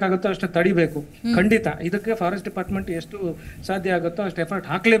ತಡಿಯಕ್ಕಾಗುತ್ತೋ ಅಷ್ಟು ತಡಿಬೇಕು ಖಂಡಿತ. ಇದಕ್ಕೆ ಫಾರೆಸ್ಟ್ ಡಿಪಾರ್ಟ್ಮೆಂಟ್ ಎಷ್ಟು ಸಾಧ್ಯ ಆಗುತ್ತೋ ಅಷ್ಟು ಎಫರ್ಟ್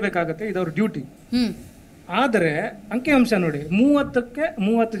ಹಾಕ್ಲೇಬೇಕಾಗತ್ತೆ, ಇದವ್ರ ಡ್ಯೂಟಿ. ಆದರೆ ಅಂಕಿಅಂಶ ನೋಡಿ,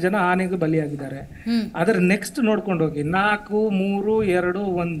 30 ಜನ ಆನೆಗೆ ಬಲಿಯಾಗಿದ್ದಾರೆ. ಅದರ ನೆಕ್ಸ್ಟ್ ನೋಡ್ಕೊಂಡು ಹೋಗಿ 4, 3, 2,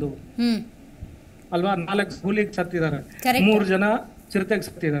 1 ಅಲ್ವಾ? 4 ಹುಲಿಗೆ ಸತ್ತಿದ್ದಾರೆ, 3 ಜನ ಚಿರತೆಗೆ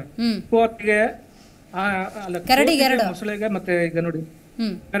ಸತ್ತಿದ್ದಾರೆ, ಕೋತಿಗೆ, ಮೊಸಳೆಗೆ, ಮತ್ತೆ ಈಗ ನೋಡಿ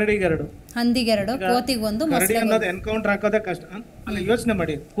ಕರಡಿಗೆ 2, ಹಂದಿಗೆ 2, ಕೋತಿಗೆ 1. ಕರಡಿ ಅನ್ನೋದು ಎನ್ಕೌಂಟರ್ ಹಾಕೋದೇ ಕಷ್ಟ. ಅಲ್ಲ, ಯೋಚನೆ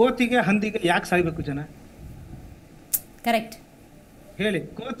ಮಾಡಿ, ಕೋತಿಗೆ ಹಂದಿಗೆ ಯಾಕೆ ಸಾಯ್ಬೇಕು ಜನ? ಕರೆಕ್ಟ್ ಹೇಳಿ,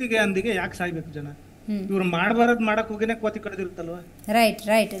 ಕೋತಿಗೆ ಹಂದಿಗೆ ಯಾಕೆ ಸಾಯ್ಬೇಕು ಜನ? ಇವ್ರು ಮಾಡಬಾರದ್ ಮಾಡಕ್ ಹೋಗಿನೇ ಕೋತಿ ಕಳೆದಿರುತ್ತಲ್ವಾ? Right,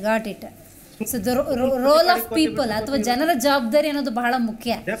 got it. So role of people ಅಥವಾ ಜನರ ಜವಾಬ್ದಾರಿ ಅನ್ನೋದು ಬಹಳ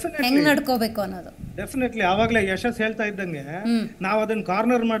ಮುಖ್ಯ, ಹೆಂಗ್ ನಡ್ಕೋಬೇಕು ಅನ್ನೋದು. ಡೆಫಿನೆಟ್ಲಿ. ಅವಾಗ್ಲೇ ಯಶಸ್ ಹೇಳ್ತಾ ಇದ್ದಂಗೆ, ನಾವ್ ಅದನ್ನ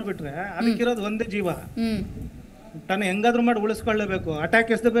ಕಾರ್ನರ್ ಮಾಡ್ಬಿಟ್ರೆ ಅದಕ್ಕಿರೋದು ಒಂದೇ ಜೀವ, ತನ್ನ ಹೆಂಗಾದ್ರೂ ಮಾಡಿ ಉಳಿಸ್ಕೊಳ್ಳೇಬೇಕು. Attack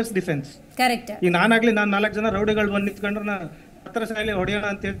is the best defence. Correct. ಈಗ ನಾನಾಗ್ಲಿ, 4 ಜನ ರೌಡಿಗಳು ಬಂದು ನಿಂತ್ಕೊಂಡ್ರೆ ಹತ್ರ ಸಾಯಲಿ ಹೊಡೆಯೋಣ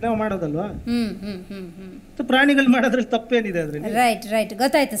ಅಂತ ಹೇಳಿ ನಾವು ಮಾಡೋದಲ್ವಾ? ಪ್ರಾಣಿಗಳು ಮಾಡೋದ್ರಲ್ಲಿ ತಪ್ಪೇನಿದೆ ಅದ್ರಲ್ಲಿ? ರೈಟ್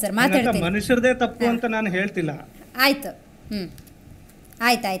ಗೊತ್ತಾಯ್ತು ಸರ್, ಮಾತಾಡ್ತೀನಿ. ಮನುಷ್ಯರದೇ ತಪ್ಪು ಅಂತ ನಾನು ಹೇಳ್ತಿಲ್ಲ. ಆಯ್ತು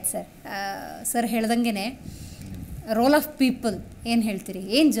sir. Sir ಹೇಳ್ದಂಗೆನೆ role of people ಏನು ಹೇಳ್ತೀರಿ?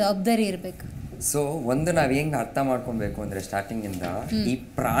 ಏನು ಜವಾಬ್ದಾರಿ ಇರಬೇಕು? ಸೊ ಒಂದು ನಾವು ಹೆಂಗೆ ಅರ್ಥ ಮಾಡ್ಕೊಬೇಕು ಅಂದರೆ, ಸ್ಟಾರ್ಟಿಂಗಿಂದ ಈ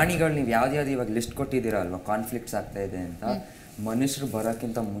ಪ್ರಾಣಿಗಳು ನೀವು ಯಾವ್ದು ಇವಾಗ ಲಿಸ್ಟ್ ಕೊಟ್ಟಿದ್ದೀರಾ ಅಲ್ವಾ, ಕಾನ್ಫ್ಲಿಕ್ಟ್ಸ್ ಆಗ್ತಾ ಇದೆ ಅಂತ, ಮನುಷ್ಯರು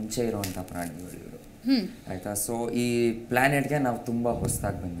ಬರೋಕ್ಕಿಂತ ಮುಂಚೆ ಇರುವಂಥ ಪ್ರಾಣಿಗಳು ಇವರು, ಆಯಿತಾ? ಸೊ ಈ ಪ್ಲ್ಯಾನೆಟ್ಗೆ ನಾವು ತುಂಬ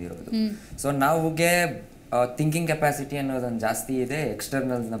ಹೊಸದಾಗಿ ಬಂದಿರೋದು. ಸೊ ನಾವುಗೆ ಥಿಂಕಿಂಗ್ ಕೆಪಾಸಿಟಿ ಅನ್ನೋದೊಂದು ಜಾಸ್ತಿ ಇದೆ,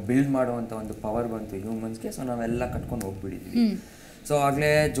 ಎಕ್ಸ್ಟರ್ನಲ್ಸ್ನ ಬಿಲ್ಡ್ ಮಾಡುವಂಥ ಒಂದು ಪವರ್ ಬಂತು ಹ್ಯೂಮನ್ಸ್ಗೆ. ಸೊ ನಾವೆಲ್ಲ ಕಟ್ಕೊಂಡು ಹೋಗ್ಬಿಟ್ಟಿದ್ವಿ. ಸೊ ಆಗಲೇ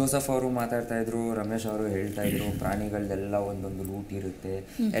ಜೋಸಫ್ ಅವರು ಮಾತಾಡ್ತಾ ಇದ್ರು, ರಮೇಶ್ ಅವರು ಹೇಳ್ತಾ ಇದ್ರು, ಪ್ರಾಣಿಗಳದೆಲ್ಲ ಒಂದೊಂದು ರೂಟ್ ಇರುತ್ತೆ.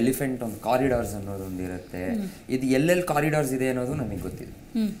 ಎಲಿಫೆಂಟ್ ಒಂದು ಕಾರಿಡಾರ್ಸ್ ಅನ್ನೋದೊಂದು ಇರುತ್ತೆ. ಇದು ಎಲ್ಲೆಲ್ಲಿ ಕಾರಿಡಾರ್ಸ್ ಇದೆ ಅನ್ನೋದು ನಮಗೆ ಗೊತ್ತಿದೆ,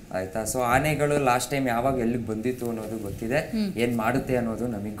 ಆಯ್ತಾ? ಸೊ ಆನೆಗಳು ಲಾಸ್ಟ್ ಟೈಮ್ ಯಾವಾಗ ಎಲ್ಲಿಗೆ ಬಂದಿತ್ತು ಅನ್ನೋದು ಗೊತ್ತಿದೆ, ಏನ್ ಮಾಡುತ್ತೆ ಅನ್ನೋದು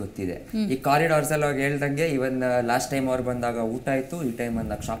ನಮಗೆ ಗೊತ್ತಿದೆ. ಈ ಕಾರಿಡಾರ್ಸ್ ಎಲ್ಲ ಹೇಳ್ದಂಗೆ, ಇವನ್ ಲಾಸ್ಟ್ ಟೈಮ್ ಅವ್ರು ಬಂದಾಗ ಊಟ ಇತ್ತು, ಈ ಟೈಮ್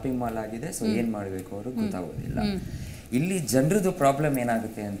ಬಂದಾಗ ಶಾಪಿಂಗ್ ಮಾಲ್ ಆಗಿದೆ. ಸೊ ಏನ್ ಮಾಡ್ಬೇಕು ಅವ್ರಿಗೆ ಗೊತ್ತಾಗೋದಿಲ್ಲ. ಇಲ್ಲಿ ಜನರದ್ದು ಪ್ರಾಬ್ಲಮ್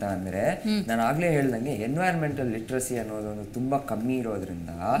ಏನಾಗುತ್ತೆ ಅಂತ ಅಂದ್ರೆ, ನಾನು ಆಗ್ಲೇ ಹೇಳ್ದಂಗೆ ಎನ್ವೈರನ್ಮೆಂಟಲ್ ಲಿಟ್ರಸಿ ಅನ್ನೋದೊಂದು ತುಂಬಾ ಕಮ್ಮಿ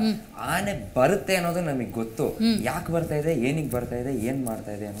ಇರೋದ್ರಿಂದ ಆನೆ ಬರುತ್ತೆ ಅನ್ನೋದು ನಮಗೆ ಗೊತ್ತು. ಯಾಕೆ ಬರ್ತಾ ಇದೆ, ಏನಿಗೆ ಬರ್ತಾ ಇದೆ, ಏನ್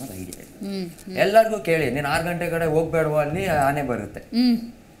ಮಾಡ್ತಾ ಇದೆ ಅನ್ನೋದು ಐಡಿಯಾ ಇಲ್ಲ. ಎಲ್ಲರಿಗೂ ಕೇಳಿ, ನೀನ್ 6 ಗಂಟೆ ಕಡೆ ಹೋಗ್ಬೇಡವ, ಅಲ್ಲಿ ಆನೆ ಬರುತ್ತೆ.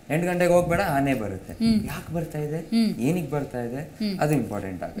 8 ಗಂಟೆಗೆ ಹೋಗ್ಬೇಡ, ಆನೆ ಬರುತ್ತೆ. ಯಾಕೆ ಬರ್ತಾ ಇದೆ, ಏನಿಗೆ ಬರ್ತಾ ಇದೆ, ಅದು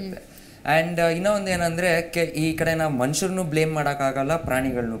ಇಂಪಾರ್ಟೆಂಟ್ ಆಗುತ್ತೆ. ಆ್ಯಂಡ್ ಇನ್ನೊಂದು ಏನಂದರೆ, ಈ ಕಡೆ ನಾವು ಮನುಷ್ಯರನ್ನು ಬ್ಲೇಮ್ ಮಾಡೋಕ್ಕಾಗಲ್ಲ,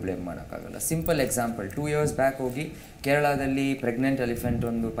 ಪ್ರಾಣಿಗಳನ್ನೂ ಬ್ಲೇಮ್ ಮಾಡೋಕ್ಕಾಗಲ್ಲ. ಸಿಂಪಲ್ ಎಕ್ಸಾಂಪಲ್, 2 years ಬ್ಯಾಕ್ ಹೋಗಿ ಕೇರಳದಲ್ಲಿ ಪ್ರೆಗ್ನೆಂಟ್ ಎಲಿಫೆಂಟ್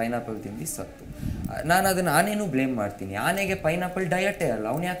ಒಂದು ಪೈನಾಪಲ್ ತಿಂದು ಸತ್ತು. ನಾನು ಅದನ್ನು ಆನೆನೂ ಬ್ಲೇಮ್ ಮಾಡ್ತೀನಿ. ಆನೆಗೆ ಪೈನಾಪಲ್ ಡಯಟೇ ಅಲ್ಲ,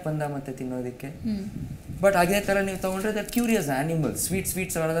 ಅವ್ನು ಯಾಕೆ ಬಂದ ಮತ್ತೆ ತಿನ್ನೋದಕ್ಕೆ? ಬಟ್ ಅದೇ ಥರ ನೀವು ತೊಗೊಂಡ್ರೆ ದಟ್ ಕ್ಯೂರಿಯಸ್ ಆ್ಯನಿಮಲ್,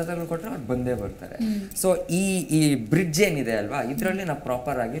 ಸ್ವೀಟ್ಸ್ ಯಾವ್ದಾದ್ರು ಕೊಟ್ಟರೆ ಅವ್ರು ಬಂದೇ ಬರ್ತಾರೆ. ಸೊ ಈ ಬ್ರಿಡ್ಜ್ ಏನಿದೆ ಅಲ್ವಾ, ಇದರಲ್ಲಿ ನಾವು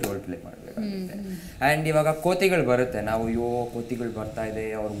ಪ್ರಾಪರಾಗಿ ರೋಲ್ ಪ್ಲೇ ಮಾಡಬೇಕಾಗುತ್ತೆ. ಆ್ಯಂಡ್ ಇವಾಗ ಕೋತಿಗಳು ಬರುತ್ತೆ, ನಾವು ಕೋತಿಗಳು ಬರ್ತಾ ಇದೆ,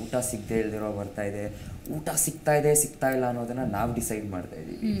 ಅವ್ರು ಊಟ ಸಿಗದೆ ಇಲ್ದಿರೋ ಬರ್ತಾ ಇದೆ, ಊಟ ಸಿಗ್ತಾ ಇಲ್ಲ ಅನ್ನೋದನ್ನ ನಾವು ಡಿಸೈಡ್ ಮಾಡ್ತಾ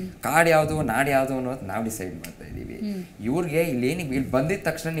ಇದೀವಿ. ಕಾಡು ಯಾವುದು, ನಾಡು ಯಾವುದು ಅನ್ನೋದು ನಾವು ಡಿಸೈಡ್ ಮಾಡ್ತಾ ಇದೀವಿ. ಇವ್ರಿಗೆ ಇಲ್ಲಿ ಬಂದಿದ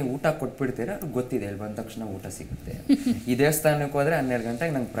ತಕ್ಷಣ ನೀವು ಊಟ ಕೊಟ್ಬಿಡ್ತೀರಾ, ಅವ್ರಿಗೆ ಗೊತ್ತಿದೆ ಇಲ್ಲಿ ಬಂದ ತಕ್ಷಣ ಊಟ ಸಿಗುತ್ತೆ. ಈ ದೇವಸ್ಥಾನಕ್ಕೆ ಹೋದ್ರೆ 12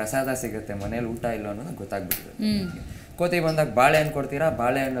 ಗಂಟೆಗೆ ನಂಗೆ ಪ್ರಸಾದ ಸಿಗುತ್ತೆ, ಮನೇಲಿ ಊಟ ಇಲ್ಲ ಅನ್ನೋದು ಗೊತ್ತಾಗ್ಬಿಟ್ಟಿರುತ್ತೆ. ಕೋತಿ ಬಂದಾಗ ಬಾಳೆಹಣ್ಣು ಕೊಡ್ತೀರಾ,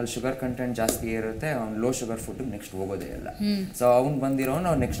 ಬಾಳೆಹಣ್ಣಲ್ಲಿ ಶುಗರ್ ಕಂಟೆಂಟ್ ಜಾಸ್ತಿ ಇರುತ್ತೆ, ಅವ್ನು ಲೋ ಶುಗರ್ ಫುಡ್ ನೆಕ್ಸ್ಟ್ ಹೋಗೋದೇ ಇಲ್ಲ. ಸೊ ಅವ್ನು ಬಂದಿರೋನು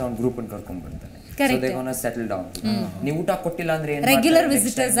ಅವ್ನು ನೆಕ್ಸ್ಟ್ ಅವ್ನು ಗ್ರೂಪ್ ಕರ್ಕೊಂಡ್ ಬರ್ತಾನೆ. Settle down. ನೀವು ಊಟ ಕೊಟ್ಟಿಲ್ಲ ಅಂದ್ರೆ ರೆಗ್ಯುಲರ್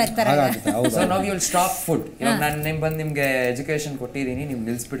ವಿಸಿಟರ್ಸ್ ಆಗ್ತಾರೆ. ಸೊ ನಾವ್ ಯು ವಿಲ್ ಸ್ಟಾಪ್ ಫುಡ್. ಇವಾಗ ನಾನು ಬಂದು ನಿಮ್ಗೆ ಎಜುಕೇಶನ್ ಕೊಟ್ಟಿದ್ದೀನಿ, ನೀವು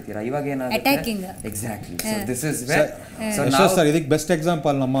ನಿಲ್ಸ್ಬಿಡ್ತೀರಾ. ಇವಾಗ ಏನಾಗುತ್ತೆ, exactly. So this is where. Sir ಇದಕ್ಕೆ ಬೆಸ್ಟ್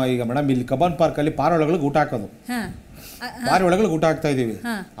ಎಕ್ಸಾಂಪಲ್ ನಮ್ಮ ಈಗ ಮೇಡಮ್ ಇಲ್ಲಿ ಕಬ್ಬನ್ ಪಾರ್ಕ್ ಅಲ್ಲಿ ಪಾರಿವಾಳಗಳಿಗೆ ಊಟ ಹಾಕೋದು. ಬಾರಿ ಒಳಗಡೆ ಊಟ ಹಾಕ್ತಾ ಇದೀವಿ.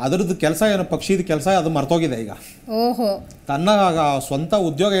 ಅದ್ರದ್ದು ಕೆಲಸ ಏನು, ಪಕ್ಷಿದ ಕೆಲಸ ಅದು ಮರ್ತೋಗಿದೆ ಈಗ. ಓಹೋ, ತನ್ನ ಸ್ವಂತ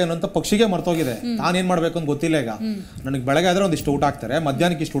ಉದ್ಯೋಗ ಏನು ಅಂತ ಪಕ್ಷಿಗೆ ಮರ್ತೋಗಿದೆ. ತಾನೇನ್ ಮಾಡ್ಬೇಕು ಅಂತ ಗೊತ್ತಿಲ್ಲ. ಈಗ ನನಗೆ ಬೆಳಗ್ಗೆ ಆದ್ರೆ ಒಂದಿಷ್ಟು ಊಟ ಹಾಕ್ತಾರೆ,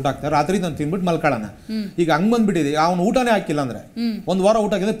 ಮಧ್ಯಾಹ್ನಕ್ಕೆ ಇಷ್ಟು ಊಟ ಹಾಕ್ತಾರೆ, ರಾತ್ರಿ ನಾನು ತಿನ್ಬಿಟ್ಟು ಮಲ್ಕೊಳ್ಳೋಣ. ಈಗ ಹಂಗ್ ಬಂದ್ಬಿಟ್ಟಿದೆ. ಅವ್ನು ಊಟನೇ ಹಾಕಿಲ್ಲ ಅಂದ್ರೆ ಒಂದ್ ವಾರ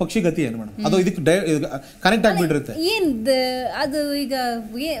ಊಟ ಹಾಕಿದ್ರೆ ಪಕ್ಷಿ ಗತಿ ಏನು ಮೇಡಮ್? ಅದು ಇದಕ್ಕೆ ಕನೆಕ್ಟ್ ಆಗ್ಬಿಟ್ಟಿರುತ್ತೆ. ಏನ್ ಅದು ಈಗ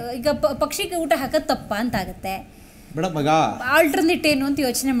ಪಕ್ಷಿಗೆ ಊಟ ಹಾಕೋದ್ ತಪ್ಪ ಅಂತ ಆಗತ್ತೆ ಮೇಡಮ್. ಈಗ ಆಲ್ಟರ್ನೇಟ್ ಏನು ಅಂತ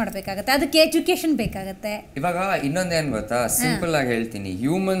ಯೋಚನೆ ಮಾಡ್ಬೇಕಾಗತ್ತೆ, ಅದಕ್ಕೆ ಎಜುಕೇಶನ್ ಬೇಕಾಗತ್ತೆ. ಇವಾಗ ಇನ್ನೊಂದೇನ್ ಗೊತ್ತಾ, ಸಿಂಪಲ್ ಆಗಿ ಹೇಳ್ತೀನಿ,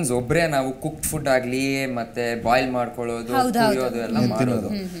 ಹ್ಯೂಮನ್ಸ್ ಒಬ್ರೇ ನಾವು ಕುಕ್ಡ್ ಫುಡ್ ಆಗ್ಲಿ ಮತ್ತೆ ಬಾಯ್ಲ್ ಮಾಡ್ಕೊಳ್ಳೋದು, ಕುಡಿಯೋದು ಎಲ್ಲ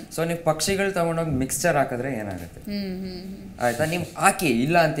ಮಾಡೋದು. ಸೊ ನೀವು ಪಕ್ಷಿಗಳು ತಗೊಂಡೋಗಿ ಮಿಕ್ಸ್ಚರ್ ಹಾಕಿದ್ರೆ ಏನಾಗುತ್ತೆ ಆಯ್ತಾ? ನೀವು ಹಾಕಿ,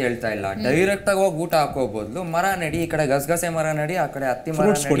 ಇಲ್ಲ ಅಂತ ಹೇಳ್ತಾ ಇಲ್ಲ. ಡೈರೆಕ್ಟ್ ಆಗಿ ಹೋಗಿ ಊಟ ಹಾಕೋ ಬದಲು ಮರ ನಡಿ, ಈ ಕಡೆ ಗಸಗಸೆ ಮರ ನಡಿ, ಆ ಕಡೆ ಹತ್ತಿ ಮರ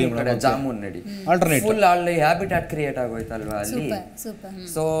ನಡಿ, ಈ ಕಡೆ ಜಾಮೂನ್ ನಡಿ, ಫುಲ್ ಅಲ್ಲಿ ಹ್ಯಾಬಿಟ್ಯಾಟ್ ಕ್ರಿಯೇಟ್ ಆಗೋಯ್ತಲ್ವಾ ಅಲ್ಲಿ.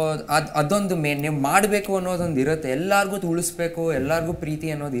 ಸೊ ಅದೊಂದು ಮೇನ್ ನೀವು ಮಾಡ್ಬೇಕು ಅನ್ನೋದೊಂದು ಇರುತ್ತೆ. ಎಲ್ಲಾರ್ಗು ಉಳಿಸ್ಬೇಕು, ಎಲ್ಲಾರ್ಗು ಪ್ರೀತಿ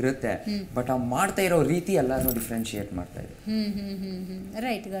ಅನ್ನೋದು ಇರುತ್ತೆ. ಬಟ್ ಆ ಮಾಡ್ತಾ ಇರೋ ರೀತಿ ಎಲ್ಲಾನು ಡಿಫ್ರೆನ್ಶಿಯೇಟ್ ಮಾಡ್ತಾ ಇದೆ.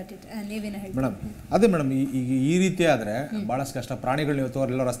 ಮೇಡಮ್ ಅದೇ ಮೇಡಮ್, ಈಗ ಈ ರೀತಿ ಆದ್ರೆ ಬಹಳಷ್ಟು ಕಷ್ಟ. ಪ್ರಾಣಿಗಳು ಇವತ್ತು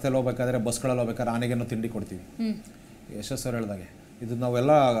ಎಲ್ಲ ರಸ್ತೆಯಲ್ಲಿ ಹೋಗ್ಬೇಕಾದ್ರೆ, ಬಸ್ಗಳಲ್ಲಿ ಹೋಗ್ಬೇಕಾದ್ರೆ ಆನೆಗೇನೋ ತಿಂಡಿ ಕೊಡ್ತೀವಿ. ಯಶಸ್ಸರ್ ಹೇಳ್ದಾಗೆ ಇದು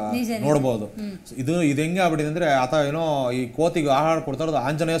ನಾವೆಲ್ಲ ನೋಡ್ಬೋದು. ಇದು ಹೆಂಗೆ ಆಗ್ಬಿಟ್ಟಿದೆ ಅಂದ್ರೆ, ಆತ ಏನೋ ಈ ಕೋತಿಗೆ ಆಹಾರ ಕೊಡ್ತಾ ಇರೋದು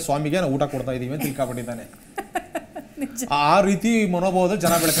ಆಂಜನೇಯ ಸ್ವಾಮಿಗೆ ನಾವು ಊಟ ಕೊಡ್ತಾ ಇದೀವಿ ಅಂತ ತಿಳ್ಕೊಂಡ್ಬಿಟ್ಟಿದ್ದಾನೆ. ಆ ರೀತಿ ಮನೋಭಾವದಲ್ಲಿ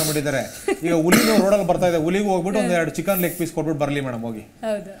ಜನ ಬೆಳ್ಕೊಂಡ್ಬಿಟ್ಟಿದ್ದಾರೆ. ಈಗ ಹುಲಿಗೂ ರೋಡಲ್ಲಿ ಬರ್ತಾ ಇದೆ, ಹುಲಿಗೂ ಹೋಗ್ಬಿಟ್ಟು ಒಂದೆರಡು ಚಿಕನ್ ಲೆಗ್ ಪೀಸ್ ಕೊಟ್ಬಿಟ್ಟು ಬರಲಿ ಮೇಡಮ್ ಹೋಗಿ.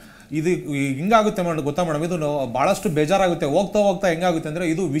 ಇದು ಹಿಂಗಾಗುತ್ತೆ ಮೇಡಮ್, ಗೊತ್ತಾ ಮೇಡಮ್? ಇದು ಬಹಳಷ್ಟು ಬೇಜಾರಾಗುತ್ತೆ. ಹೋಗ್ತಾ ಹೋಗ್ತಾ ಹೆಂಗಾಗುತ್ತೆ ಅಂದ್ರೆ,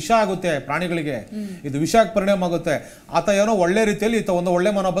 ಇದು ವಿಷ ಆಗುತ್ತೆ ಪ್ರಾಣಿಗಳಿಗೆ, ಇದು ವಿಷಕ್ಕೆ ಪರಿಣಾಮ ಆಗುತ್ತೆ. ಆತ ಏನೋ ಒಳ್ಳೆ ರೀತಿಯಲ್ಲಿ ಒಂದು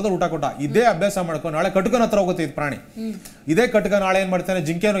ಒಳ್ಳೆ ಮನೋಭಾವದಲ್ಲಿ ಊಟ ಕೊಟ್ಟ, ಇದೇ ಅಭ್ಯಾಸ ಮಾಡ್ಕೊಂಡು ನಾಳೆ ಕಟ್ಕನ ಹತ್ರ ಹೋಗುತ್ತೆ ಇದು ಪ್ರಾಣಿ. ಇದೇ ಕಟ್ಕ ನಾಳೆ ಏನ್ ಮಾಡ್ತಾನೆ,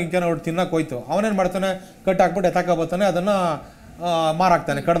 ಜಿಂಕೆನೋ ತಿನ್ನಕ್ ಹೋಯ್ತು, ಅವನೇನ್ ಮಾಡ್ತಾನೆ, ಕಟ್ ಹಾಕ್ಬಿಟ್ಟು ಎತ್ತಾಕ ಬರ್ತಾನೆ, ಅದನ್ನ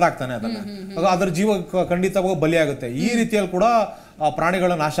ಮಾರಾಕ್ತಾನೆ, ಕಡ್ದಾಕ್ತಾನೆ ಅದನ್ನ. ಅದ್ರ ಜೀವ ಖಂಡಿತವಾಗೂ ಬಲಿಯಾಗುತ್ತೆ. ಈ ರೀತಿಯಲ್ಲಿ ಕೂಡ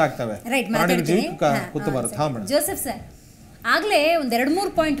ಪ್ರಾಣಿಗಳ ನಾಶ ಆಗ್ತವೆ, ಪ್ರಾಣಿಗಳ ಜೀವ ಕುತ್ತು ಬರುತ್ತೆ. ಹಾ ಮೇಡಮ್. ಜೋಸೆಫ್ ಸರ್, ಆಗ್ಲೇ ಒಂದ್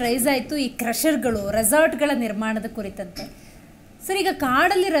 2-3 ಪಾಯಿಂಟ್ ರೈಸ್ ಆಯ್ತು ಈ ಕ್ರಷರ್ಗಳು, ರೆಸಾರ್ಟ್ಗಳ ನಿರ್ಮಾಣದ ಕುರಿತಂತೆ. ಸರ್, ಈಗ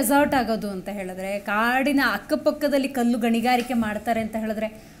ಕಾಡಲ್ಲಿ ರೆಸಾರ್ಟ್ ಆಗೋದು ಅಂತ ಹೇಳಿದ್ರೆ, ಕಾಡಿನ ಅಕ್ಕಪಕ್ಕದಲ್ಲಿ ಕಲ್ಲು ಗಣಿಗಾರಿಕೆ ಮಾಡ್ತಾರೆ ಅಂತ ಹೇಳಿದ್ರೆ,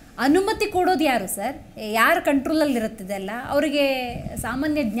 ಅನುಮತಿ ಕೊಡೋದು ಯಾರು ಸರ್? ಯಾರ ಕಂಟ್ರೋಲಲ್ಲಿ ಇರುತ್ತಿದೆಲ್ಲ? ಅವರಿಗೆ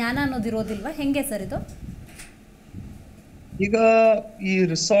ಸಾಮಾನ್ಯ ಜ್ಞಾನ ಅನ್ನೋದು ಇರೋದಿಲ್ವಾ? ಹೆಂಗೆ ಸರ್ ಇದು? ಈಗ ಈ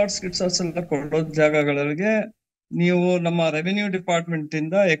ರಿಸಾರ್ಟ್ಸ್ ಎಲ್ಲ ಕೊಡೋ ಜಾಗಗಳಿಗೆ ನೀವು ನಮ್ಮ ರೆವಿನ್ಯೂ ಡಿಪಾರ್ಟ್ಮೆಂಟ್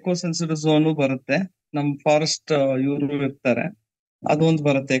ಇಂದ ಎಕೋ ಸೆನ್ಸಿಟಿವ್ ಝೋನ್ ಬರುತ್ತೆ, ನಮ್ ಫಾರೆಸ್ಟ್ ಇವರು ಇರ್ತಾರೆ, ಅದೊಂದು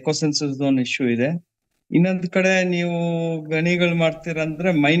ಬರುತ್ತೆ. ಎಕೋ ಸೆನ್ಸಿಟಿವ್ ಝೋನ್ ಇಶ್ಯೂ ಇದೆ. ಇನ್ನೊಂದ್ ಕಡೆ ನೀವು ಗಣಿಗಳು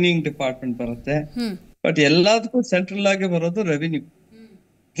ಮಾಡ್ತೀರಂದ್ರೆ ಮೈನಿಂಗ್ ಡಿಪಾರ್ಟ್ಮೆಂಟ್ ಬರುತ್ತೆ. ಬಟ್ ಎಲ್ಲದಕ್ಕೂ ಸೆಂಟ್ರಲ್ ಆಗಿ ಬರೋದು ರೆವಿನ್ಯೂ.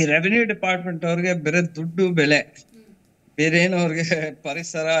 ಈ ರೆವಿನ್ಯೂ ಡಿಪಾರ್ಟ್ಮೆಂಟ್ ಅವ್ರಿಗೆ ಬೇರೆ ದುಡ್ಡು ಬೆಲೆ, ಬೇರೆ ಏನು ಅವ್ರಿಗೆ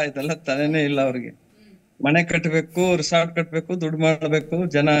ಪರಿಸರ ಇದೆಲ್ಲ ತಲೆನೇ ಇಲ್ಲ. ಅವ್ರಿಗೆ ಮನೆ ಕಟ್ಟಬೇಕು, ರಿಸಾರ್ಟ್ ಕಟ್ಟಬೇಕು, ದುಡ್ಡು ಮಾಡ್ಬೇಕು,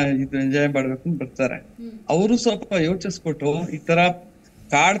 ಜನ ಇದು ಎಂಜಾಯ್ ಮಾಡ್ಬೇಕು ಅಂತ ಬರ್ತಾರೆ. ಅವರು ಸ್ವಲ್ಪ ಯೋಚಿಸ್ಬಿಟ್ಟು ಈ ತರ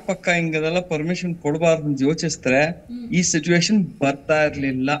ಕಾಡ್ ಪಕ್ಕ ಹಿಂಗದೆಲ್ಲ ಪರ್ಮಿಷನ್ ಕೊಡಬಾರ್ದು ಅಂತ ಯೋಚಿಸಿದ್ರೆ ಈ ಸಿಚುವೇಶನ್ ಬರ್ತಾ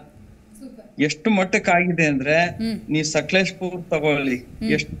ಇರ್ಲಿಲ್ಲ. ಎಷ್ಟು ಮಟ್ಟಕ್ಕೆ ಆಗಿದೆ ಅಂದ್ರೆ, ನೀವ್ ಸಕಲೇಶ್ಪುರ್ ತಗೊಳ್ಳಿ,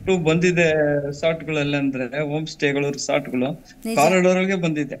 ಎಷ್ಟು ಬಂದಿದೆ ರಿಸಾರ್ಟ್ ಗಳಲ್ಲಿ ಅಂದ್ರೆ, ಹೋಮ್ ಸ್ಟೇಗಳು, ರಿಸಾರ್ಟ್ಗಳು ಕಾರಿಡಾರ್ ಗೆ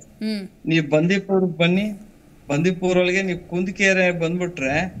ಬಂದಿದೆ. ನೀವ್ ಬಂದೀಪುರ್ ಬನ್ನಿ, ಬಂದೀಪುರ್ ಒಳಗೆ ನೀವು ಕುಂದಕೆರೆ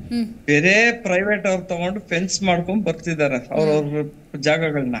ಬಂದ್ಬಿಟ್ರೆ ಬೇರೆ ಪ್ರೈವೇಟ್ ಅವ್ರು ತಗೊಂಡು ಫೆನ್ಸ್ ಮಾಡ್ಕೊಂಡ್ ಬರ್ತಿದಾರೆ ಅವ್ರವ್ರ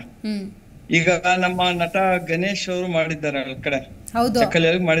ಜಾಗಗಳನ್ನ. ಈಗ ನಮ್ಮ ನಟ ಗಣೇಶ್ ಅವರು ಮಾಡಿದ್ದಾರೆ, ಆ ಕಡೆ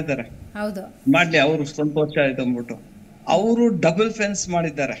ಚಕ್ಕಲಿಯಲ್ಲಿ ಮಾಡಿದ್ದಾರೆ, ಮಾಡ್ಲಿ, ಅವ್ರು ಸಂತೋಷ ಆಯ್ತು ಅಂದ್ಬಿಟ್ಟು ಅವರು ಡಬಲ್ ಫೆನ್ಸ್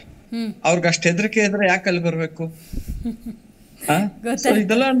ಮಾಡಿದ್ದಾರೆ. ಅವ್ರಿಗೆ ಅಷ್ಟ್ ಹೆದರಿಕೆ ಇದ್ರೆ ಯಾಕೆ ಅಲ್ಲಿ ಬರ್ಬೇಕು?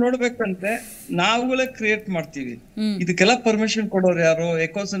 ಇದೆಲ್ಲ ನೋಡ್ಬೇಕಂದ್ರೆ ನಾವುಗಳೇ ಕ್ರಿಯೇಟ್ ಮಾಡ್ತೀವಿ. ಇದಕ್ಕೆಲ್ಲ ಪರ್ಮಿಷನ್ ಕೊಡೋರು ಯಾರು?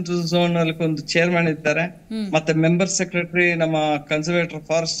 ಎಕೋ ಸೆನ್ಸಿಟಿವ್ ಝೋನ್ ಅಲ್ಲಿ ಒಂದು ಚೇರ್ಮನ್ ಇರ್ತಾರೆ, ಮತ್ತೆ ಮೆಂಬರ್ ಸೆಕ್ರೆಟರಿ, ನಮ್ಮ ಕನ್ಸರ್ವೇಟರ್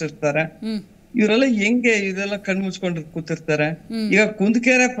ಫಾರೆಸ್ಟ್ ಇರ್ತಾರೆ. ಇವರೆಲ್ಲ ಹೆಂಗೆ ಇದೆಲ್ಲ ಕಣ್ ಮುಚ್ಕೊಂಡು ಕೂತಿರ್ತಾರೆ. ಈಗ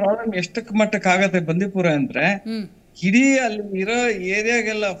ಕುಂದಕೆರೆ ಪ್ರಾಬ್ಲಮ್ ಎಷ್ಟಕ್ ಮಟ್ಟಕ್ಕೆ ಆಗತ್ತೆ ಬಂದೀಪುರ ಅಂದ್ರೆ, ಇಡೀ ಅಲ್ಲಿ ಇರೋ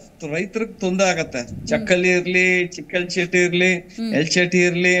ಏರಿಯಾಗೆಲ್ಲ ರೈತರಿಗೆ ತೊಂದರೆ ಆಗತ್ತೆ. ಚಕ್ಕಲಿ ಇರ್ಲಿ, ಚಿಕ್ಕಲ್ಚೇಟಿ ಇರ್ಲಿ, ಎಲ್ಚೇಟಿ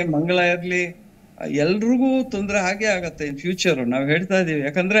ಇರ್ಲಿ, ಮಂಗಳ ಇರ್ಲಿ, ಎಲ್ರಿಗೂ ತೊಂದ್ರೆ ಹಾಗೆ ಆಗತ್ತೆ ಇನ್ ಫ್ಯೂಚರ್. ನಾವ್ ಹೇಳ್ತಾ ಇದೀವಿ,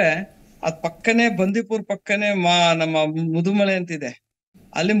 ಯಾಕಂದ್ರೆ ಅದ್ ಪಕ್ಕನೆ ಬಂದೀಪುರ್ ಪಕ್ಕನೆ ನಮ್ಮ ಮುದುಮಲೆ ಅಂತಿದೆ.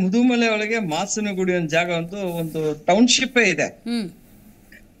 ಅಲ್ಲಿ ಮುದುಮಲೆ ಒಳಗೆ ಮಾಸನಗುಡಿ ಒಂದ್ ಜಾಗ ಒಂದು ಟೌನ್ಶಿಪ್ ಇದೆ.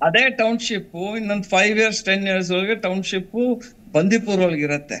 ಅದೇ ಟೌನ್ಶಿಪ್ ಇನ್ನೊಂದ್ 5 years 10 years ಒಳಗೆ ಟೌನ್ಶಿಪ್ ಬಂದೀಪುರ್ ಒಳಗೆ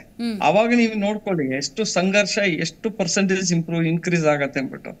ಇರತ್ತೆ. ಅವಾಗ ನೀವು ನೋಡ್ಕೊಳ್ಳಿ ಎಷ್ಟು ಸಂಘರ್ಷ, ಎಷ್ಟು ಪರ್ಸೆಂಟೇಜ್ ಇನ್ಕ್ರೀಸ್ ಆಗತ್ತೆ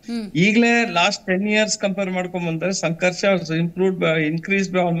ಅಂದ್ಬಿಟ್ಟು. ಈಗಲೇ ಲಾಸ್ಟ್ 10 years ಕಂಪೇರ್ ಮಾಡ್ಕೊಂಡ್ ಬಂದ್ರೆ ಸಂಘರ್ಷ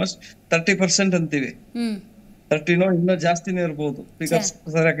ಇನ್ಕ್ರೀಸ್ ಬೈ ಆಲ್ಮೋಸ್ಟ್ 30% ಅಂತೀವಿ. 30 ಇನ್ನೂ ಜಾಸ್ತಿನೇ ಇರ್ಬೋದು, ಫಿಗರ್ಸ್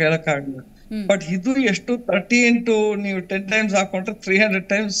ಸರಿಯಾಗಿ ಹೇಳಕ್ ಆಗಲ್ಲ. ಬಟ್ ಇದು ಎಷ್ಟು 30 into ನೀವು 10 times ಹಾಕೊಂಡ್ರೆ 300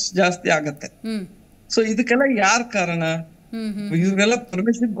 times ಜಾಸ್ತಿ ಆಗತ್ತೆ. ಸೊ ಇದಕ್ಕೆಲ್ಲ ಯಾರ್ ಕಾರಣ? ಇವ್ರಿಗೆಲ್ಲ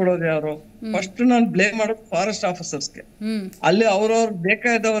ಪರ್ಮಿಷನ್ ಕೊಡೋದು ಯಾರು? ಫಸ್ಟ್ ನಾನು ಬ್ಲೇಮ್ ಮಾಡೋದು ಫಾರೆಸ್ಟ್ ಆಫೀಸರ್ಸ್ಗೆ. ಅಲ್ಲಿ ಅವ್ರವ್ರ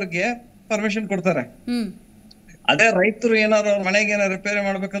ಬೇಕಾದವ್ರಿಗೆ ಪರ್ಮಿಷನ್ ಕೊಡ್ತಾರೆ. ಅದೇ ರೈತರು ಏನಾರು ಅವ್ರ ಮನೆಗೆ ಏನಾರು ರಿಪೇರಿ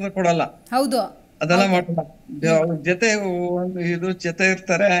ಮಾಡ್ಬೇಕಂದ್ರೆ ಕೊಡಲ್ಲ. ಹೌದು, ಅದೆಲ್ಲ ಮಾಡಲ್ಲ. ಜೊತೆ ಇದು ಜೊತೆ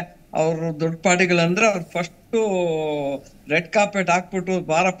ಇರ್ತಾರೆ, ಅವ್ರು ದೊಡ್ಡ ಪಾರ್ಟಿಗಳಂದ್ರೆ ಅವ್ರು ಫಸ್ಟ್ ರೆಡ್ ಕಾರ್ಪೆಟ್ ಹಾಕ್ಬಿಟ್ಟು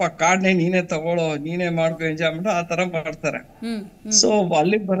ಬಾರಪ್ಪ ಕಾರ್ಡ್ನೇ ನೀನೇ ತಗೊಳ್ಳೋ, ನೀನೇ ಮಾಡ್ಕೊ, ಎಂಜಾಯ್ ಮಾಡು, ಆ ತರ ಮಾಡ್ತಾರೆ. ಸೊ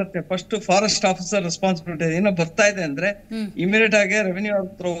ಅಲ್ಲಿಗೆ ಬರುತ್ತೆ ಫಸ್ಟ್ ಫಾರೆಸ್ಟ್ ಆಫೀಸರ್ ರೆಸ್ಪಾನ್ಸಿಬಿಲಿಟಿ. ಏನೋ ಬರ್ತಾ ಇದೆ ಅಂದ್ರೆ ಇಮಿಡಿಯೇಟ್ ಆಗಿ ರೆವಿನ್ಯೂ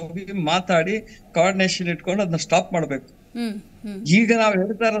ಹತ್ರ ಹೋಗಿ ಮಾತಾಡಿ ಕೋಆರ್ಡಿನೇಷನ್ ಇಟ್ಕೊಂಡು ಅದನ್ನ ಸ್ಟಾಪ್ ಮಾಡ್ಬೇಕು. ಈಗ ನಾವ್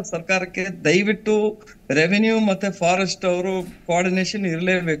ಹೇಳ್ತಾ ಇರೋ ಸರ್ಕಾರಕ್ಕೆ ದಯವಿಟ್ಟು ರೆವಿನ್ಯೂ ಮತ್ತೆ ಫಾರೆಸ್ಟ್ ಅವರು ಕೋಆರ್ಡಿನೇಷನ್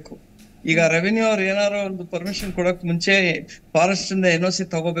ಇರ್ಲೇಬೇಕು. ಈಗ ರೆವಿನ್ಯೂ ಅವ್ರು ಏನಾರು ಒಂದು ಪರ್ಮಿಷನ್ ಕೊಡಕ್ ಮುಂಚೆ ಫಾರೆಸ್ಟ್ ಇಂದ NOC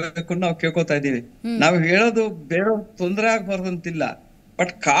ತಗೋಬೇಕು ನಾವು ಕೇಳ್ಕೊತಾ ಇದೀವಿ. ನಾವ್ ಹೇಳೋದು ಬೇರೆ ತೊಂದರೆ ಆಗ್ಬಾರ್ದಂತಿಲ್ಲ,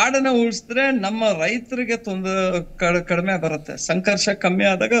 ಬಟ್ ಕಾಡನ್ನ ಉಳಿಸಿದ್ರೆ ನಮ್ಮ ರೈತರಿಗೆ ಕಡಿಮೆ ಬರುತ್ತೆ. ಸಂಘರ್ಷ ಕಮ್ಮಿ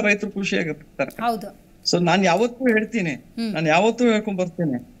ಆದಾಗ ರೈತರು ಖುಷಿಯಾಗಿರ್ತಾರೆ. ಸೊ ನಾನ್ ಯಾವತ್ತೂ ಹೇಳ್ತೀನಿ, ನಾನು ಯಾವತ್ತೂ ಹೇಳ್ಕೊಂಡ್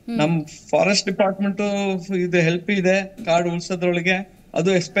ಬರ್ತೀನಿ, ನಮ್ ಫಾರೆಸ್ಟ್ ಡಿಪಾರ್ಟ್ಮೆಂಟ್ ಇದು ಹೆಲ್ಪ್ ಇದೆ ಕಾಡು ಉಳ್ಸೋದ್ರೊಳಗೆ. ಅದು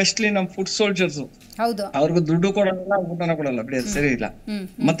ಎಸ್ಪೆಷಲಿ ನಮ್ ಫುಡ್ ಸೋಲ್ಜರ್ಸ್, ಅವ್ರಿಗೂ ದುಡ್ಡು ಕೊಡಲ್ಲ, ಊಟನ ಕೊಡಲ್ಲ, ಬಿಡಿ ಸರಿ ಇಲ್ಲ.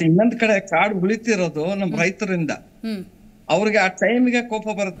 ಮತ್ತೆ ಇನ್ನೊಂದ್ ಕಡೆ ಕಾಡು ಉಳಿತಿರೋದು ನಮ್ ರೈತರಿಂದ. ಅವ್ರಿಗೆ ಆ ಟೈಮ್ಗೆ ಕೋಪ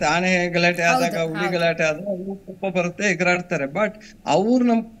ಬರುತ್ತೆ, ಆನೆ ಗಲಾಟೆ ಆದಾಗ, ಹುಲಿ ಗಲಾಟೆ ಆದಾಗ ಅವ್ರಿಗೆ ಕೋಪ ಬರುತ್ತೆ, ಎಗರಾಡ್ತಾರೆ. ಬಟ್ ಅವ್ರು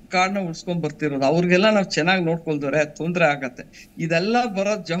ನಮ್ ಕಾಡನ್ನ ಉಳ್ಸ್ಕೊಂಡ್ ಬರ್ತಿರೋದು, ಅವ್ರಿಗೆಲ್ಲ ನಾವ್ ಚೆನ್ನಾಗಿ ನೋಡ್ಕೊಳ್ದವ್ರೆ ತೊಂದ್ರೆ ಆಗತ್ತೆ. ಇದೆಲ್ಲ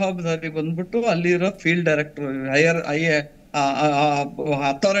ಬರೋ ಜವಾಬ್ದಾರಿ ಬಂದ್ಬಿಟ್ಟು ಅಲ್ಲಿರೋ ಫೀಲ್ಡ್ ಡೈರೆಕ್ಟರ್, ಹೈಯರ್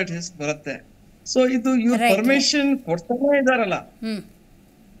ಅಥಾರಿಟೀಸ್ ಬರುತ್ತೆ. ಸೊ ಇದು ಇವ್ರು ಪರ್ಮಿಷನ್ ಕೊಡ್ತಾನೆ ಇದಾರಲ್ಲ,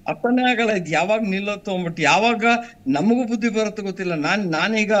 ಅಪ್ಪನೇ ಆಗಲ್ಲ. ಇದು ಯಾವಾಗ ನಿಲ್ಲತ್ತೋ ಅಂದ್ಬಿಟ್ಟು, ಯಾವಾಗ ನಮಗೂ ಬುದ್ಧಿ ಬರುತ್ತೆ ಗೊತ್ತಿಲ್ಲ.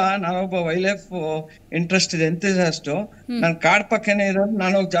 ನಾನೊಬ್ಬ ವೈಲ್ಡ್ ಲೈಫ್ ಇಂಟ್ರೆಸ್ಟ್ ಇದೆ ಎಂತಷ್ಟು, ನಾನ್ ಕಾಡ್ ಪಕ್ಕನೇ ಇರೋದು,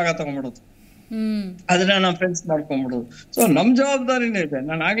 ನಾನೋಗಿ ಜಾಗ ತಗೊಂಡ್ಬಿಡೋದು, ಅದನ್ನ ನಾನ್ ಫ್ರೆಂಡ್ಸ್ ಮಾಡ್ಕೊಂಡ್ಬಿಡೋದು. ಸೊ ನಮ್ ಜವಾಬ್ದಾರಿನೇ ಇದೆ.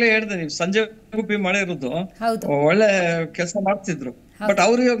 ನಾನು ಆಗ್ಲೇ ಹೇಳ್ದೆ, ನೀವು ಸಂಜೆ ಗುಬ್ಬಿ ಮಾಡಿರೋದು ಒಳ್ಳೆ ಕೆಲಸ ಮಾಡ್ತಿದ್ರು. ಬಟ್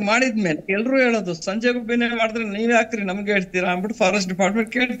ಅವ್ರು ಇವಾಗ ಮಾಡಿದ್ಮೇಲೆ ಎಲ್ರು ಹೇಳೋದು ಸಂಜೆ ಗುಬ್ಬಿನೇ ಮಾಡಿದ್ರೆ ನೀವ್ ಯಾಕ್ರಿ ನಮ್ಗೆ ಹೇಳ್ತೀರಾ ಅಂದ್ಬಿಟ್ಟು ಫಾರೆಸ್ಟ್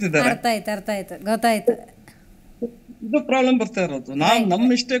ಡಿಪಾರ್ಟ್ಮೆಂಟ್ ಕೇಳ್ತಿದ್ದಾರೆ. ಇದು ಪ್ರಾಬ್ಲಮ್ ಬರ್ತಾ ಇರೋದು. ನಮ್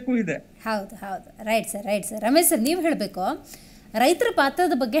ಮಿಸ್ಟೇಕು ಇದೆ. ಹೌದು. Right sir. ರಮೇಶ್ ಸರ್, ನೀವು ಹೇಳಬೇಕು. ರೈತರ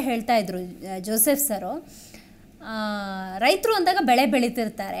ಪಾತ್ರದ ಬಗ್ಗೆ ಹೇಳ್ತಾ ಇದ್ರು ಜೋಸೆಫ್ ಸರು. ರೈತರು ಅಂದಾಗ ಬೆಳೆ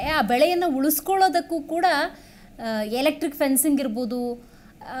ಬೆಳೀತಿರ್ತಾರೆ, ಆ ಬೆಳೆಯನ್ನು ಉಳಿಸ್ಕೊಳ್ಳೋದಕ್ಕೂ ಕೂಡ ಎಲೆಕ್ಟ್ರಿಕ್ ಫೆನ್ಸಿಂಗ್ ಇರ್ಬೋದು,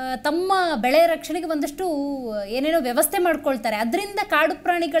 ತಮ್ಮ ಬೆಳೆ ರಕ್ಷಣೆಗೆ ಒಂದಷ್ಟು ಏನೇನೋ ವ್ಯವಸ್ಥೆ ಮಾಡ್ಕೊಳ್ತಾರೆ. ಅದರಿಂದ ಕಾಡು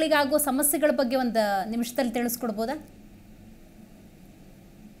ಪ್ರಾಣಿಗಳಿಗಾಗೋ ಸಮಸ್ಯೆಗಳ ಬಗ್ಗೆ ಒಂದು ನಿಮಿಷದಲ್ಲಿ ತಿಳಿಸ್ಕೊಡ್ಬೋದಾ?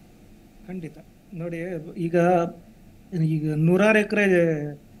 ಖಂಡಿತ. ನೋಡಿ, ಈಗ 100 ಎಕರೆ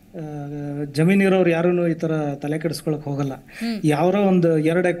ಜಮೀನಿರೋರು ಯಾರು ಈ ತರ ತಲೆ ಕೆಡಿಸ್ಕೊಳಕ್ ಹೋಗಲ್ಲ. ಯಾರೋ ಒಂದು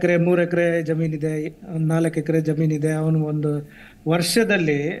 2 ಎಕರೆ 3 ಎಕರೆ ಜಮೀನಿದೆ, 4 ಎಕರೆ ಜಮೀನಿದೆ, ಅವನು ಒಂದು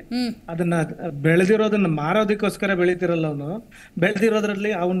ವರ್ಷದಲ್ಲಿ ಅದನ್ನ ಬೆಳೆದಿರೋದನ್ನ ಮಾರೋದಕ್ಕೋಸ್ಕರ ಬೆಳಿತಿರಲ್ಲ, ಅವನು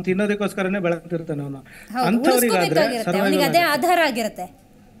ಬೆಳೆದಿರೋದ್ರಲ್ಲಿ ಅವನು ತಿನ್ನೋದಕ್ಕೋಸ್ಕರನೇ ಬೆಳೆದಿರ್ತಾನೆ ಅವನು. ಅಂಥವ್ರಿಗಾದ್ರೆ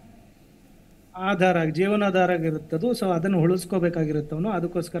ಜೀವನಾಧಾರ ಆಗಿರುತ್ತದು. ಸೊ ಅದನ್ನ ಉಳಿಸ್ಕೋಬೇಕಾಗಿರುತ್ತವನು,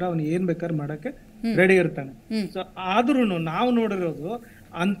 ಅದಕ್ಕೋಸ್ಕರ ಅವನು ಏನ್ ಬೇಕಾದ್ರೆ ಮಾಡಕ್ಕೆ ರೆಡಿ ಇರ್ತಾನೆ. ಸೊ ಆದ್ರೂ ನಾವು ನೋಡಿರೋದು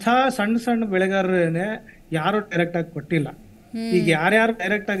ಅಂಥ ಸಣ್ಣ ಬೆಳೆಗಾರರೇನೆ ಯಾರು ಡೈರೆಕ್ಟ್ ಆಗಿ ಕೊಟ್ಟಿಲ್ಲ. ಈಗ ಯಾರ್ಯಾರು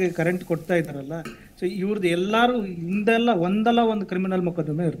ಡೈರೆಕ್ಟ್ ಆಗಿ ಕರೆಂಟ್ ಕೊಡ್ತಾ ಇದಾರಲ್ಲ, ಸೊ ಇವ್ರದ್ದು ಎಲ್ಲಾರು ಒಂದಲ್ಲ ಒಂದು ಕ್ರಿಮಿನಲ್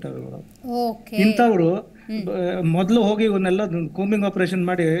ಮೊಕದ್ದಮೆ ಇರ್ತಾವೆ. ಇಂಥವ್ರು ಮೊದಲು ಹೋಗಿ ಇವನ್ನೆಲ್ಲ ಕೂಂಬಿಂಗ್ ಆಪರೇಷನ್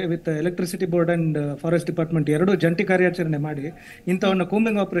ಮಾಡಿ with electricity board and forest department ಎರಡು ಜಂಟಿ ಕಾರ್ಯಾಚರಣೆ ಮಾಡಿ ಇಂಥವನ್ನ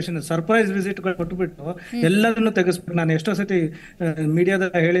ಕೂಂಬಿಂಗ್ ಆಪರೇಷನ್ ಸರ್ಪ್ರೈಸ್ ವಿಸಿಟ್ ಕೊಟ್ಬಿಟ್ಟು ಎಲ್ಲರನ್ನು ತೆಗೆಸ್ಬಿಟ್ಟು, ನಾನು ಎಷ್ಟೋ ಸತಿ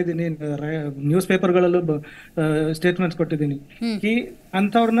ಮೀಡಿಯಾದಲ್ಲಿ ಹೇಳಿದ್ದೀನಿ, ನ್ಯೂಸ್ ಪೇಪರ್ಗಳಲ್ಲೂ ಸ್ಟೇಟ್ಮೆಂಟ್ಸ್ ಕೊಟ್ಟಿದ್ದೀನಿ. ಈ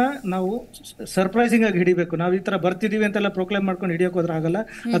ಅಂಥವ್ರನ್ನ ನಾವು ಸರ್ಪ್ರೈಸಿಂಗ್ ಆಗಿ ಹಿಡಿಬೇಕು. ನಾವು ಈ ತರ ಬರ್ತಿದೀವಿ ಅಂತೆಲ್ಲ ಪ್ರೊಕ್ಲೇಮ್ ಮಾಡ್ಕೊಂಡು ಹಿಡಿಯೋಕೆ ಹೋದ್ರೆ ಆಗಲ್ಲ,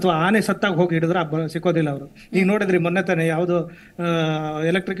 ಅಥವಾ ಆನೆ ಸತ್ತಾಗ ಹೋಗಿ ಹಿಡಿದ್ರೆ ಸಿಕ್ಕೋದಿಲ್ಲ ಅವರು. ಈಗ ನೋಡಿದ್ರಿ ಮೊನ್ನೆ ತಾನೆ ಯಾವ್ದೋ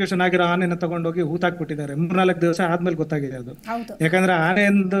ಎಲೆಕ್ಟ್ರಿಕೇಶನ್ ಆಗಿರೋ ಆನೆನ ತಗೊಂಡೋಗಿ ಹೂತಾಕ್ಬಿಟ್ಟಿದ್ದಾರೆ. 3-4 ದಿವಸ ಆದ್ಮೇಲೆ ಗೊತ್ತಾಗಿದೆ ಅದು. ಯಾಕಂದ್ರೆ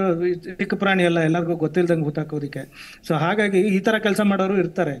ಆನೆಯೊಂದು ಚಿಕ್ಕ ಪ್ರಾಣಿ ಅಲ್ಲ, ಎಲ್ಲರಿಗೂ ಗೊತ್ತಿಲ್ದಂಗೆ ಹೂತಾಕೋದಿಕ್ಕೆ. ಸೊ ಹಾಗಾಗಿ ಈ ತರ ಕೆಲಸ ಮಾಡೋರು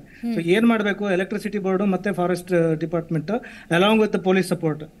ಇರ್ತಾರೆ. ಸೊ ಏನ್ ಮಾಡ್ಬೇಕು, ಎಲೆಕ್ಟ್ರಿಸಿಟಿ ಬೋರ್ಡ್ ಮತ್ತೆ forest department along with police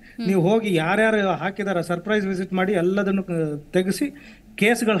support, ನೀವು ಹೋಗಿ ಯಾರ್ಯಾರು ಹಾಕಿದಾರ ಸರ್ಪ್ರೈಸ್ ವಿಸಿಟ್ ಮಾಡಿ ಎಲ್ಲದನ್ನು ತೆಗೆಸಿ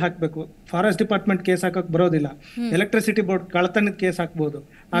ಕೇಸ್ಗಳು ಹಾಕ್ಬೇಕು. ಫಾರೆಸ್ಟ್ ಡಿಪಾರ್ಟ್ಮೆಂಟ್ ಕೇಸ್ ಹಾಕಕ್ ಬರೋದಿಲ್ಲ, ಎಲೆಕ್ಟ್ರಿಸಿಟಿ ಬೋರ್ಡ್ ಕಳ್ಳತನದ ಕೇಸ್ ಹಾಕ್ಬೋದು.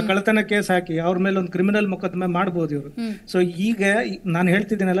 ಆ ಕಳ್ಳತನ ಕೇಸ್ ಹಾಕಿ ಅವ್ರ ಮೇಲೆ ಒಂದು ಕ್ರಿಮಿನಲ್ ಮೊಕದ್ದಮೆ ಮಾಡ್ಬೋದು ಇವರು. ಸೊ ಈಗ ನಾನು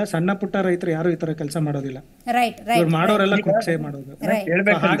ಹೇಳ್ತಿದ್ದೀನಲ್ಲ, ಸಣ್ಣ ಪುಟ್ಟ ರೈತರು ಯಾರು ಈ ತರ ಕೆಲಸ ಮಾಡೋದಿಲ್ಲ, ಮಾಡೋರೆಲ್ಲ ಕುಕ್ಷೆ ಮಾಡೋದು.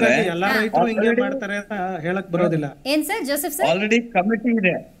 ಹಾಗಾಗಿ ಎಲ್ಲಾ ರೈತರು ಹಿಂಗೆ ಮಾಡ್ತಾರೆ ಅಂತ ಹೇಳಕ್ ಬರೋದಿಲ್ಲ. ಆಲ್ರೆಡಿ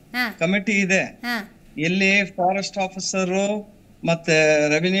ಕಮಿಟಿ ಇದೆ ಎಲ್ಲಿ ಫಾರೆಸ್ಟ್ ಆಫೀಸರು ಮತ್ತೆ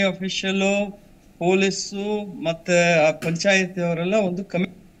ರೆವಿನ್ಯೂ ಅಫಿಷಿಯಲ್, ಪೊಲೀಸು ಮತ್ತೆ ಪಂಚಾಯತಿ ಅವರೆಲ್ಲ ಒಂದು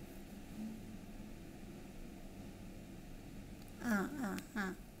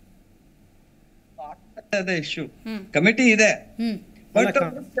ಇಶ್ಯೂ ಕಮಿಟಿ ಇದೆ, ಬಟ್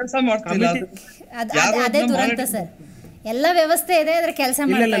ಕೆಲಸ ಮಾಡ್ತಿಲ್ಲ. ಅದೇ ದುರಂತ ಸರ್, ಎಲ್ಲ ವ್ಯವಸ್ಥೆ ಇದೆ, ಆದ್ರೆ ಕೆಲಸ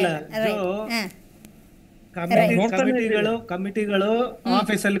ಕಮಿಟಿಗಳು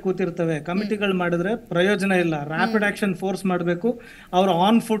ಆಫೀಸ್ ಅಲ್ಲಿ ಕೂತಿರ್ತವೆ. ಕಮಿಟಿಗಳು ಮಾಡಿದ್ರೆ ಪ್ರಯೋಜನ ಇಲ್ಲ. ರ್ಯಾಪಿಡ್ ಆಕ್ಷನ್ ಫೋರ್ಸ್ ಮಾಡಬೇಕು. ಅವ್ರು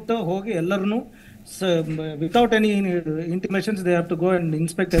ಆನ್ ಫುಟ್ ಹೋಗಿ ಎಲ್ಲರನ್ನು without any intimations they have to go and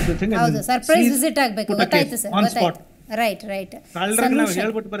inspect everything and surprise visit ಆಗಬೇಕು. ಗೊತ್ತಾಯ್ತು sir, on spot. Right right ನಾವು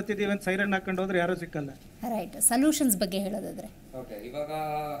ಹೇಳ್ಬಿಟ್ಟು ಬರ್ತಿದೀವಿ ಅಂತ ಸೈರನ್ ಹಾಕೊಂಡು ಹೋದ್ರೆ ಯಾರು ಸಿಕ್ಕಲ್ಲ. ರೈಟ್, ಸೊಲ್ಯೂಷನ್ಸ್ ಬಗ್ಗೆ ಹೇಳೋದಾದ್ರೆ ಓಕೆ, ಇವಾಗ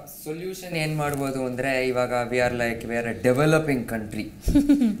ಸೊಲ್ಯೂಷನ್ ಏನು ಮಾಡ್ಬೋದು ಅಂದರೆ, ಇವಾಗ we are A developing country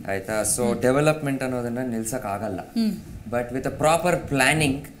ಆಯಿತಾ. ಸೊ ಡೆವಲಪ್ಮೆಂಟ್ ಅನ್ನೋದನ್ನು ನಿಲ್ಸೋಕ್ಕಾಗಲ್ಲ, but with a proper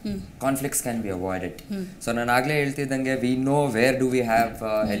planning conflicts can be avoided. So ನಾನು ಆಗಲೇ ಹೇಳ್ತಿದ್ದಂಗೆ we know where do we have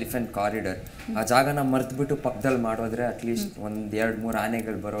elephant corridor. ಆ ಜಾಗನ ಮರೆತುಬಿಟ್ಟು ಪಕ್ಕದಲ್ಲಿ ಮಾಡೋದ್ರೆ ಅಟ್ಲೀಸ್ಟ್ 1-2-3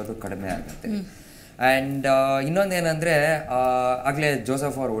 ಆನೆಗಳು ಬರೋದು ಕಡಿಮೆ ಆಗುತ್ತೆ. ಆ್ಯಂಡ್ ಇನ್ನೊಂದೇನೆಂದರೆ, ಆಗಲೇ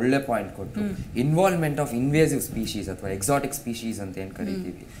ಜೋಸೆಫ್ ಅವ್ರು ಒಳ್ಳೆ ಪಾಯಿಂಟ್ ಕೊಟ್ಟರು, ಇನ್ವಾಲ್ವ್ಮೆಂಟ್ ಆಫ್ ಇನ್ವೇಸಿವ್ ಸ್ಪೀಶೀಸ್ ಅಥವಾ ಎಕ್ಸಾಟಿಕ್ ಸ್ಪೀಶೀಸ್ ಅಂತ ಏನು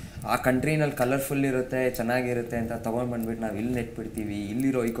ಕರಿತೀವಿ. ಆ ಕಂಟ್ರಿನಲ್ಲಿ ಕಲರ್ಫುಲ್ ಇರುತ್ತೆ, ಚೆನ್ನಾಗಿರುತ್ತೆ ಅಂತ ತೊಗೊಂಡು ಬಂದ್ಬಿಟ್ಟು ನಾವು ಇಲ್ಲಿ ನೆಟ್ಬಿಡ್ತೀವಿ.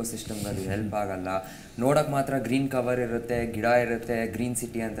 ಇಲ್ಲಿರೋ ಇಕೋಸಿಸ್ಟಮ್ಗೆ ಹೆಲ್ಪ್ ಆಗಲ್ಲ. ನೋಡೋಕೆ ಮಾತ್ರ ಗ್ರೀನ್ ಕವರ್ ಇರುತ್ತೆ, ಗಿಡ ಇರುತ್ತೆ, ಗ್ರೀನ್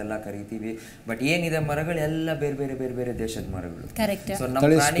ಸಿಟಿ ಅಂತೆಲ್ಲ ಕರಿತೀವಿ. ಬಟ್ ಏನಿದೆ ಮರಗಳೆಲ್ಲ ಬೇರೆ ಬೇರೆ ಬೇರೆ ಬೇರೆ ದೇಶದ ಮರಗಳು. ಸೊ ನಮ್ಮ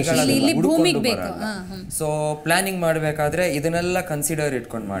ಪ್ರಾಣಿಗಳಲ್ಲಿ ಹುಡ್ಕೊಂಡು ಬರಲ್ಲ. ಸೊ ಪ್ಲಾನಿಂಗ್ ಮಾಡಬೇಕಾದ್ರೆ ಇದನ್ನೆಲ್ಲ ಕನ್ಸಿಡರ್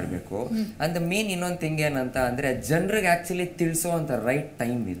ಇಟ್ಕೊಂಡು ಮಾಡಬೇಕು. ಅಂಡ್ ಮೇನ್ ಇನ್ನೊಂದು ಥಿಂಗ್ ಏನಂತ ಅಂದರೆ, ಜನರಿಗೆ ಆ್ಯಕ್ಚುಲಿ ತಿಳಿಸೋ ಅಂತ ರೈಟ್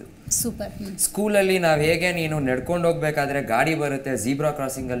ಟೈಮ್ ಇದು. ಸೂಪರ್. ಸ್ಕೂಲಲ್ಲಿ ನಾವು ಹೇಗೆ ನೀನು ನಡ್ಕೊಂಡು ಹೋಗ್ಬೇಕಾದ್ರೆ ಗಾಡಿ ಬರುತ್ತೆ, ಜೀಬ್ರಾ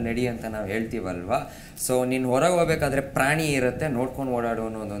ಕ್ರಾಸಿಂಗಲ್ಲಿ ನಡಿ ಅಂತ ನಾವು ಹೇಳ್ತೀವಲ್ವಾ. ಸೊ ನೀನು ಹೊರಗೆ ಹೋಗ್ಬೇಕಾದ್ರೆ ಪ್ರಾಣಿ ಇರುತ್ತೆ, ನೋಡ್ಕೊಂಡು ಓಡಾಡೋ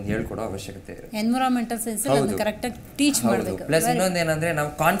ಅನ್ನೋದೊಂದು ಹೇಳ್ಕೊಡೋ ಅವಶ್ಯಕತೆ ಇರುತ್ತೆ. ಎನ್ವಿರಾನ್ಮೆಂಟಲ್ ಸೆನ್ಸ್ ಕರೆಕ್ಟಾಗಿ ಟೀಚ್ ಮಾಡಬೇಕು. ಪ್ಲಸ್ ಇನ್ನೊಂದೇನಂದ್ರೆ,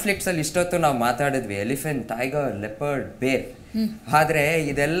 ನಾವು ಕಾನ್ಫ್ಲಿಕ್ಟ್ಸಲ್ಲಿ ಇಷ್ಟೊತ್ತು ನಾವು ಮಾತಾಡಿದ್ವಿ ಎಲಿಫೆಂಟ್, ಟೈಗರ್, ಲೆಪರ್ಡ್, ಬೇರ್. ಆದರೆ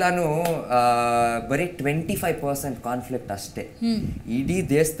ಇದೆಲ್ಲಾನು ಬರೀ 25% ಕಾನ್ಫ್ಲಿಕ್ಟ್ ಅಷ್ಟೇ. ಇಡೀ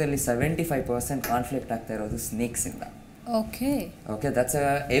ದೇಶದಲ್ಲಿ 75% ಕಾನ್ಫ್ಲಿಕ್ಟ್ ಆಗ್ತಾ ಇರೋದು ಸ್ನೇಕ್ಸ್ ಇಂದ. Okay, that's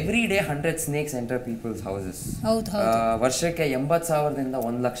every day 100 snakes enter people's houses. ವರ್ಷಕ್ಕೆ 80,000ದಿಂದ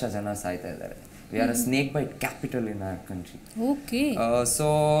 1,00,000 ಜನ ಸಾಯ್ತಾ ಇದ್ದಾರೆ. We are a snake bite capital in our country. Okay. So,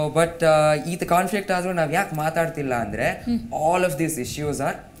 but ಇದು ಕಾನ್ಫ್ಲಿಕ್ಟ್ ಆದರೂ ನಾವು ಯಾಕೆ ಮಾತಾಡ್ತಿಲ್ಲ ಅಂದರೆ, all of these issues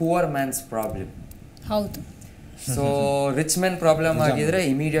are poor man's problem. ಹೌದು. ಸೊ ರಿಚ್ ಮೆನ್ ಪ್ರಾಬ್ಲಮ್ ಆಗಿದ್ರೆ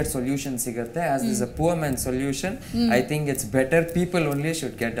ಇಮಿಡಿಯೇಟ್ ಸೊಲ್ಯೂಷನ್ ಸಿಗುತ್ತೆ. As is a poor man solution, I think it's better people only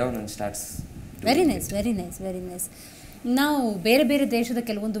should get down and starts. Very nice, very nice, very nice. ನಾವು ಬೇರೆ ಬೇರೆ ದೇಶದ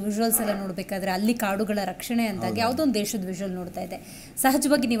ಕೆಲವೊಂದು visuals ಎಲ್ಲ ನೋಡಬೇಕಾದ್ರೆ ಅಲ್ಲಿ ಕಾಡುಗಳ ರಕ್ಷಣೆ ಅಂದಾಗ ಯಾವುದೋ ಒಂದು ದೇಶದ ವಿಜುವಲ್ ನೋಡ್ತಾ ಇದೆ.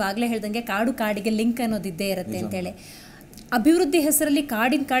 ಸಹಜವಾಗಿ ನೀವು ಆಗಲೇ ಹೇಳ್ದಂಗೆ ಕಾಡಿಗೆ ಲಿಂಕ್ ಅನ್ನೋದು ಇದ್ದೇ ಇರುತ್ತೆ ಅಂತೇಳಿ. ಅಭಿವೃದ್ಧಿ ಹೆಸರಲ್ಲಿ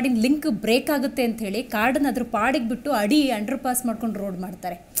ಕಾಡಿನ ಲಿಂಕ್ ಬ್ರೇಕ್ ಆಗುತ್ತೆ ಅಂತ ಹೇಳಿ ಕಾಡನ್ನ ಅದ್ರ ಪಾಡಿಗೆ ಬಿಟ್ಟು ಅಂಡರ್ ಪಾಸ್ ಮಾಡ್ಕೊಂಡು ರೋಡ್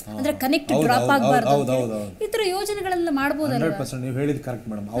ಮಾಡ್ತಾರೆ. ಅಂದ್ರೆ ಕನೆಕ್ಟ್ ಡ್ರಾಪ್ ಆಗಬಾರ್ದು. ಈ ತರ ಯೋಜನೆಗಳೆಲ್ಲ ಮಾಡಬಹುದಲ್ಲ. 100% ನೀವು ಹೇಳಿದ್ ಕರೆಕ್ಟ್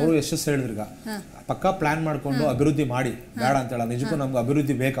ಮೇಡಮ್. ಅವರು ಎಷ್ಟು ಹೇಳಿದ್ರೀಗ ಪಕ್ಕಾ ಪ್ಲಾನ್ ಮಾಡ್ಕೊಂಡು ಅಭಿವೃದ್ಧಿ ಮಾಡಿ ಬೇಡ ಅಂತ ಹೇಳ. ನಿಜಕ್ಕೂ ನಮ್ಗೆ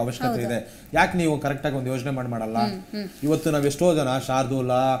ಅಭಿವೃದ್ಧಿ ಬೇಕು, ಅವಶ್ಯಕತೆ ಇದೆ. ಯಾಕೆ ನೀವು ಕರೆಕ್ಟ್ ಆಗಿ ಒಂದು ಯೋಜನೆ ಮಾಡಲ್ಲ? ಇವತ್ತು ನಾವ್ ಎಷ್ಟೋ ಜನ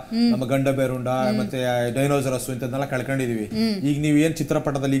ಶಾರ್ದೂಲ, ನಮ್ಮ ಗಂಡ ಬೇರುಂಡ, ಮತ್ತೆ ಡೈನೋಸರಸ್ ಇಂಥದ್ನೆಲ್ಲ ಕಳ್ಕೊಂಡಿದೀವಿ. ಈಗ ನೀವು ಏನ್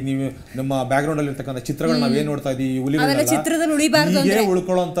ಚಿತ್ರಪಟದಲ್ಲಿ ಈಗ ನೀವು ನಮ್ಮ ಬ್ಯಾಕ್ ಗ್ರೌಂಡ್ ಅಲ್ಲಿ ಇರ್ತಕ್ಕಂಥ ಚಿತ್ರಗಳು ನಾವ್ ಏನ್ ನೋಡ್ತಾ ಇದೀವಿ, ಹುಲಿಗಳೇ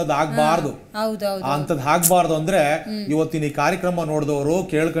ಉಳ್ಕೊಳ್ಳೋಂಥದ್ದು ಆಗ್ಬಾರ್ದು. ಅಂತದ್ ಆಗ್ಬಾರ್ದು ಅಂದ್ರೆ ಇವತ್ತಿನ ಈ ಕಾರ್ಯಕ್ರಮ ನೋಡಿದವರು,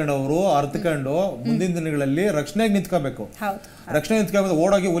 ಕೇಳ್ಕೊಂಡವರು, ಅರ್ಥಕೊಂಡು ಮುಂದಿನ ದಿನಗಳಲ್ಲಿ ರಕ್ಷಣೆಗೆ ನಿಂತ್ಕೋಬೇಕು. ರಕ್ಷಣೆ ನಿಂತ್ಕೊಂಡ್ಬಿಟ್ಟು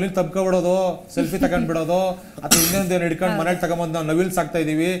ಓಡೋಗಿ ಹುಲಿ ತಪ್ಕೊಬಿಡೋದು, ಸೆಲ್ಫಿ ತಗೊಂಡ್ಬಿಡೋದು, ಅಥವಾ ಇನ್ನೊಂದೇನು ಹಿಡ್ಕೊಂಡು ಮನೇಲಿ ತಗೊಂಬಂದು ನಾವು ನವಿಲ್ ಸಾಕ್ತಾ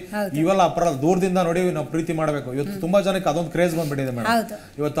ಇದೀವಿ, ಇವೆಲ್ಲ ಅಪರಾಧ. ದೂರದಿಂದ ನೋಡಿ ನಾವು ಪ್ರೀತಿ ಮಾಡಬೇಕು. ಇವತ್ತು ತುಂಬಾ ಜನಕ್ಕೆ ಅದೊಂದು ಕ್ರೇಜ್ ಬಂದ್ಬಿಟ್ಟಿದೆ ಮೇಡಮ್.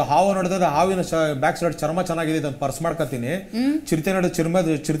 ಇವತ್ತು ಹಾವು ನೋಡಿದ್ರೆ ಹಾವಿನ ಬ್ಯಾಕ್ ಸೈಡ್ ಚರ್ಮ ಚೆನ್ನಾಗಿದೆ ಅಂತ ಪರ್ಸ್ ಮಾಡ್ಕೊತೀನಿ, ಚಿರತೆ ನೋಡಿ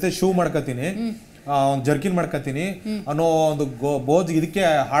ಚಿರತೆ ಶೂ ಮಾಡ್ಕೊತೀನಿ, ಒಂದು ಜರ್ಕಿನ್ ಮಾಡ್ಕೊತೀನಿ ಅನ್ನೋ ಒಂದು ಬೋಧ್ ಇದಕ್ಕೆ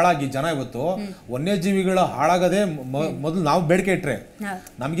ಹಾಳಾಗಿ ಜನ ಇವತ್ತು ವನ್ಯಜೀವಿಗಳ ಹಾಳಾಗದೆ ಮೊದಲು ನಾವು ಬೇಡಿಕೆ ಇಟ್ರೆ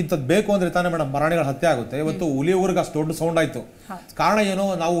ನಮ್ಗಿಂತದ್ ಬೇಕು ಅಂದ್ರೆ ತಾನೇ ಮೇಡಮ್ ಮರಾಣಿಗಳ ಹತ್ಯೆ ಆಗುತ್ತೆ. ಇವತ್ತು ಹುಲಿ ಊರಿಗೆ ಅಷ್ಟು ದೊಡ್ಡ ಸೌಂಡ್ ಆಯ್ತು. ಕಾರಣ ಏನು?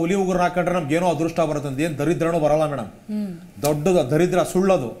 ನಾವು ಹುಲಿ ಉಗುರು ಹಾಕೊಂಡ್ರೆ ನಮ್ಗೆ ಏನೋ ಅದೃಷ್ಟ ಬರುತ್ತೆ ಅಂತ. ಏನ್ ದರಿದ್ರನೂ ಬರಲ್ಲ ಮೇಡಮ್, ದೊಡ್ಡ ದರಿದ್ರ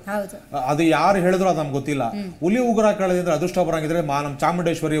ಸುಳ್ಳದು. ಅದು ಯಾರು ಹೇಳಿದ್ರು ಅದು ನಮ್ಗೆ ಗೊತ್ತಿಲ್ಲ. ಹುಲಿ ಉಗುರು ಹಾಕೊಳ್ಳೋದ್ರೆ ಅದೃಷ್ಟ ಬರಂಗಿದ್ರೆ ನಮ್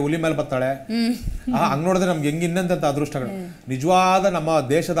ಚಾಮುಂಡೇಶ್ವರಿ ಹುಲಿ ಮೇಲೆ ಬರ್ತಾಳೆ. ಹಂಗ್ ನೋಡಿದ್ರೆ ನಮ್ಗೆ ಹೆಂಗ್ ಇನ್ನಂತ ಅದೃಷ್ಟಗಳು. ನಿಜವಾದ ನಮ್ಮ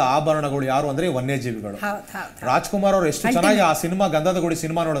ದೇಶದ ಆಭರಣಗಳು ಯಾರು ಅಂದ್ರೆ ವನ್ಯಜೀವಿಗಳು. ರಾಜ್ಕುಮಾರ್ ಅವ್ರು ಎಷ್ಟು ಚೆನ್ನಾಗಿ ಆ ಸಿನಿಮಾ ಗಂಧದ ಗುಡಿ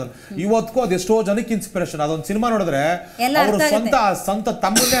ಸಿನಿಮಾ ನೋಡಿದ್ರು. ಇವತ್ತಿಗೂ ಅದೆಷ್ಟೋ ಜನಕ್ಕೆ ಇನ್ಸ್ಪಿರೇಷನ್. ಅದೊಂದು ಸಿನಿಮಾ ನೋಡಿದ್ರೆ ಅವರು ಸ್ವಂತ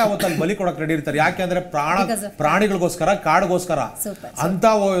ತಮ್ಮನ್ನೇ ಅವತ್ತಲ್ಲಿ ಬಲಿ ಕೊಡಕ್ ರೆಡಿ ಇರ್ತಾರೆ. ಯಾಕೆಂದ್ರೆ ಪ್ರಾಣಿಗಳಿಗೋಸ್ಕರ, ಕಾಡಿಗೋಸ್ಕರ. ಅಂತ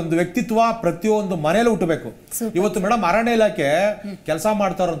ಒಂದು ವ್ಯಕ್ತಿತ್ವ ಪ್ರತಿಯೊಂದು ಮನೇಲಿ ಹುಟ್ಟಬೇಕು. ಇವತ್ತು ಮೇಡಮ್ ಅರಣ್ಯ ಇಲಾಖೆ ಕೆಲಸ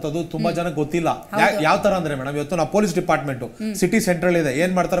ಮಾಡ್ತಾ ಇರೋಂಥದ್ದು ತುಂಬಾ ಜನಕ್ಕೆ ಗೊತ್ತಿಲ್ಲ. ಯಾವ ತರ ಅಂದ್ರೆ ಮೇಡಮ್, ಇವತ್ತು ನಾವು ಪೊಲೀಸ್ ಡಿಪಾರ್ಟ್ಮೆಂಟ್ ಸಿಟಿ ಸೆಂಟ್ರಲ್ ಇದೆ,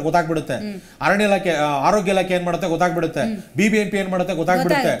 ಏನ್ ಮಾಡ್ತಾರೆ ಗೊತ್ತಾಗ್ಬಿಡುತ್ತೆ. ಅರಣ್ಯ ಇಲಾಖೆ, ಆರೋಗ್ಯ ಇಲಾಖೆ ಏನ್ ಮಾಡುತ್ತೆ ಗೊತ್ತಾಗ್ಬಿಡುತ್ತೆ. BBMP ಏನ್ ಮಾಡುತ್ತೆ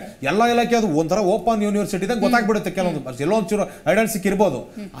ಗೊತ್ತಾಗ್ಬಿಡುತ್ತೆ. ಎಲ್ಲಾ ಇಲಾಖೆ ಅದು ಒಂಥರ ಓಪನ್ ಯೂನಿವರ್ಸಿಟಿ ಗೊತ್ತಾಗ್ಬಿಡುತ್ತೆ. ಕೆಲವೊಂದು ಎಲ್ಲೊಂಚೂರು ಐಡೆನ್ಸಿ ಇರ್ಬೋದು,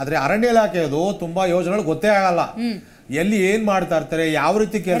 ಆದ್ರೆ ಅರಣ್ಯ ಇಲಾಖೆಯದು ತುಂಬಾ ಯೋಜನೆಗಳು ಗೊತ್ತೇ ಆಗಲ್ಲ. ಎಲ್ಲಿ ಏನ್ ಮಾಡ್ತಾ ಇರ್ತಾರೆ, ಯಾವ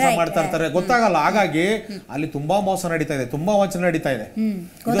ರೀತಿ ಕೆಲಸ ಮಾಡ್ತಾ ಇರ್ತಾರೆ ಗೊತ್ತಾಗಲ್ಲ. ಹಾಗಾಗಿ ಅಲ್ಲಿ ತುಂಬಾ ಮೋಸ ನಡೀತಾ ಇದೆ, ತುಂಬಾ ವಂಚನೆ ನಡೀತಾ ಇದೆ.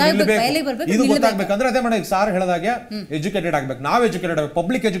 ಇದು ಗೊತ್ತಾಗ್ಬೇಕಂದ್ರೆ ಅದೇ ಮೇಡಮ್ ಸಾರ್ ಹೇಳಿದಾಗೆ ಎಜುಕೇಟೆಡ್ ಆಗ್ಬೇಕು. ನಾವ್ ಎಜುಕೇಟೆಡ್ ಆಗ್ಬೇಕು,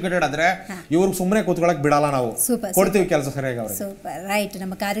 ಪಬ್ಲಿಕ್ ಎಜುಕೇಟೆಡ್ ಆದ್ರೆ ಇವ್ರಿಗೆ ಸುಮ್ಮನೆ ಕೂತ್ಕೊಳಕ್ ಬಿಡಲ್ಲ. ನಾವು ಕೊಡ್ತೀವಿ ಕೆಲಸ ಸರಿಯಾಗಿ ಅವ್ರಿಗೆ. ರೈಟ್.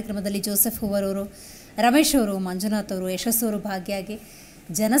 ನಮ್ಮ ಕಾರ್ಯಕ್ರಮದಲ್ಲಿ ಜೋಸೆಫ್ ಹೂವರ್ ಅವರು, ರಮೇಶ್ ಅವರು, ಮಂಜುನಾಥ್ ಅವರು, ಯಶಸ್ಸು ಅವರು ಭಾಗಿಯಾಗಿ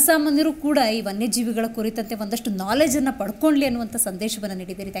ಜನಸಾಮಾನ್ಯರು ಕೂಡ ಈ ವನ್ಯಜೀವಿಗಳ ಕುರಿತಂತೆ ಒಂದಷ್ಟು ನಾಲೆಜನ್ನು ಪಡ್ಕೊಳ್ಳಿ ಅನ್ನುವಂಥ ಸಂದೇಶವನ್ನು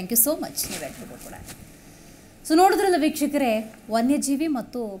ನೀಡಿದ್ದೀರಿ. ಥ್ಯಾಂಕ್ ಯು ಸೋ ಮಚ್ ನೀವೆಲ್ಲರಿಗೂ ಕೂಡ. ಸೊ ನೋಡಿದ್ರಲ್ಲ ವೀಕ್ಷಕರೇ, ವನ್ಯಜೀವಿ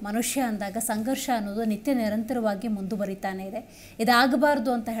ಮತ್ತು ಮನುಷ್ಯ ಅಂದಾಗ ಸಂಘರ್ಷ ಅನ್ನೋದು ನಿತ್ಯ ನಿರಂತರವಾಗಿ ಮುಂದುವರಿತಾನೆ ಇದೆ.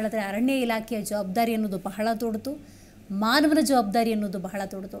 ಇದಾಗಬಾರ್ದು ಅಂತ ಹೇಳಿದ್ರೆ ಅರಣ್ಯ ಇಲಾಖೆಯ ಜವಾಬ್ದಾರಿ ಅನ್ನೋದು ಬಹಳ ದೊಡ್ಡದು. ಮಾನವನ ಜವಾಬ್ದಾರಿ ಅನ್ನೋದು ಬಹಳ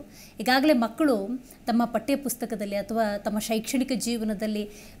ದೊಡ್ಡದು. ಈಗಾಗಲೇ ಮಕ್ಕಳು ತಮ್ಮ ಪಠ್ಯ ಪುಸ್ತಕದಲ್ಲಿ ಅಥವಾ ತಮ್ಮ ಶೈಕ್ಷಣಿಕ ಜೀವನದಲ್ಲಿ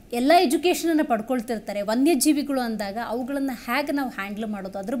ಎಲ್ಲ ಎಜುಕೇಷನನ್ನು ಪಡ್ಕೊಳ್ತಿರ್ತಾರೆ. ವನ್ಯಜೀವಿಗಳು ಅಂದಾಗ ಅವುಗಳನ್ನು ಹೇಗೆ ನಾವು ಹ್ಯಾಂಡ್ಲ್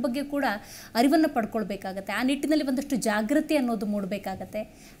ಮಾಡೋದು ಅದ್ರ ಬಗ್ಗೆ ಕೂಡ ಅರಿವನ್ನು ಪಡ್ಕೊಳ್ಬೇಕಾಗತ್ತೆ. ಆ ನಿಟ್ಟಿನಲ್ಲಿ ಒಂದಷ್ಟು ಜಾಗೃತಿ ಅನ್ನೋದು ಮೂಡಬೇಕಾಗತ್ತೆ.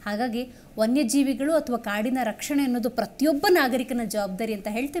 ಹಾಗಾಗಿ ವನ್ಯಜೀವಿಗಳು ಅಥವಾ ಕಾಡಿನ ರಕ್ಷಣೆ ಅನ್ನೋದು ಪ್ರತಿಯೊಬ್ಬ ನಾಗರಿಕನ ಜವಾಬ್ದಾರಿ ಅಂತ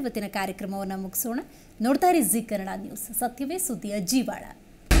ಹೇಳ್ತಾ ಇವತ್ತಿನ ಕಾರ್ಯಕ್ರಮವನ್ನು ಮುಗಿಸೋಣ. ನೋಡ್ತಾ ಇರಿ ಜೀ ಕನ್ನಡ ನ್ಯೂಸ್, ಸತ್ಯವೇ ಸುದ್ದಿಯ ಜೀವಾಳ.